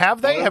before? Or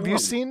have they? Have you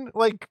seen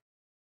like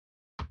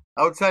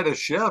outside of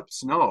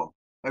ships? No.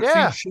 I've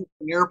seen ship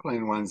and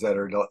airplane ones that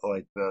are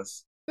like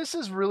this. This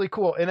is really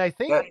cool. And I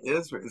think that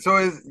is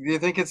so. Do you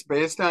think it's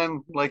based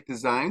on like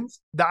designs?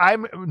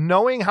 I'm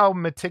knowing how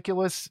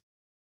meticulous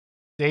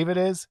David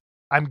is.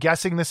 I'm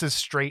guessing this is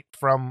straight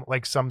from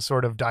like some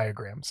sort of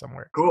diagram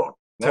somewhere. Cool.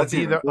 That's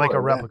either like a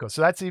replica.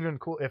 So that's even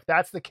cool. If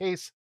that's the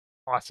case,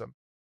 awesome.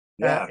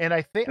 Yeah. And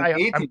I think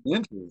 18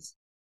 inches.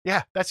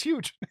 Yeah, that's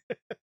huge.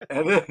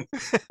 It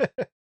is.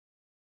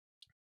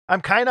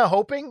 I'm kind of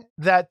hoping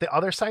that the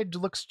other side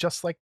looks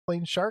just like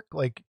plain shark,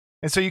 like,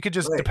 and so you could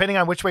just, depending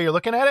on which way you're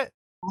looking at it.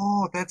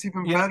 Oh, that's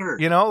even better.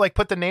 Like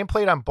put the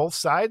nameplate on both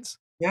sides.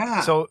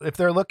 Yeah. So if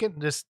they're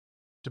looking, just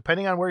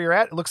depending on where you're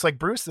at, it looks like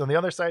Bruce, and the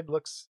other side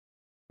looks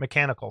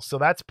mechanical. So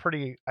that's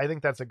pretty. I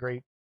think that's a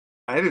great.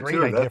 I do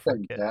too. That's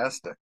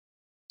fantastic.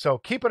 So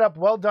keep it up.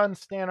 Well done,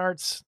 Stan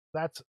Arts.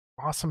 That's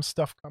awesome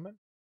stuff coming.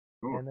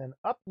 Ooh. And then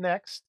up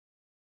next,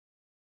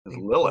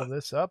 Lilith. Pull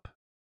this up.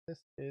 This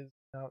is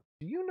now.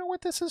 Do you know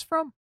what this is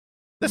from?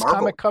 This Marvel.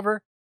 comic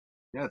cover.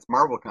 Yeah, it's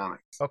Marvel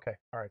Comics. Okay,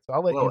 all right. So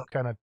I'll let you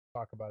kind of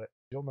talk about it.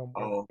 You'll know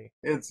more. Oh,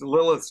 it's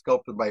Lilith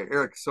sculpted by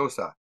Eric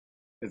Sosa.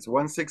 It's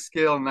 1/6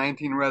 scale,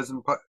 19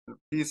 resin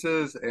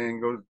pieces,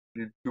 and go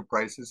do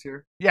prices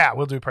here. Yeah,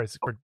 we'll do prices.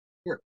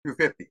 Here,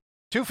 $250.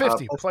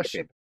 $250 plus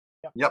shipping.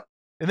 Yep.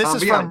 And this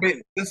is yeah, from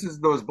this is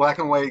those black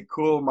and white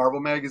cool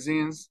Marvel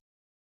magazines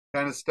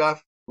kind of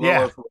stuff.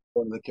 Yeah.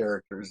 One of the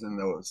characters in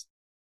those.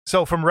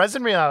 So from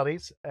Resin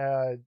Realities,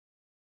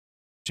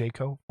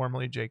 Jayco,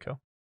 formerly Jayco.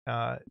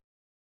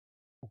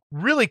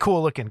 Really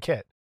cool looking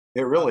kit.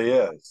 It really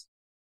is.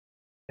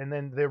 And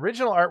then the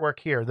original artwork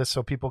here, this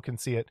so people can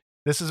see it.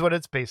 This is what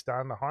it's based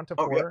on, the Haunt of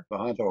Horror. Yeah,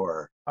 the Haunt of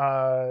Horror.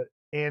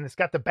 And it's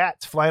got the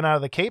bats flying out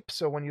of the cape.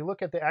 So when you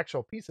look at the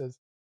actual pieces,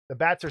 the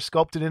bats are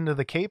sculpted into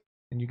the cape,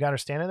 and you got her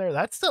standing there.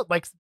 That's still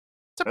like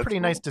it's a pretty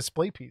nice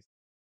display piece.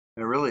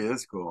 It really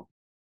is cool.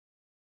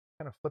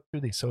 Kind of flip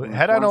through these. So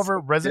head on over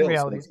Resin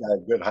Realities. It's got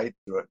a good height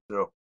to it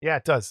too. Yeah,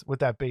 it does with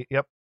that bait.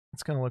 Yep,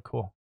 it's gonna look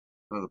cool.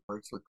 Oh, the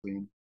parts look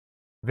clean.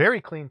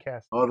 Very clean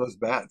cast. Oh, those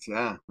bats.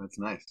 Yeah, that's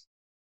nice.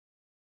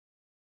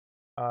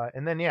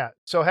 And then,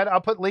 so I'll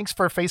put links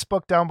for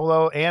Facebook down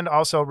below and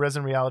also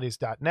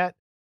resinrealities.net.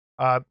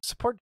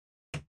 Support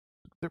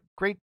the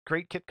great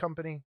kit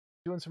company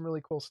doing some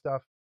really cool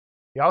stuff.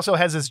 He also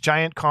has this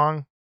giant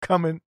Kong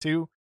coming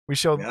too. We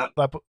showed,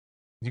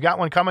 you got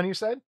one coming, you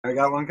said? I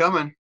got one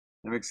coming.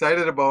 I'm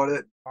excited about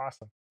it.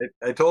 Awesome.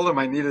 I told him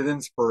I needed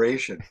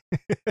inspiration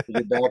to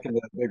get back into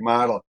the big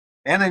model.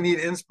 And I need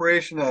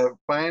inspiration to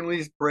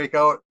finally break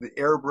out the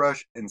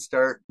airbrush and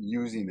start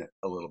using it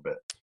a little bit.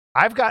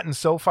 I've gotten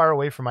so far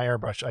away from my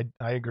airbrush.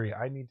 I agree.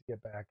 I need to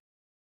get back.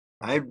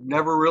 I've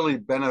never really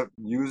been a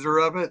user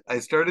of it. I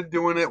started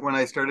doing it when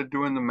I started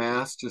doing the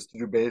mask just to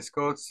do base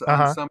coats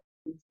on some,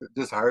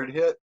 just hard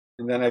hit.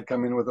 And then I'd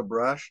come in with a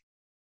brush.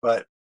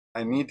 But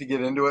I need to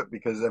get into it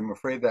because I'm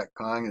afraid that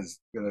Kong is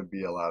going to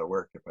be a lot of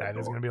work. That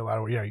is going to be a lot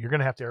of work. Yeah, you're going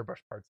to have to airbrush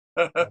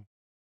parts.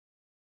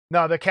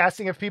 No, the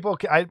casting of people,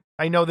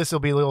 I know this will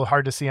be a little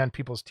hard to see on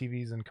people's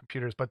TVs and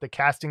computers, but the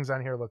castings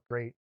on here look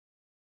great.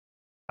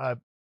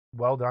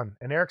 Well done.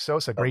 And Eric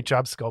Sosa, great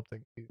job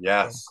sculpting.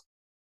 Yes.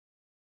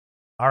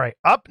 All right.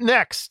 Up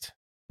next.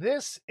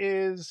 This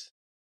is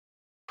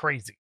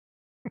crazy.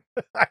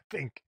 I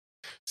think.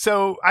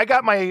 So I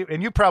got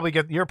and you're probably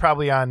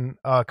on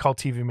Cult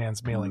TV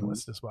Man's mailing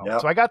list as well.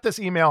 Yep. So I got this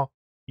email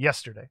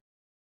yesterday.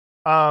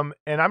 And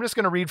I'm just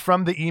going to read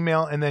from the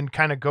email and then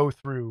kind of go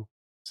through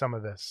some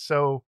of this.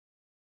 So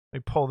let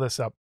me pull this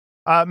up.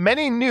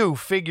 Many new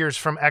figures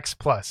from X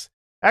Plus.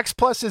 X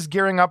Plus is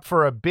gearing up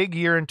for a big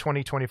year in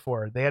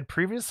 2024. They had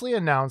previously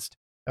announced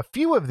a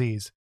few of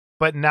these,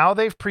 but now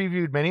they've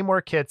previewed many more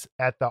kits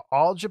at the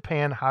All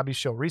Japan Hobby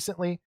Show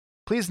recently.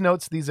 Please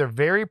note these are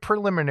very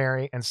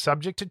preliminary and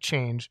subject to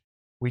change.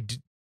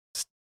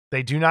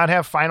 They do not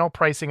have final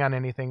pricing on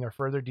anything or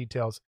further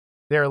details.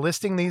 They are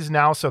listing these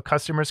now so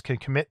customers can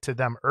commit to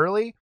them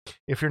early.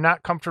 If you're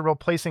not comfortable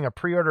placing a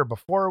pre-order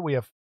before we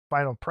have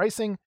final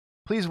pricing,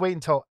 please wait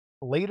until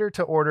later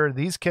to order.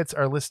 These kits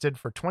are listed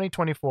for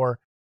 2024.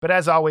 But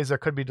as always, there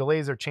could be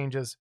delays or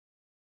changes.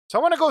 So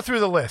I want to go through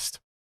the list.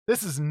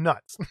 This is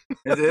nuts.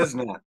 It is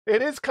nuts.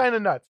 It is kind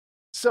of nuts.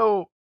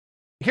 So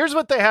here's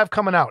what they have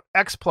coming out.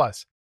 X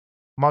Plus.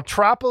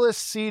 Metropolis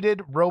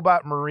Seated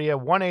Robot Maria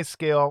 1/8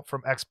 scale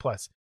from X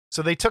Plus.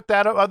 So they took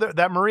that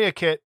Maria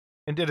kit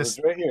and did it's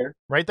right here.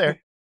 Right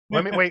there.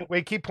 Let me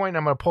wait, keep pointing.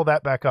 I'm going to pull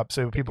that back up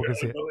so people can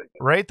see it.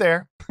 Right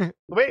there.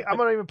 Wait, I'm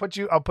going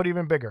to I'll put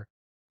even bigger.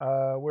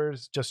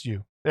 Where's just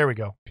you? There we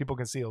go. People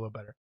can see a little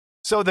better.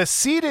 So the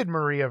seated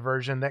Maria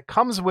version that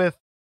comes with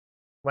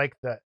like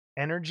the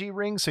energy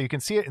rings, so you can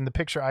see it in the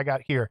picture I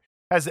got here,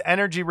 has the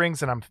energy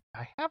rings, and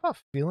I have a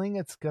feeling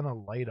it's gonna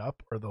light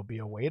up, or there'll be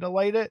a way to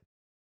light it.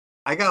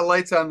 I got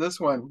lights on this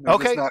one.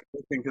 Okay. It's not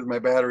working because my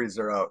batteries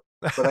are out.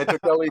 But I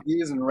took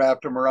LEDs and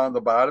wrapped them around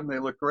the bottom. They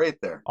look great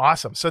there.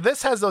 Awesome. So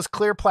this has those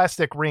clear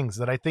plastic rings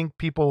that I think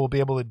people will be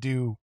able to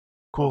do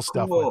cool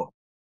stuff with.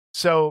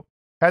 So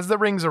has the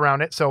rings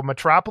around it. So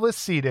Metropolis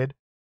Seated.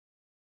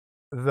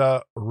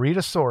 The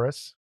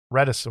Rhedosaurus.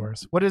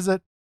 What is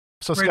it?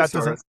 So Scott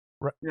doesn't.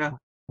 Yeah.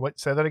 What?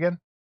 Say that again.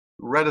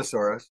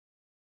 Rhedosaurus.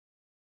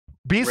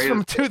 Beast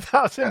from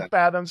 2000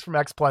 Fathoms from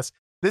X Plus.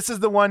 This is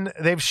the one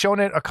they've shown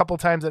it a couple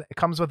times. It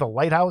comes with a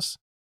lighthouse,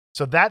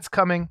 so that's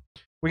coming.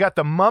 We got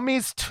the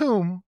Mummy's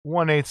Tomb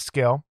 1/8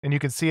 scale, and you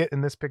can see it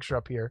in this picture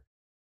up here.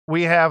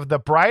 We have the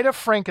Bride of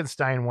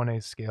Frankenstein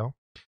 1/8 scale,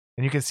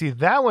 and you can see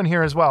that one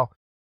here as well.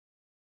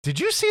 Did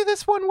you see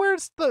this one where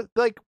it's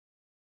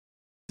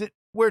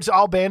where it's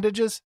all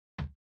bandages?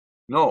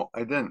 No, I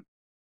didn't.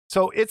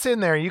 So it's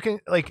in there. You can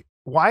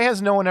why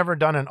has no one ever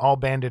done an all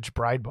bandage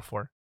bride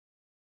before?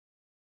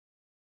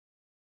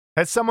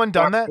 Has someone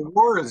done that? The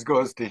Wars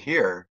goes to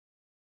here.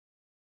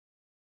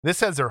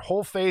 This has her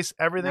whole face,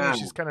 everything. Yeah.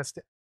 She's kind of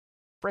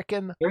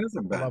frickin'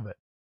 love it.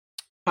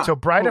 Huh, so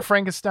Bride of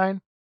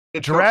Frankenstein,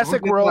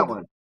 Jurassic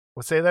World.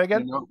 We'll say that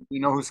again. You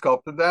know who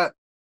sculpted that?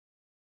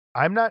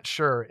 I'm not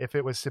sure if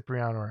it was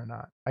Cipriano or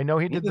not. I know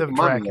he did the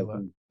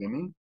Dracula. Didn't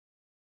he?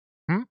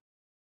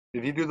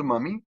 Did he do the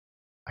Mummy?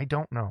 I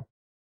don't know.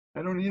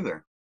 I don't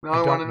either. No,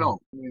 I want to know.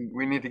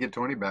 We need to get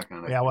Tony back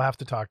on it. Yeah, we'll have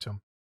to talk to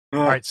him.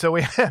 All right, so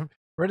we have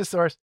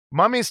Rhedosaurus,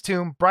 Mummy's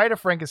Tomb, Bride of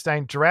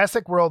Frankenstein,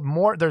 Jurassic World.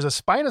 There's a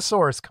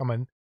Spinosaurus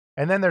coming,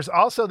 and then there's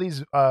also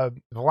these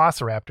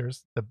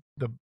Velociraptors,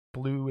 the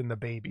blue and the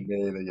baby.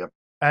 Yep.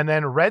 And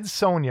then Red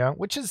Sonja,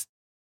 which is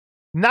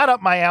not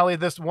up my alley,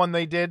 this one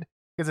they did,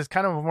 because it's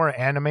kind of a more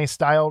anime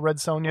style Red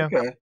Sonja.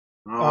 Okay.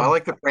 Oh, I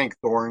like the Frank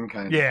Thorne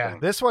kind of Yeah, thing.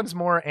 this one's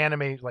more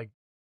anime, like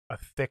a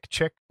thick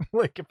chick.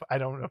 Like, if I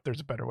don't know if there's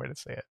a better way to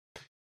say it.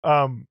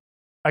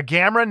 A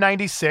Gamera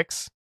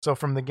 96, so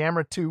from the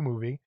Gamera 2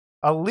 movie.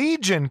 A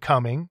Legion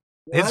coming,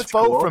 Yeah, his that's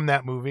foe cool. from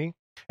that movie.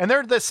 And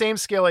they're the same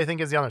scale, I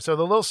think, as the other. So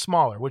they're a little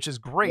smaller, which is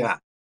great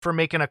for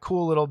making a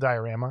cool little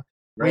diorama.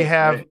 We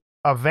have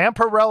a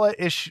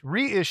Vampirella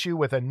reissue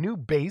with a new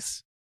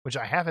base, which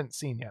I haven't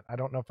seen yet. I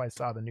don't know if I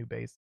saw the new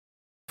base.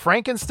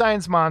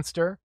 Frankenstein's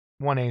Monster,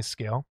 1A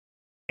scale.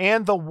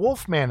 And the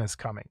Wolfman is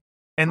coming.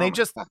 And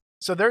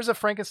so there's a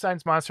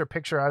Frankenstein's Monster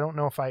picture. I don't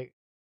know if I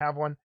have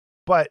one,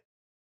 but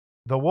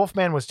the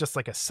Wolfman was just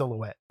like a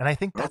silhouette. And I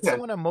think that's the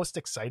one I'm most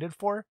excited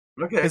for.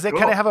 Because they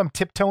kind of have him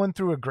tiptoeing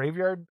through a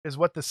graveyard is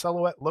what the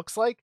silhouette looks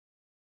like.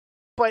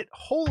 But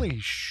holy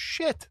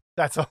shit,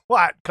 that's a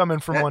lot coming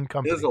from one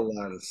company. There's a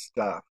lot of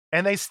stuff.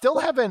 And they still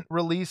haven't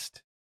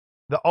released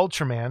the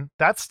Ultraman.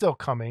 That's still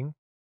coming.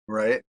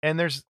 Right. And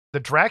there's the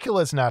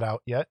Dracula's not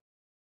out yet.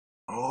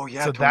 Oh,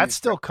 yeah. So that's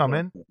still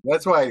coming.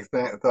 That's why I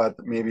thought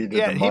that maybe he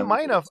did he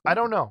might have. I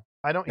don't know.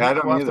 I don't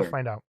either. We'll have to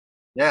find out.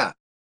 Yeah.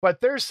 But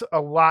there's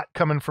a lot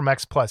coming from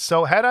X Plus.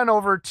 So head on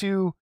over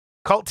to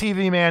Cult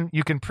TV, man.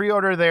 You can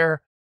pre-order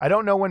there. I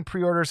don't know when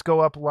pre-orders go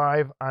up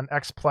live on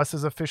X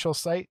Plus's official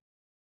site,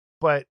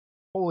 but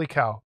holy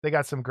cow, they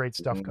got some great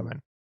stuff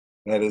coming.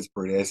 That is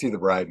pretty. I see the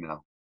bride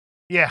now.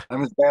 Yeah.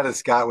 I'm as bad as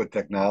Scott with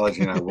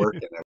technology, and I work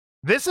in it.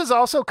 This is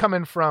also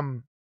coming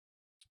from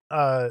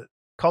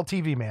Cult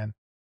TV, man.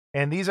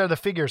 And these are the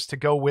figures to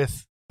go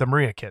with the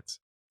Maria kits.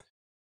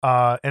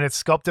 And it's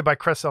sculpted by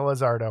Chris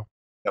Elizardo.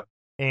 Yep.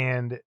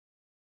 And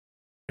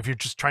if you're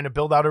just trying to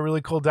build out a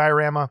really cool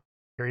diorama,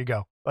 here you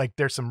go. Like,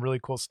 there's some really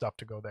cool stuff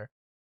to go there.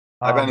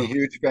 I've been a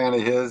huge fan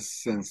of his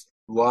since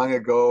long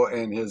ago,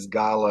 and his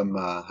Gollum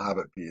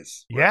Hobbit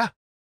piece. Yeah.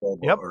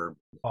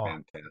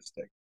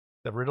 Fantastic.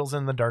 The Riddles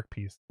in the Dark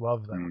piece.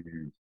 Love them.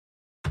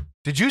 Mm-hmm.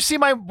 Did you see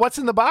my What's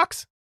in the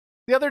Box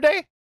the other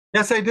day?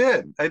 Yes, I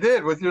did.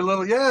 With your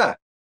little, You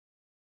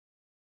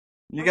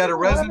got a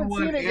resin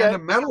one and a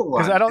metal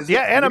one. I don't.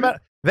 And a metal.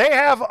 They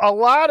have a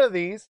lot of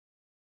these.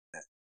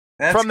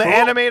 That's from the cool.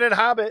 animated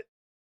Hobbit.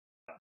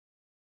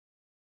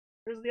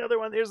 Here's the other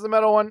one. Here's the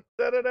metal one.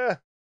 Da-da-da.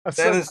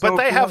 But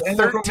they have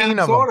 13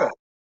 of them.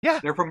 Yeah.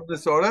 They're from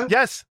Minnesota?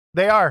 Yes,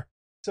 they are.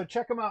 So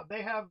check them out.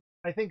 They have,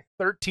 I think,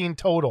 13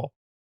 total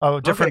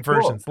of different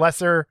versions.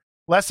 Lesser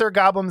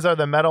goblins are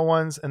the metal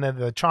ones, and then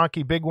the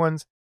chonky big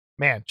ones.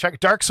 Man, check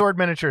Dark Sword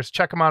Miniatures.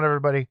 Check them out,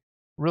 everybody.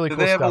 Really cool stuff.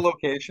 Do they have a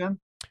location?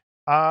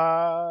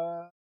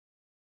 I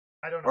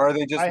don't know. Or are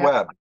they just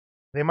web?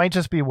 They might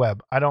just be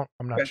web. I'm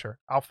not sure.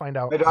 I'll find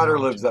out. My daughter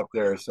lives up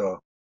there, so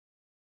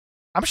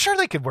I'm sure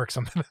they could work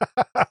something.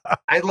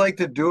 I'd like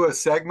to do a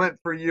segment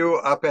for you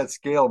up at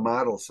Scale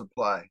Model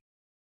Supply.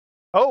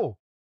 Oh,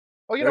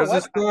 you know what?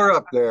 There's a store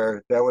up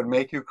there that would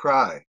make you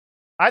cry.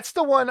 That's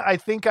the one I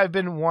think I've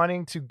been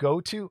wanting to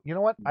go to. You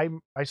know what?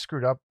 I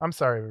screwed up. I'm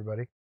sorry,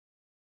 everybody.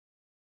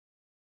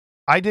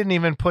 I didn't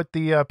even put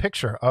the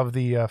picture of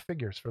the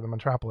figures for the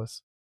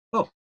Metropolis.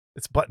 Oh.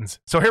 It's buttons.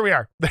 So here we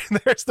are.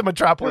 There's the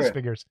Metropolis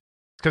figures.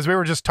 Because we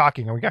were just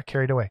talking and we got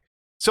carried away.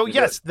 So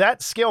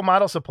that Scale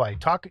Model Supply.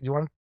 Can you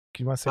want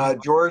to say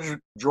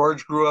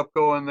George grew up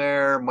going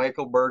there.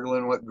 Michael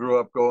Berglund grew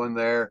up going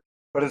there.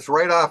 But it's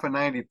right off of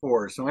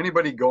 94. So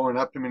anybody going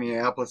up to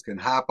Minneapolis can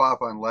hop off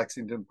on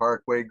Lexington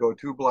Parkway, go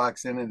 2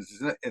 blocks in, and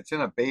it's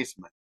in a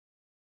basement.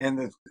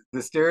 And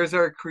the stairs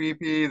are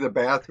creepy. The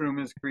bathroom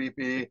is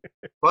creepy.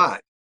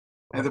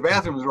 And the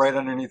bathroom is right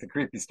underneath the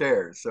creepy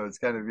stairs. So it's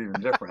kind of even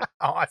different.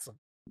 Awesome.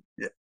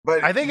 Yeah.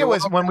 But I think it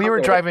was when we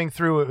were driving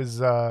through, it was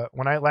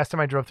last time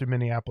I drove through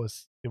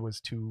Minneapolis, it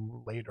was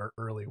too late or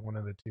early, one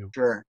of the two.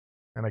 Sure.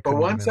 And but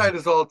one side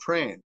is all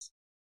trains.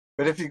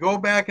 But if you go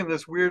back in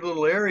this weird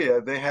little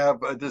area, they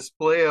have a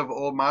display of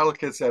old model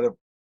kits that have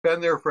been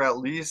there for at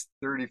least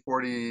 30,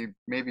 40,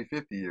 maybe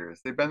 50 years.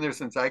 They've been there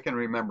since I can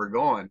remember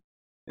going.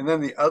 And then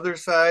the other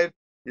side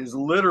is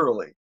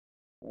literally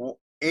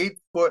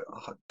 8-foot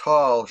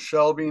tall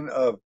shelving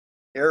of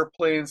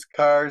airplanes,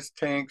 cars,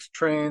 tanks,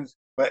 trains.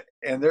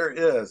 And there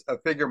is a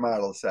figure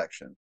model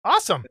section.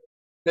 Awesome.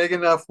 Big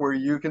enough where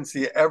you can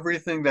see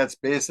everything that's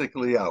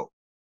basically out.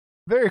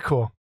 Very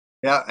cool.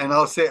 Yeah, and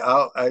I'll say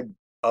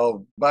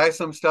I'll buy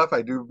some stuff.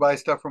 I do buy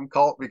stuff from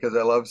Cult because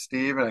I love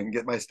Steve and I can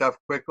get my stuff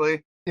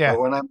quickly. Yeah.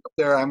 But when I'm up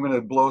there, I'm going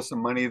to blow some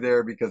money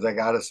there because I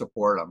got to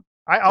support them.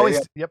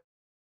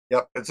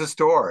 Yep. It's a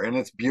store and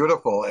it's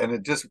beautiful and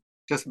it just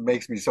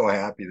makes me so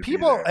happy to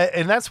people be there.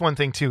 And that's one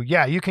thing too.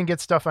 Yeah, you can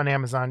get stuff on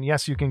Amazon.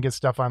 Yes, you can get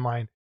stuff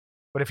online.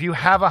 But if you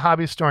have a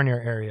hobby store in your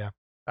area,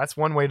 that's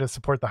one way to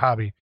support the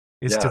hobby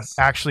is to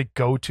actually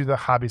go to the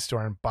hobby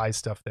store and buy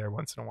stuff there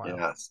once in a while.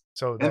 Yes.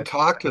 So and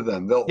talk to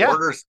them. They'll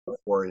order stuff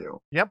for you.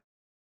 Yep.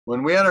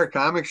 When we had our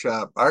comic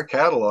shop, our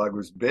catalog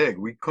was big.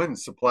 We couldn't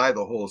supply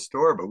the whole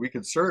store, but we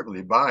could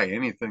certainly buy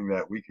anything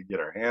that we could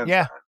get our hands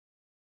on.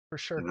 For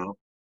sure. You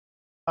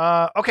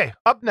know? Okay,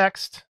 up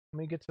next, let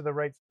me get to the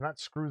right, not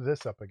screw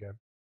this up again.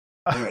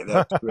 All right,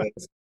 that's great.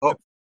 Oh,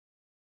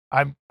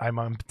 I'm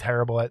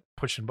terrible at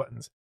pushing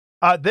buttons.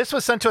 This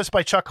was sent to us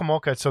by Chuck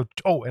Homolka. So,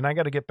 and I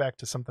got to get back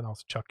to something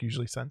else Chuck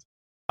usually sends.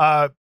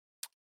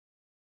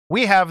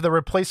 We have the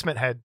replacement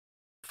head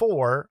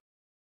for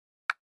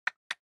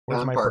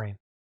where's my brain?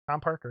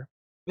 Tom Parker.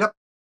 Yep.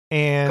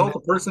 And Cult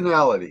of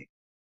Personality.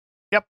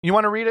 Yep. You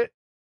want to read it?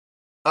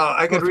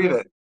 I could read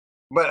it.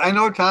 But I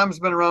know Tom's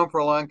been around for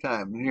a long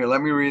time. Here,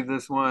 let me read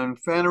this one.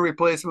 Fan of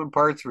replacement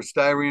parts for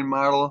styrene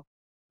model,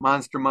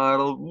 monster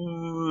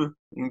model,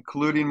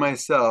 including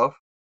myself,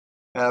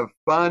 have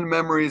fond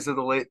memories of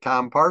the late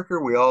Tom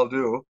Parker. We all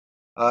do.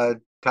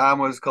 Tom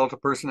was Cult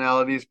of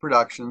Personalities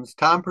Productions.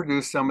 Tom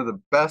produced some of the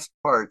best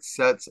parts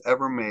sets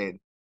ever made,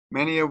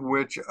 many of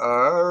which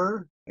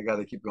are, I got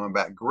to keep going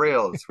back,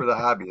 grails for the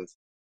hobbyists.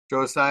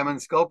 Joe Simon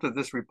sculpted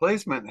this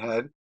replacement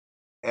head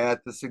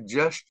at the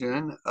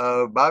suggestion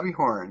of Bobby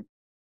Horn.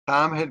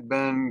 Tom has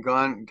been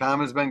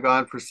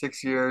gone for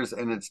 6 years,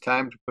 and it's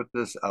time to put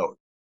this out.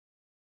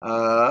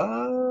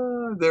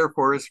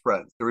 Therefore, his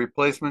friends. The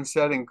replacement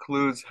set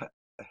includes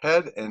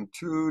head and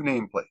 2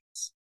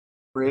 nameplates.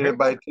 Created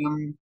by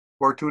Tim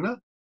Fortuna.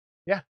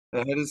 Yeah. The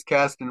head is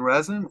cast in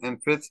resin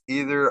and fits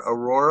either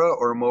Aurora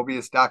or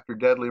Mobius Dr.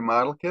 Deadly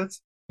model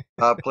kits.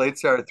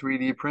 Plates are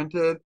 3D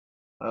printed.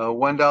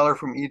 $1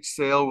 from each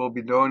sale will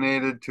be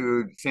donated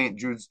to St.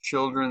 Jude's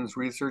Children's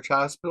Research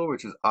Hospital,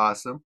 which is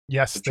awesome.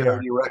 Yes, the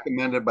charity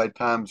recommended by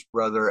Tom's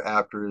brother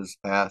after his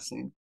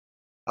passing.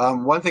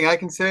 One thing I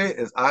can say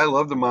is I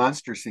love the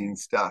monster scene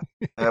stuff.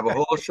 I have a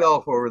whole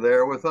shelf over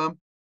there with them,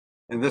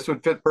 and this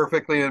would fit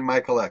perfectly in my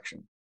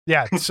collection.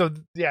 Yeah. So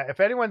yeah, if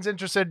anyone's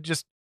interested,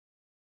 just,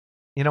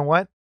 you know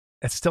what?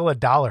 It's still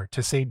 $1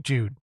 to St.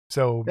 Jude.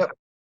 So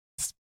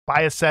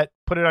buy a set,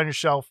 put it on your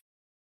shelf,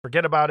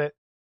 forget about it.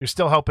 You're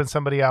still helping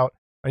somebody out,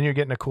 and you're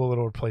getting a cool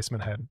little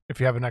replacement head if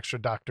you have an extra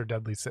Dr.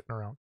 Deadly sitting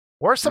around.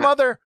 Or some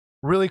other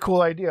really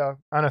cool idea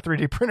on a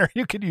 3D printer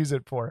you could use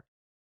it for.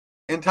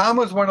 And Tom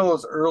was one of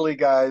those early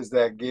guys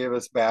that gave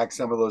us back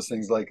some of those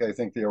things, like I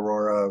think the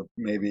Aurora,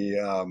 maybe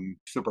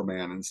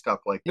Superman and stuff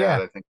like that. Yeah.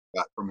 I think we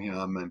got from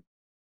him,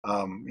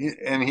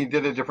 and he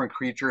did a different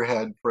creature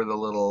head for the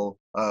little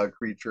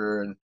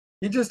creature, and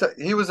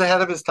he was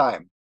ahead of his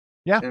time.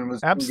 Yeah, and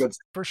was good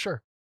for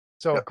sure.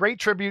 So great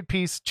tribute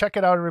piece. Check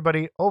it out,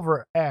 everybody,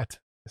 over at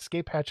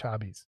Escape Hatch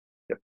Hobbies.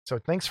 Yep. So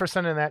thanks for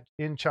sending that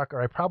in, Chuck,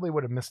 or I probably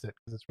would have missed it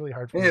because it's really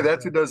hard for me. Hey,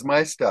 that's who does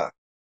my stuff.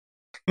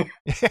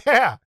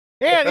 Yeah.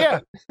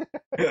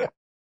 All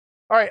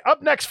right,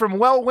 up next from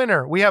Well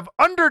Winner, we have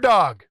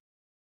Underdog.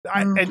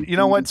 And you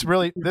know what's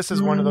really, this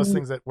is one of those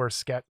things that where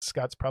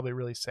Scott's probably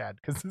really sad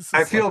because this is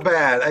I feel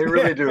bad. I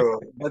really do.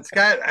 But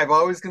Scott, I've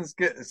always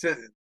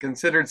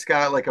considered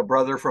Scott like a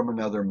brother from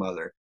another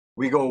mother.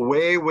 We go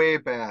way, way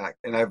back,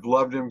 and I've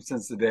loved him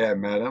since the day I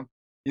met him.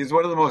 He's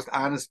one of the most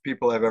honest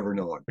people I've ever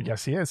known.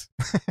 Yes, he is.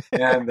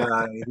 And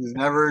he's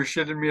never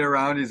shitted me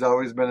around. He's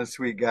always been a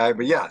sweet guy.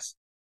 But yes,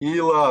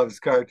 he loves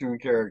cartoon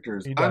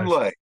characters,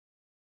 unlike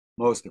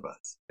most of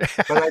us.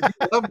 But I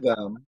do love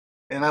them,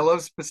 and I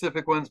love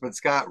specific ones, but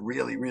Scott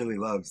really, really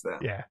loves them.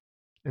 Yeah.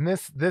 And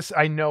this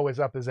I know is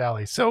up his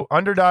alley. So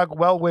Underdog,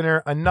 Well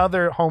Winner,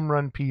 another home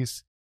run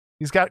piece.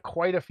 He's got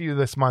quite a few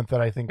this month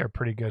that I think are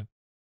pretty good.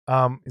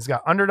 He's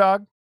got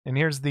Underdog, and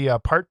here's the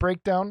part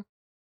breakdown.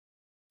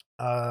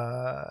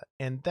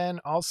 And then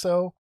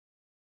also,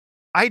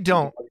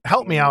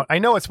 help me out. I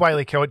know it's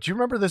Wile E. Coyote. Do you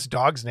remember this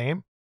dog's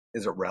name?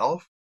 Is it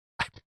Ralph?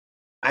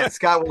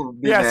 Scott will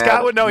be yeah, mad.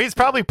 Scott would know. He's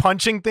probably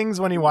punching things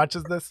when he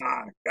watches this.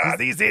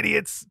 These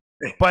idiots.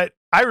 But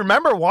I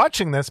remember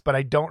watching this, but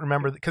I don't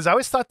remember because I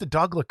always thought the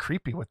dog looked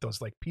creepy with those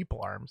like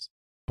people arms.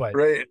 But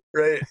right.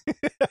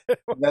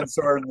 And then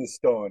Sword in the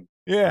Stone.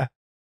 Yeah.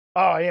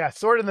 Oh yeah,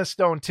 Sword in the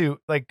Stone too.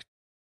 Like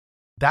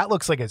that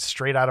looks like it's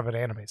straight out of an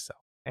anime cell.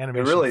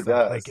 Animation it really cell.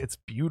 does. Like it's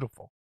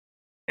beautiful.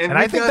 And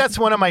I think that's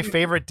one of my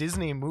favorite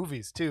Disney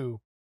movies too.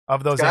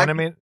 Of those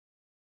anime.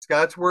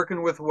 Scott's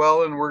working with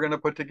Well, and we're going to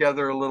put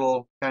together a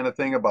little kind of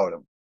thing about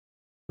him.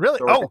 Really?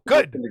 So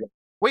good.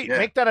 Wait,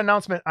 make that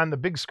announcement on the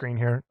big screen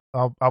here.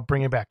 I'll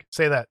bring it back.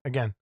 Say that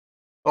again.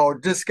 Oh,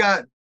 just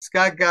Scott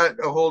got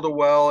a hold of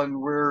Well,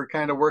 and we're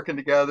kind of working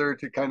together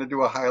to kind of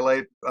do a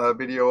highlight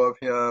video of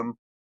him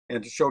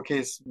and to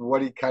showcase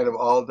what he kind of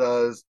all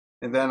does.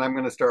 And then I'm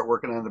going to start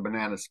working on the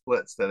banana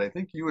splits that I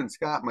think you and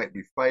Scott might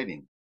be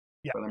fighting.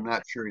 Yeah. But I'm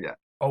not sure yet.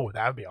 Oh,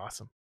 that would be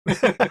awesome.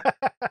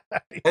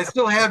 I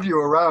still have you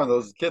around,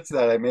 those kits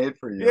that I made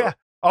for you. Yeah.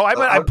 Oh,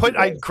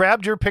 I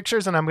grabbed your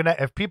pictures, and I'm going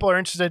to, if people are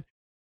interested,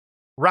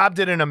 Rob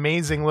did an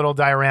amazing little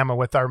diorama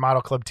with our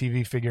Model Club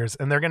TV figures,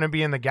 and they're going to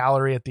be in the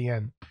gallery at the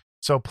end.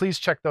 So please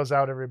check those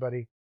out,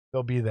 everybody.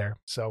 They'll be there.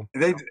 So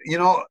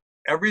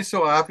every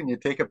so often you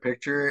take a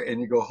picture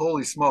and you go,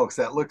 holy smokes,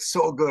 that looks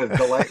so good.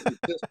 The light was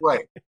just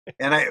right.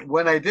 And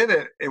when I did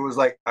it, it was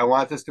like, I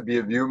want this to be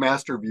a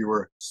Viewmaster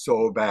viewer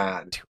so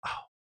bad.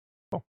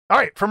 All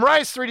right. From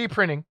Rise 3D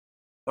Printing.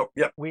 Oh,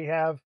 yeah. We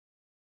have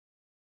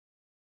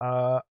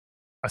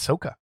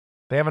Ahsoka.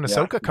 They have an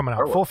Ahsoka coming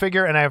out. Full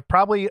figure. And I have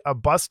probably a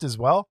bust as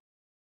well.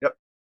 Yep.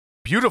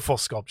 Beautiful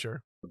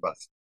sculpture. The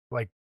bust.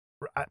 Like,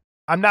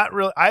 I'm not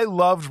really. I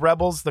loved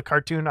Rebels, the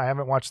cartoon. I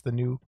haven't watched the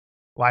new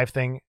live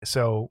thing.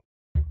 So,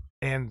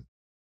 and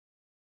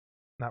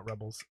not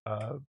Rebels,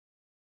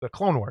 the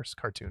Clone Wars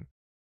cartoon.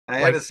 I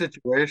had a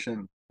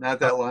situation not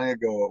that long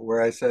ago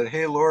where I said,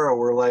 "Hey, Laura,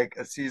 we're like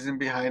a season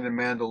behind in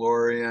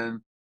Mandalorian,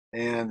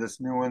 and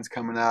this new one's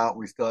coming out.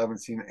 We still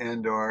haven't seen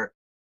Andor."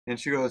 And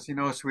she goes,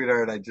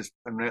 "Sweetheart,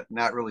 I'm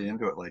not really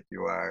into it like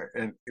you are."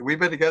 And we've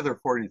been together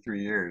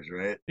 43 years,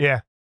 right?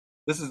 Yeah.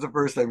 This is the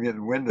first time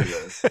getting wind of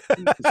this.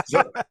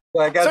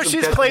 I got so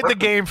she's played the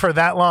game for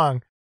that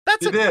long.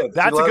 That's a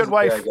good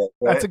wife. Right?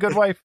 That's a good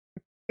wife.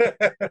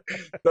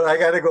 So I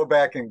got to go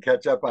back and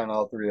catch up on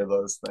all three of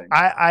those things.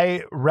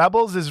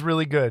 Rebels is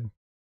really good.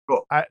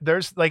 Cool.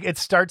 There's like, it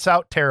starts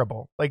out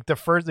terrible. Like the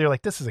first, they're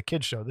like, this is a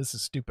kid show. This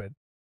is stupid.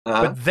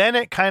 But then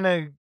it kind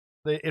of,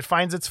 it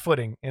finds its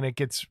footing and it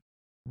gets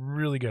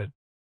really good.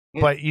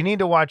 Yeah. But you need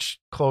to watch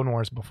Clone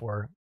Wars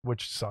before,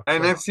 which sucks.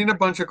 And I've seen a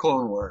bunch of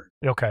Clone Wars.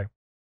 Okay.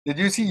 Did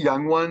you see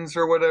Young Ones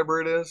or whatever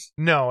it is?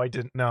 No, I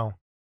didn't know.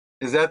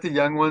 Is that the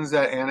young ones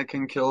that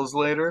Anakin kills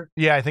later?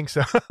 Yeah, I think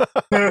so. That's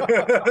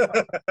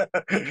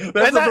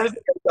the first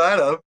thing I thought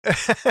of.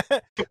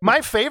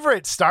 My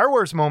favorite Star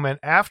Wars moment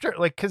after,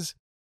 like, because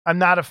I'm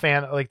not a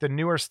fan of, like, the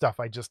newer stuff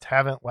I just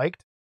haven't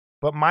liked.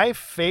 But my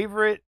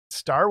favorite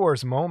Star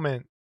Wars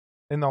moment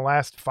in the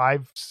last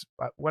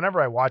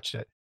whenever I watched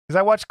it, because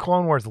I watched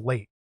Clone Wars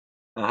late,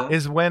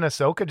 is when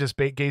Ahsoka just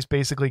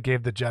basically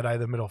gave the Jedi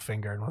the middle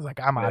finger and was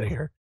like, I'm out of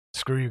here.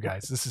 Screw you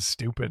guys. This is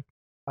stupid.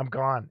 I'm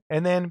gone.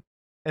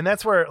 And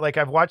that's where, like,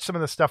 I've watched some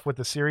of the stuff with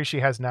the series she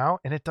has now,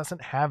 and it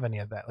doesn't have any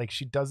of that. Like,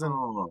 she doesn't.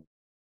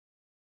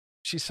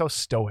 She's so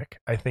stoic,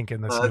 I think,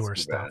 in this newer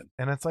stuff. Bad.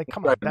 And it's like,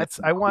 come on,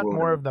 I want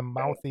more of the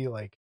mouthy,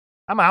 like,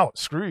 I'm out.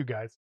 Screw you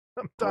guys.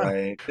 I'm done.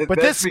 Right.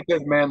 But that's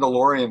because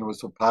Mandalorian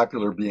was so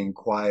popular being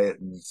quiet.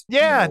 And,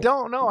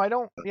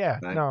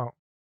 no.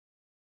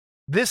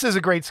 This is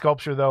a great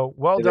sculpture, though.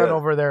 Well done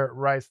over there at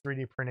Rise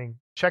 3D Printing.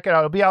 Check it out.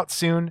 It'll be out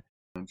soon.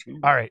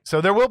 All right. So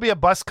there will be a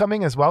bust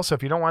coming as well. So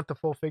if you don't want the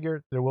full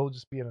figure, there will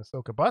just be an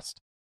Ahsoka bust.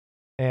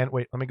 And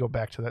wait, let me go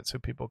back to that so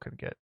people can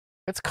get.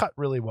 It's cut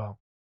really well.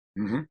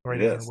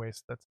 Right in your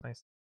waist. That's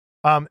nice.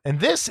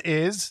 And this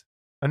is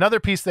another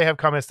piece they have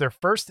come. It's their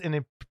first in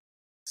a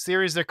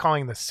series they're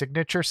calling the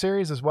Signature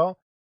Series as well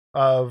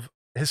of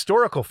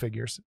historical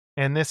figures.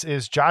 And this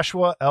is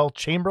Joshua L.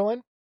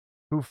 Chamberlain,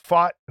 who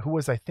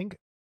was, I think,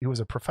 he was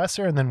a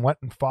professor and then went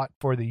and fought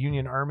for the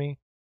Union Army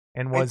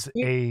and was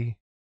a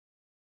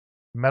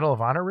Medal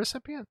of Honor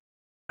recipient.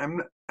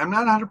 I'm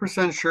not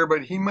 100% sure,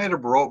 but he might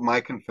have wrote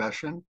My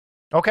Confession.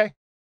 Okay.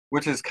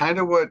 Which is kind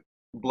of what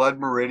Blood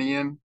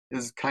Meridian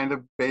is kind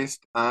of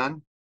based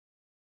on.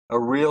 A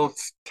real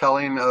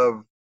telling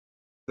of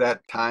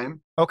that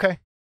time. Okay.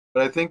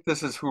 But I think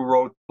this is who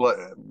wrote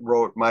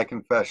My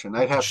Confession.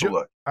 I'd have to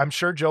look. I'm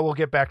sure Joe will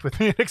get back with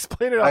me and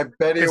explain it all. I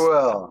bet he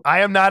will. I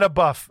am not a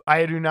buff.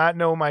 I do not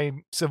know my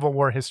Civil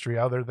War history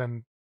other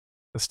than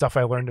the stuff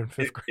I learned in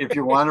 5th grade. If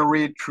you want to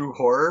read true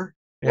horror,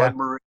 Blood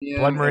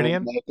Meridian,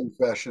 and My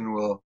Confession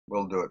will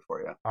do it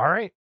for you. All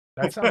right.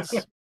 That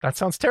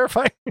sounds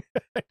terrifying.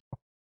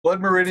 Blood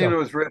Meridian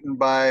was written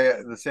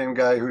by the same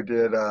guy who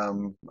did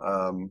No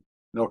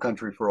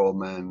Country for Old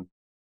Men.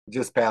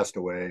 Just passed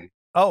away.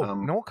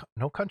 Oh,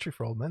 No Country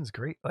for Old Men is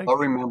great. Like, I'll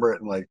remember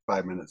it in like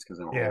 5 minutes because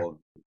I'm old.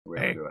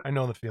 Hey, I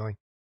know the feeling.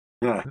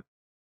 Yeah.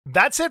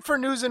 That's it for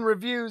news and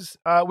reviews.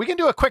 We can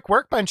do a quick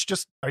workbench.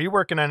 Are you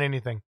working on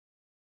anything?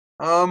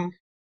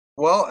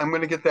 Well, I'm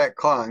going to get that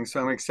Kong,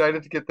 so I'm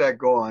excited to get that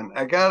going.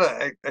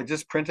 I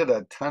just printed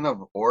a ton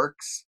of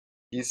orcs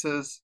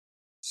pieces,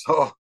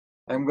 so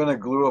I'm going to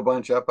glue a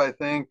bunch up, I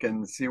think,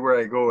 and see where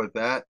I go with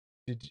that.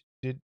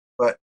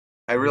 But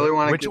I really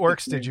want to.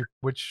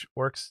 Which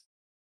orcs?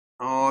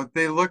 Oh,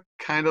 they look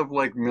kind of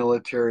like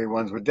military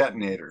ones with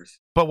detonators.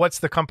 But what's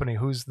the company?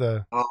 Who's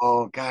the?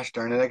 Oh, gosh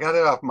darn it! I got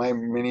it off my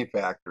mini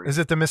factory. Is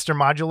it the Mr.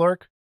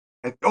 Modulark?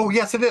 Oh,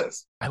 yes, it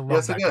is. I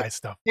love that guy's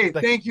stuff. Hey,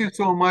 thank you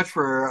so much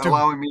for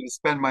allowing me to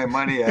spend my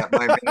money at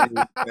my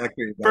mini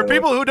factory. For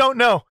people who don't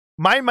know,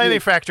 my mini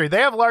factory, they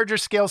have larger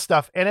scale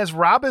stuff. And as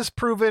Rob has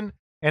proven,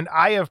 and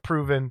I have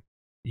proven,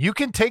 you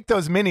can take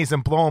those minis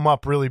and blow them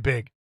up really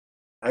big.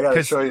 I got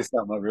to show you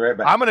something. I'll be right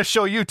back. I'm going to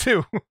show you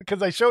too,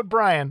 because I showed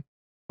Brian,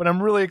 but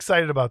I'm really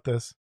excited about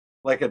this.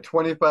 Like a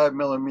 25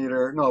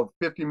 millimeter, no,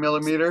 50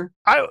 millimeter.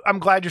 I'm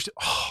glad you're.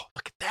 Oh,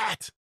 look at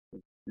that.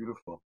 It's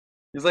beautiful.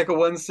 He's like a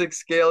 1/6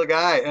 scale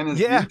guy, and his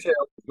details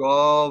is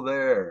all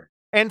there.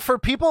 And for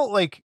people,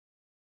 like,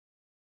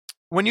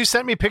 when you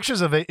sent me pictures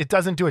of it, it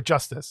doesn't do it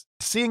justice.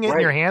 Seeing it in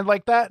your hand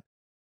like that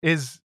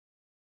is...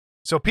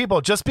 So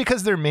people, just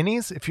because they're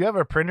minis, if you have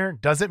a printer,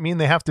 doesn't mean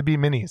they have to be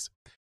minis.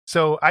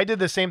 So I did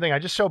the same thing. I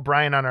just showed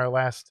Brian on our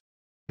last...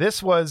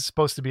 This was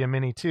supposed to be a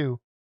mini too,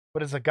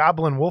 but it's a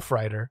Goblin Wolf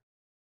Rider.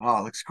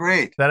 Oh, looks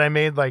great. That I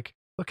made, like,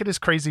 look at his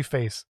crazy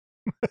face.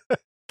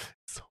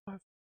 So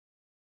awesome.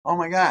 Oh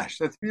my gosh,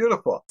 that's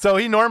beautiful. So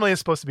he normally is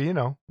supposed to be,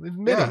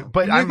 mini,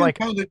 but I'm like,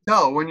 you can kind of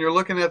tell when you're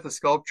looking at the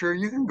sculpture,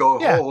 you can go,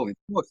 holy,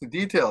 what's the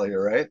detail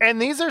here, right?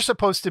 And these are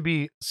supposed to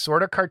be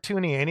sort of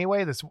cartoony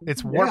anyway.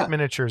 It's Warp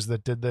Miniatures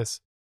that did this.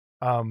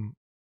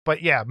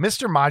 But yeah,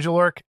 Mr.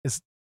 Modulark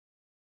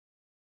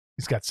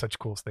he's got such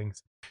cool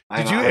things.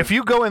 If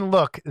you go and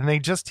look, and he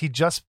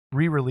just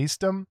re-released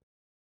them,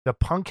 the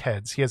punk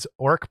heads. He has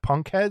orc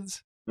punk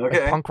heads,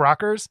 like punk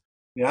rockers.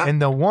 Yeah.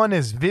 And the one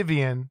is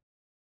Vivian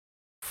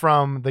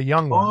from the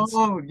Young Ones.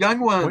 Oh, Young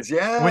Ones,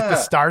 yeah. With the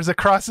stars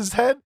across his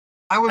head.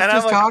 I was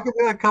just talking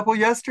to a couple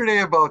yesterday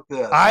about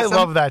this. I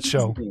love that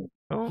show.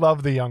 I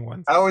love the Young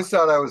Ones. I always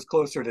thought I was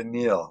closer to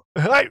Neil.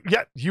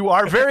 Yeah, you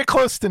are very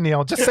close to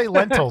Neil. Just say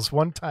lentils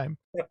one time.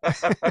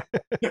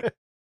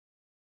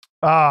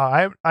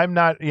 I'm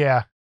not.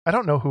 Yeah, I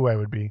don't know who I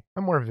would be.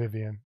 I'm more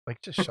Vivian.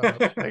 Like, just shut up.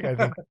 Like, I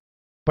think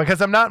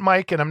because I'm not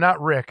Mike and I'm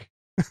not Rick.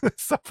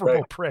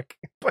 Sufferable prick.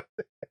 But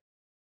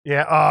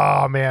yeah.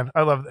 Oh man,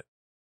 I love that.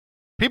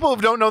 People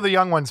who don't know the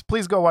Young Ones,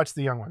 please go watch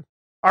the Young Ones.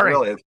 All right.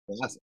 Really, it's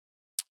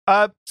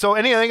awesome. So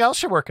anything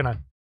else you're working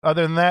on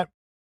other than that?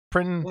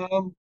 Printing.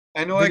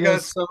 I know videos? I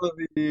got some of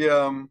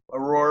the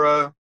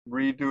Aurora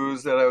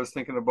redos that I was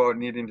thinking about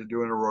needing to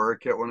do an Aurora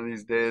kit one of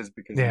these days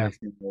because it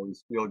makes me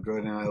always feel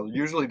good. And I'll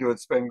usually do it.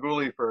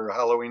 Spenguli for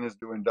Halloween is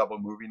doing double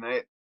movie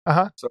night.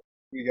 So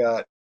we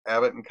got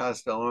Abbott and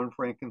Costello and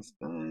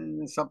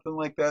Frankenstein, something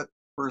like that.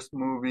 First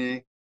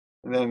movie,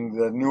 and then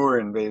the newer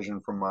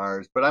Invasion from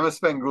Mars. But I'm a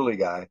Spenguli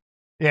guy.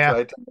 Yeah.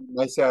 So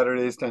my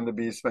Saturdays tend to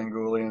be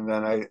Spenguli, and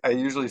then I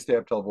usually stay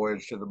up till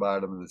Voyage to the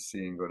Bottom of the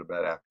Sea and go to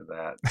bed after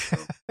that. So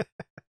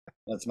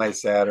that's my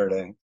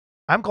Saturday.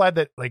 I'm glad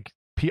that like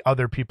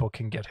other people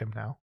can get him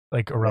now,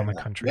 like around the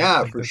country.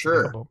 Yeah, like, for sure.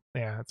 Available.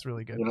 Yeah, that's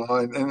really good. You know,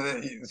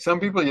 and some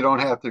people you don't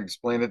have to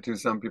explain it to.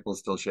 Some people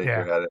still shake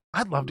their head.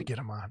 I'd love to get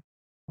him on.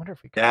 Wonder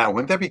if we could. Yeah,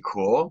 wouldn't that be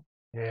cool?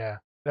 Yeah,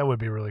 that would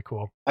be really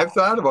cool. I've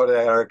thought about it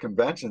at our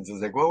conventions.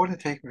 It's like, what would it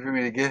take for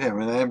me to get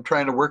him? And I'm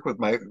trying to work with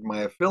my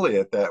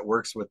affiliate that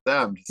works with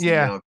them. To see, you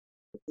know,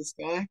 this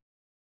guy.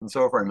 And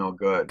so far, no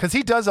good. Because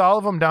he does all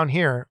of them down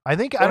here. I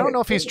think I don't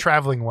know if he's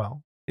traveling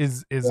well.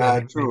 Is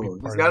true?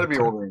 He's got to be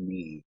older than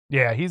me.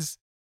 Yeah,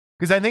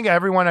 because I think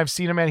everyone I've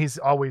seen him at, he's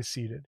always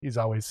seated. He's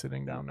always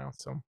sitting down now.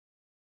 So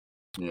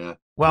yeah,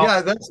 well,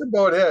 yeah, that's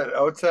about it.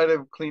 Outside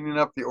of cleaning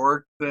up the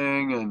orc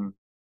thing, and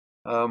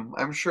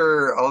I'm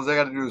sure all I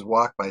got to do is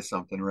walk by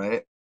something,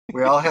 right?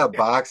 We all have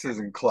boxes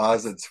and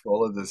closets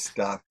full of this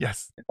stuff.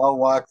 Yes, I'll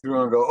walk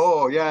through and go,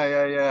 oh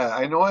yeah.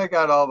 I know I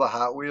got all the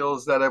Hot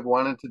Wheels that I've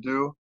wanted to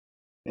do.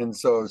 And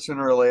so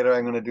sooner or later,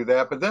 I'm going to do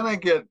that. But then I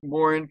get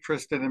more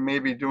interested in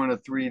maybe doing a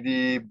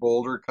 3D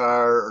Boulder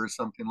car or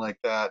something like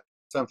that,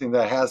 something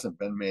that hasn't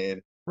been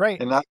made. Right.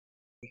 And not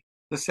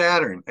the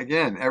Saturn.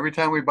 Again, every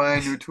time we buy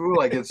a new tool,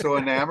 I get so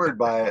enamored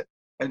by it.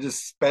 I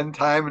just spend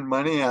time and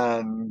money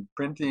on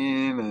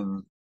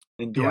printing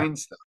and doing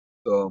stuff.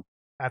 So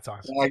that's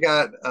awesome. I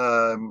got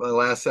my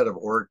last set of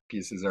orc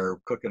pieces are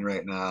cooking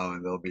right now,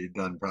 and they'll be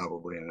done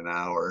probably in an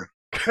hour.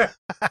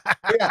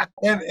 Yeah,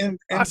 and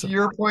awesome. To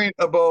your point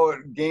about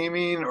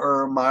gaming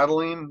or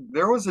modeling,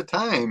 there was a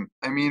time,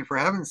 I mean, for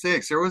heaven's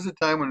sakes, there was a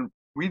time when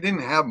we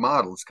didn't have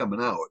models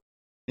coming out,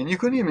 and you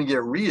couldn't even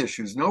get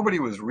reissues. Nobody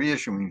was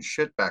reissuing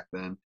shit back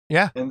then.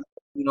 Yeah. And,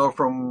 you know,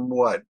 from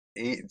what,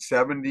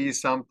 70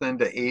 something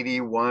to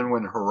 81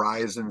 when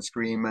Horizon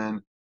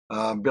Screaming,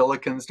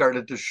 Billiken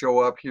started to show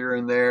up here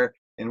and there,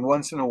 and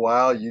once in a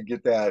while you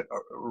get that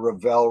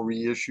Revell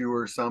reissue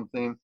or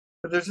something.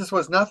 But there just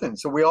was nothing.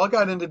 So we all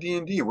got into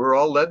D&D. We're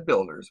all lead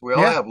builders. We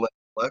all have lead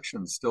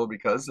collections still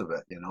because of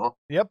it, you know?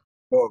 Yep.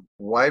 So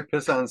why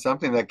piss on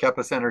something that kept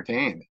us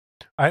entertained?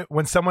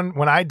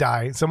 When I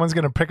die, someone's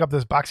going to pick up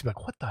this box and be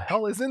like, what the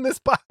hell is in this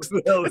box?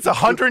 It's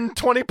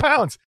 120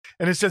 pounds.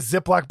 And it's just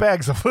Ziploc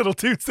bags of little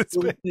dudes this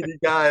big.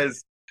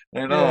 Guys.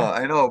 I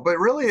know. But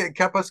really, it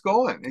kept us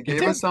going. It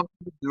gave us something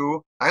to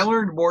do. I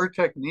learned more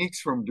techniques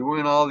from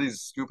doing all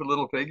these stupid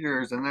little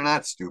figures, and they're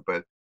not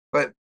stupid.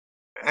 But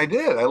I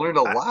did. I learned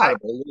a lot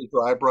about little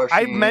dry brushing.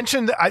 I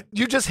mentioned,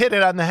 you just hit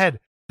it on the head.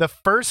 The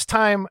first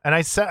time, and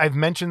I've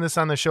mentioned this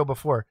on the show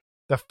before,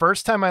 the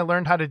first time I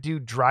learned how to do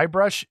dry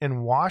brush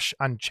and wash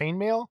on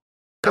chainmail,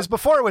 because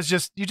before it was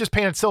just, you just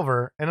painted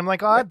silver, and I'm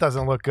like, oh, that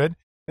doesn't look good.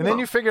 And then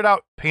you figured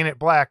out, paint it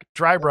black,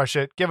 dry brush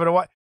it, give it a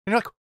what, and you're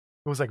like,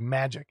 it was like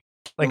magic.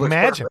 Like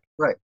magic. Perfect.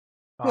 Right.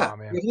 Oh, yeah,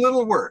 man. With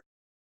little work.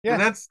 Yeah.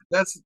 And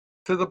that's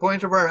to the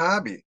point of our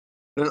hobby.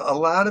 A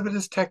lot of it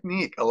is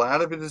technique. A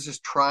lot of it is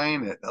just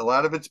trying it. A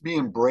lot of it's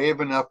being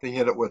brave enough to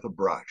hit it with a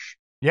brush.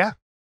 Yeah.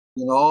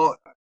 You know,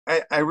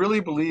 I really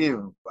believe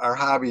our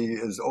hobby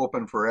is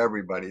open for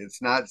everybody.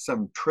 It's not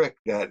some trick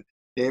that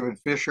David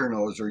Fisher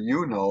knows or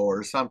you know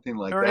or something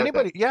like that. Or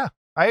anybody. Yeah,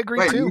 I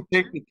agree too. You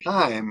take the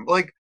time.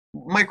 Like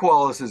Mike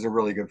Wallace is a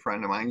really good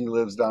friend of mine. He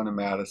lives down in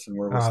Madison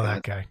where Wisconsin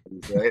that guy.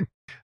 Right?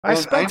 I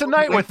spent a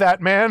night with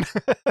that man.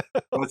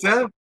 What's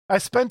that? I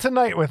spent a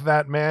night with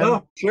that man.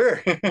 Oh,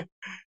 sure.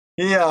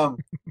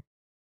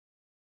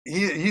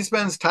 He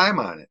spends time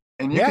on it,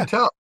 and you can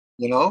tell.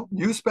 You know,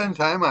 you spend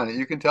time on it.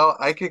 You can tell.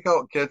 I kick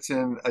out kits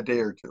in a day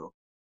or two,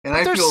 and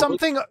but there's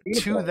something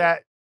to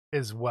that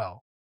as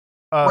well.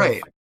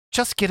 Right.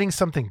 Just getting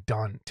something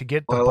done to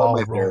get the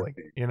ball rolling.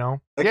 Therapy. You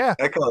know.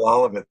 I call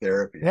all of it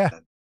therapy. Yeah.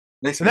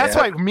 And that's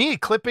why me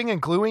clipping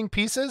and gluing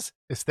pieces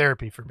is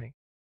therapy for me.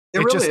 It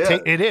really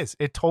is. It is.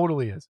 It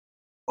totally is.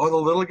 Oh, the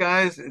little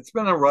guys, it's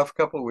been a rough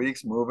couple of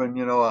weeks moving,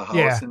 a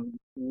house in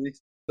 2 weeks.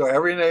 So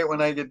every night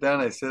when I get done,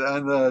 I sit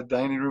on the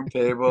dining room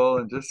table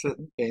and just sit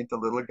and paint the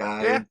little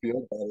guy and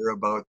feel better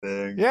about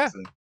things. Yeah,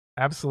 and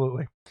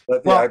absolutely.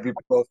 let the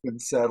ibuprofen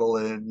settle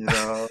in,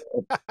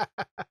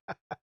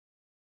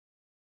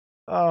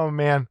 Oh,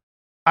 man.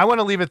 I want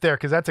to leave it there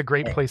because that's a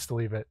great place to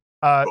leave it.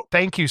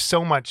 Thank you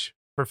so much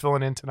for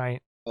filling in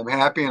tonight. I'm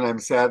happy and I'm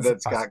sad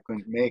that Scott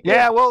couldn't make it.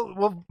 Yeah,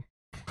 we'll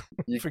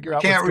you figure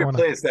out. Can't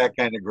replace that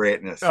kind of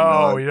greatness. Sit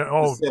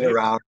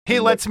around. He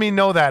lets me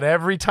know that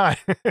every time.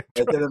 I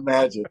can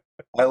imagine.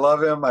 I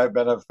love him. I've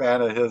been a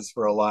fan of his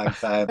for a long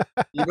time.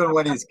 Even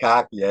when he's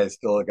cocky, I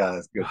still got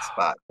a good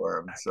spot for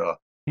him. So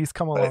he's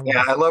come along.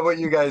 Yeah, I love what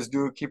you guys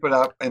do. Keep it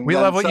up. And we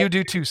love what you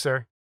do too,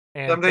 sir.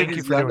 And someday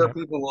these younger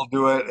people will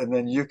do it, and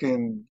then you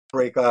can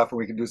break off and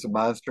we can do some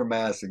Monster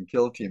Mass and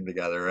Kill Team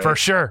together, right? For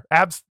sure.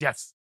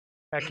 Yes.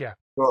 Heck yeah.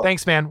 Cool.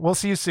 Thanks, man. We'll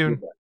see you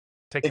soon.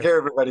 Take care,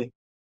 everybody.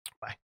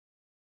 Bye.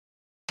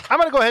 I'm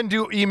going to go ahead and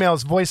do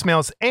emails,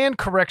 voicemails, and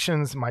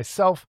corrections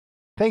myself.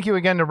 Thank you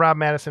again to Rob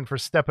Mattison for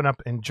stepping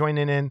up and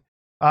joining in.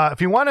 If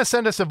you want to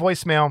send us a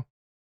voicemail,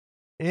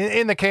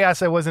 in the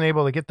chaos, I wasn't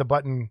able to get the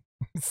button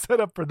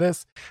set up for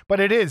this, but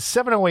it is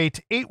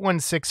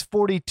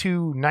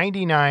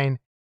 708-816-4299.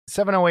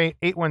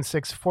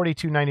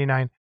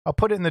 708-816-4299. I'll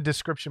put it in the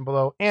description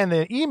below. And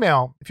the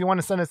email, if you want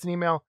to send us an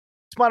email,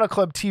 it's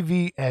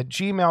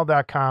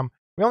modelclubtv@gmail.com.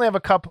 We only have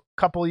a couple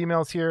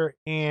emails here,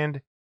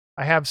 and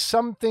I have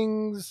some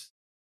things.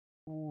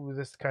 Ooh,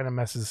 this kind of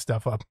messes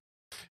stuff up.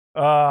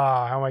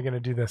 How am I going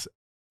to do this?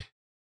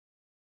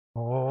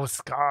 Oh,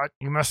 Scott,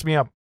 you messed me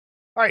up.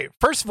 All right,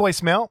 first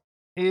voicemail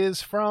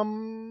is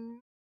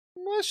from,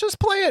 let's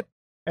just play it.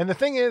 And the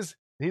thing is,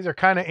 these are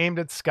kind of aimed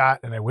at Scott,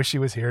 and I wish he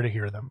was here to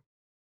hear them.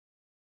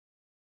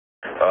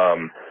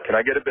 Can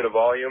I get a bit of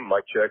volume?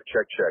 Mic check.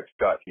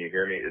 Scott, can you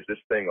hear me? Is this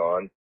thing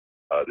on?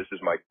 This is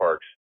Mike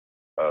Parks,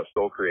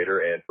 sole creator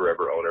and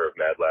forever owner of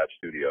Mad Lab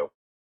Studio.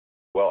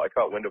 Well, I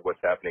caught wind of what's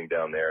happening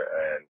down there,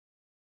 and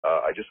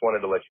I just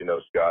wanted to let you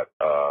know, Scott,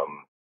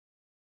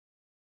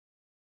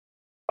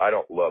 I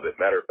don't love it.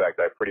 Matter of fact,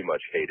 I pretty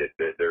much hate it.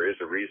 There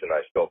is a reason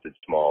I spelt it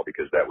small,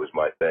 because that was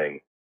my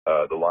thing.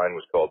 The line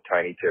was called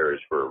Tiny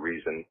Terrors for a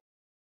reason,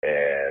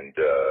 and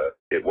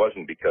it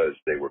wasn't because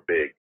they were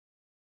big.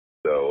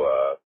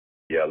 So,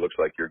 yeah, it looks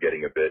like you're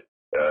getting a bit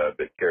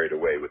carried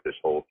away with this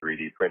whole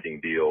 3D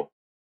printing deal.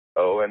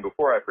 Oh, and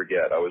before I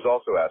forget, I was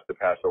also asked to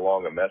pass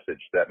along a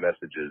message. That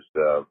message is,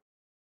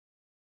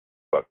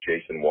 fuck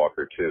Jason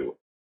Walker, too.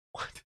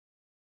 What?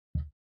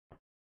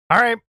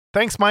 All right.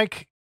 Thanks,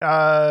 Mike.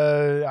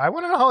 I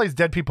want to know how these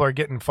dead people are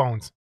getting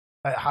phones.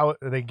 How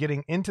are they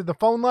getting into the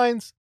phone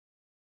lines?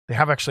 They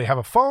actually have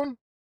a phone?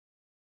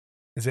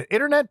 Is it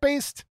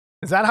internet-based?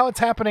 Is that how it's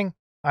happening?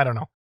 I don't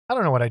know. I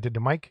don't know what I did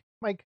to Mike.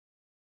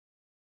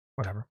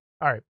 Whatever.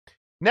 All right.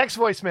 Next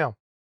voicemail.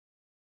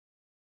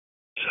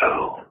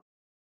 So,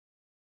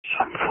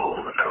 some fool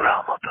in the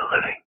realm of the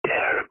living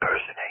dare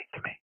impersonates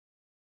me.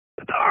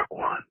 The Dark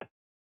One,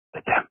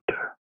 the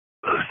Tempter,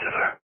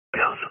 Lucifer,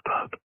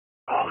 Beelzebub,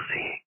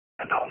 all-seeing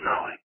and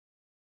all-knowing.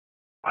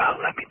 Well,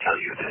 let me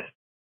tell you this.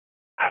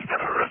 I've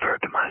never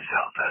referred to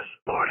myself as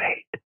Lord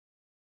Hate.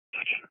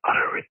 Such an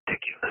utter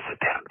ridiculous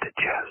attempt at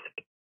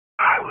jest.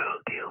 I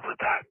will deal with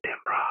that,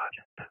 Nimrod.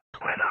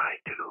 When I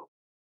do,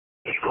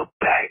 he will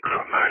beg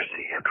for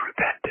mercy and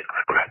repent and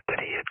regret that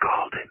he had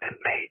called in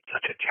and made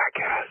such a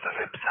jackass of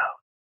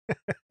himself.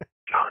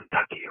 John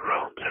Tucky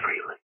roams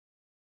freely.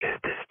 His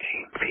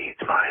disdain feeds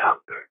my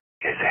hunger.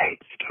 His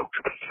hate stokes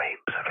the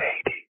flames of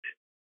Hades.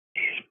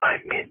 He's my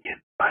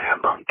minion, my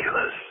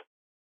homunculus.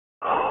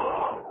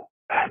 Oh,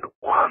 and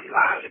one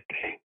last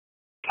thing.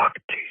 Fuck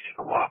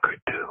Jason Walker,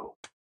 too.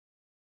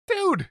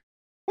 Dude,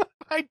 what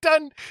have I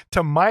done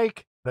to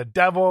Mike, the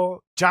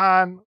devil,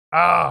 John?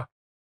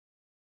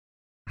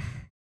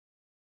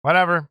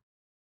 Whatever.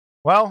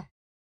 Well,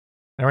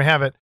 there we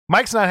have it.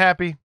 Mike's not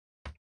happy.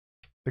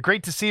 The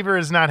Great Deceiver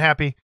is not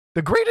happy.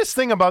 The greatest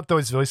thing about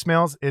those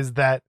voicemails is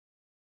that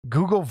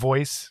Google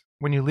Voice,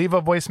 when you leave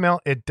a voicemail,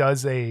 it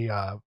does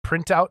a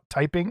printout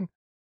typing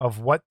of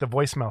what the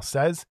voicemail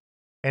says,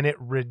 and it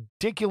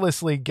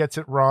ridiculously gets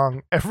it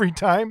wrong every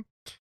time.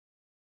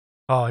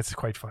 Oh, it's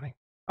quite funny.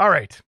 All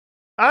right.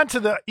 On to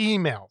the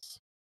emails.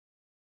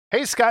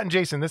 Hey, Scott and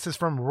Jason. This is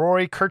from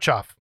Roy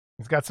Kirchhoff.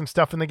 He's got some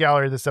stuff in the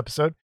gallery this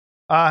episode.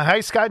 Hi,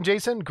 Scott and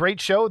Jason. Great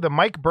show. The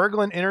Mike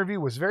Berglund interview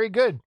was very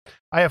good.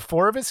 I have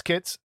 4 of his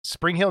kits: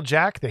 Spring Hill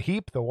Jack, the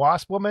Heap, the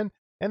Wasp Woman,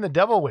 and the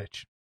Devil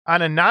Witch.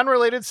 On a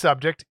non-related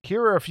subject,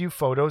 here are a few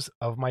photos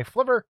of my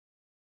flivver.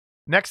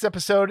 Next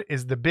episode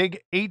is the big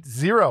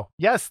 80.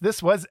 Yes,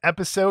 this was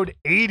episode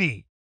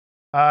 80.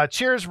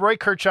 Cheers, Roy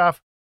Kirchhoff.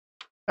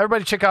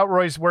 Everybody check out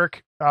Roy's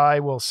work.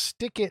 I will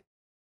stick it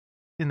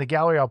in the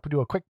gallery. I'll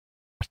do a quick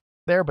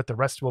there, but the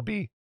rest will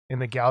be in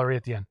the gallery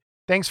at the end.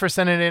 Thanks for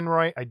sending it in,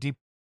 Roy. I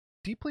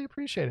deeply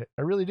appreciate it.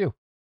 I really do.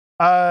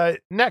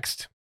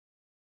 Next,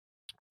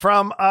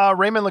 from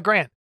Raymond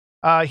LeGrant.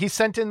 He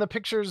sent in the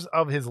pictures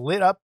of his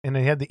lit up, and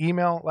he had the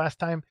email last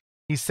time.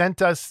 he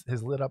sent us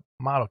his lit up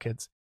model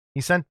kits.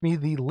 He sent me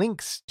the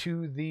links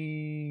to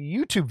the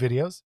YouTube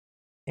videos,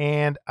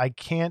 and I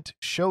can't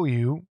show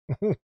you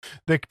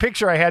the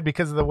picture I had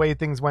because of the way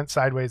things went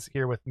sideways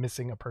here with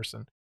missing a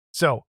person.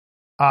 So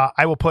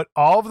I will put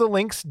all of the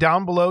links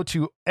down below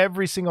to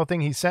every single thing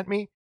he sent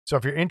me. So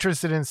if you're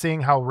interested in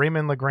seeing how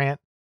Raymond LeGrant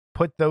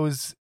put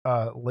those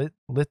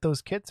lit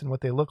those kits and what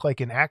they look like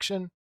in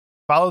action,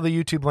 follow the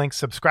YouTube link,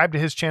 subscribe to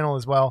his channel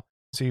as well,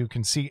 so you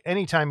can see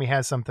anytime he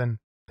has something.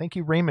 Thank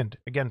you, Raymond,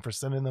 again, for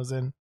sending those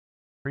in.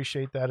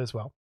 Appreciate that as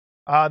well.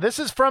 This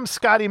is from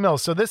Scotty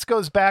Mills. So this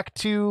goes back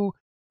to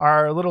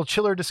our little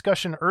chiller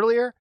discussion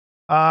earlier.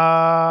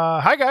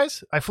 Hi,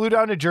 guys. I flew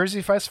down to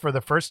Jersey Fest for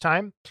the first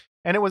time,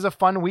 and it was a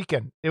fun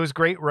weekend. It was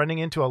great running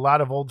into a lot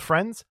of old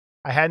friends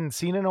I hadn't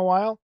seen in a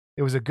while.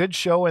 It was a good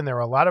show, and there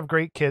were a lot of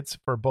great kits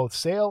for both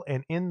sale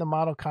and in the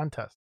model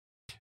contest.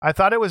 I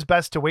thought it was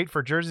best to wait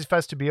for Jersey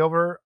Fest to be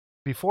over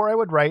before I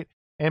would write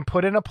and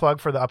put in a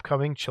plug for the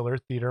upcoming Chiller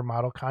Theater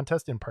Model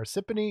Contest in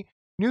Parsippany,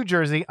 New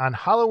Jersey on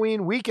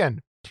Halloween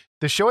weekend.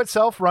 The show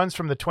itself runs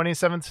from the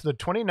 27th to the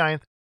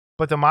 29th,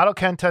 but the model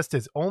contest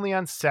is only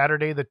on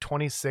Saturday, the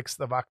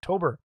 26th of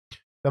October.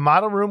 The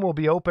model room will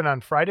be open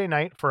on Friday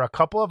night for a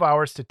couple of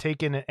hours to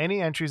take in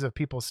any entries of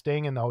people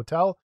staying in the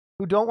hotel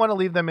who don't want to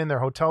leave them in their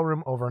hotel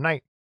room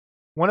overnight.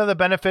 One of the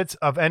benefits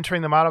of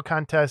entering the model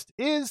contest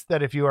is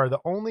that if you are the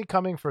only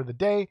coming for the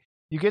day,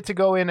 you get to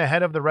go in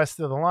ahead of the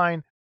rest of the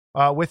line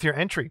with your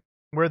entry,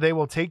 where they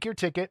will take your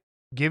ticket,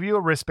 give you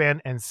a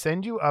wristband, and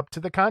send you up to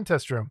the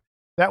contest room.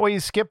 That way you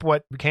skip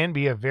what can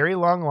be a very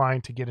long line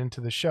to get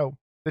into the show.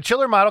 The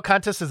Chiller Model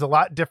Contest is a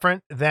lot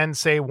different than,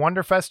 say,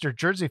 Wonderfest or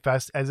Jersey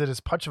Fest, as it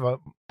is part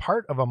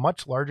of a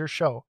much larger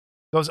show.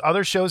 Those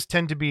other shows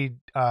tend to be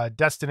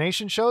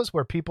destination shows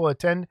where people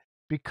attend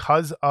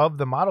because of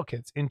the model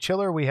kits. In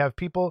Chiller, we have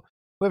people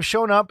who have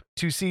shown up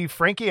to see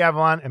Frankie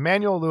Avalon,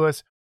 Emmanuel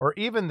Lewis, or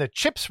even the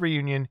Chips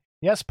reunion.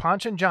 Yes,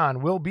 Ponch and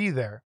John will be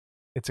there.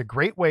 It's a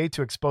great way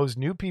to expose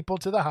new people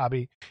to the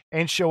hobby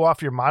and show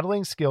off your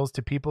modeling skills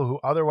to people who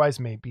otherwise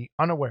may be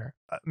unaware.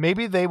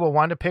 Maybe they will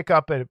want to pick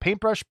up a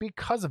paintbrush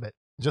because of it.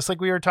 Just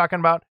like we were talking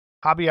about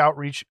hobby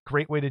outreach,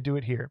 great way to do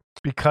it here.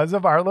 Because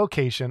of our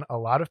location, a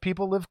lot of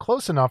people live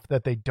close enough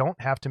that they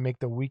don't have to make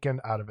the weekend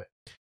out of it.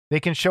 They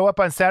can show up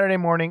on Saturday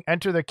morning,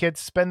 enter their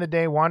kits, spend the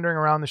day wandering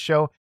around the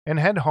show, and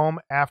head home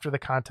after the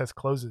contest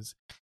closes.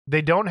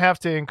 They don't have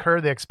to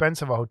incur the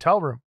expense of a hotel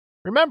room.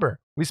 Remember,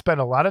 we spend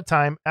a lot of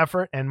time,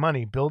 effort, and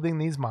money building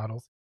these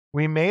models.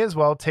 We may as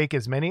well take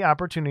as many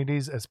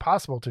opportunities as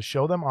possible to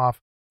show them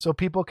off so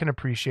people can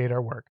appreciate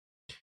our work.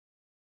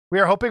 We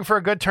are hoping for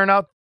a good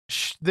turnout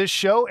this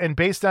show, and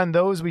based on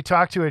those we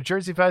talked to at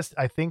Jersey Fest,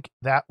 I think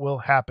that will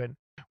happen.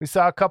 We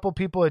saw a couple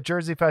people at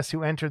Jersey Fest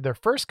who entered their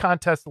first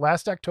contest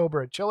last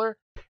October at Chiller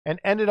and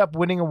ended up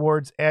winning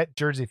awards at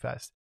Jersey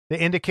Fest. They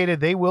indicated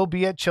they will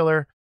be at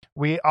Chiller.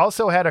 We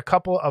also had a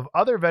couple of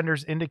other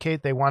vendors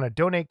indicate they want to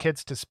donate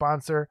kits to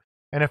sponsor,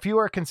 and a few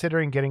are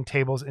considering getting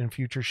tables in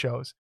future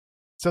shows.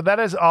 So that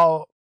is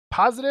all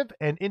positive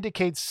and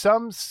indicates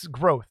some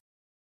growth.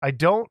 I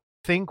don't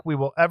think we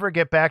will ever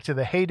get back to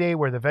the heyday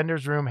where the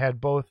vendors room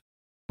had both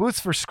booths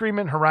for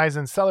Screamin',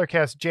 Horizon,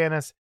 Cellarcast,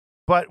 Janus,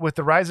 but with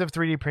the rise of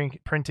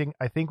 3D printing,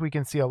 I think we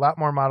can see a lot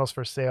more models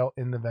for sale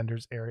in the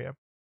vendors area.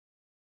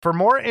 For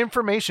more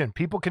information,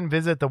 people can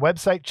visit the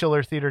website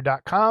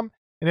chillertheater.com,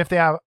 and if they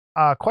have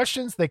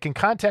questions, they can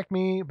contact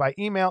me by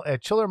email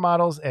at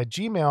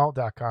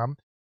chillermodels@gmail.com.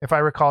 If I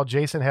recall,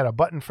 Jason had a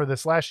button for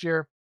this last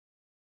year,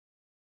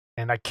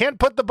 and I can't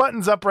put the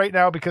buttons up right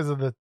now because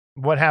of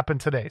what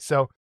happened today.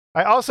 So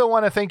I also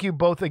want to thank you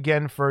both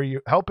again for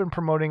your help in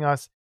promoting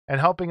us and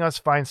helping us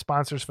find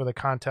sponsors for the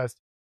contest.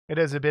 It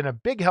has been a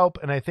big help,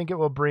 and I think it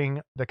will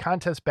bring the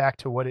contest back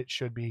to what it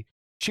should be.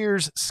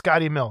 Cheers,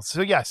 Scotty Mills.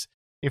 So yes,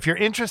 if you're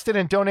interested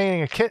in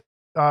donating a kit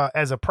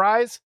as a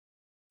prize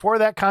for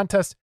that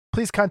contest,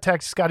 please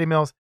contact Scotty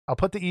Mills. I'll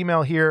put the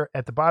email here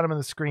at the bottom of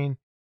the screen.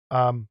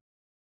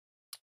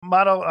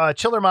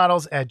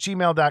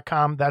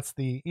 Chillermodels@gmail.com. That's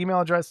the email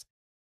address.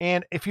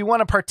 And if you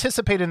want to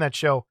participate in that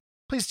show,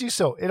 please do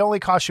so. It only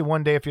costs you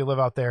one day if you live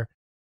out there.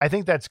 I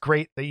think that's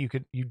great that you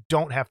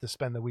don't have to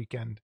spend the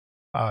weekend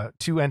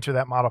to enter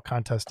that model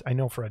contest. I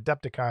know for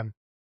Adepticon,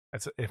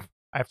 if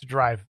I have to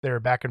drive there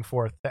back and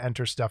forth to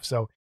enter stuff.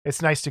 So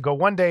it's nice to go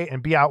one day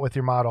and be out with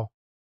your model.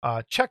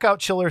 Check out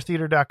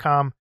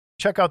chillertheater.com.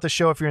 Check out the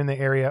show if you're in the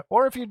area,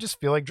 or if you just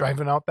feel like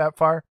driving out that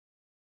far,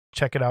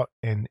 check it out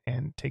and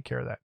take care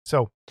of that.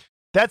 So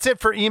that's it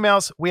for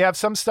emails. We have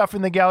some stuff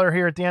in the gallery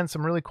here at the end,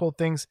 some really cool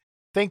things.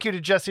 Thank you to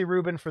Jesse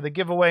Rubin for the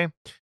giveaway.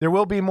 There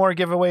will be more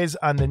giveaways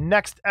on the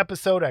next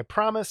episode, I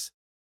promise.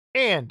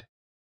 And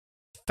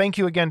thank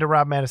you again to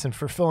Rob Mattison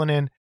for filling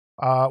in.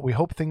 We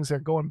hope things are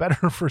going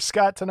better for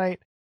Scott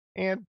tonight.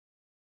 And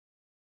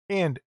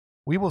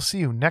we will see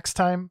you next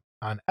time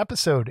on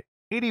episode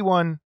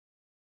 81.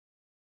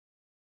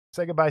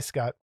 Say goodbye,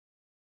 Scott.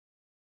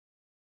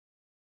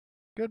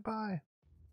 Goodbye.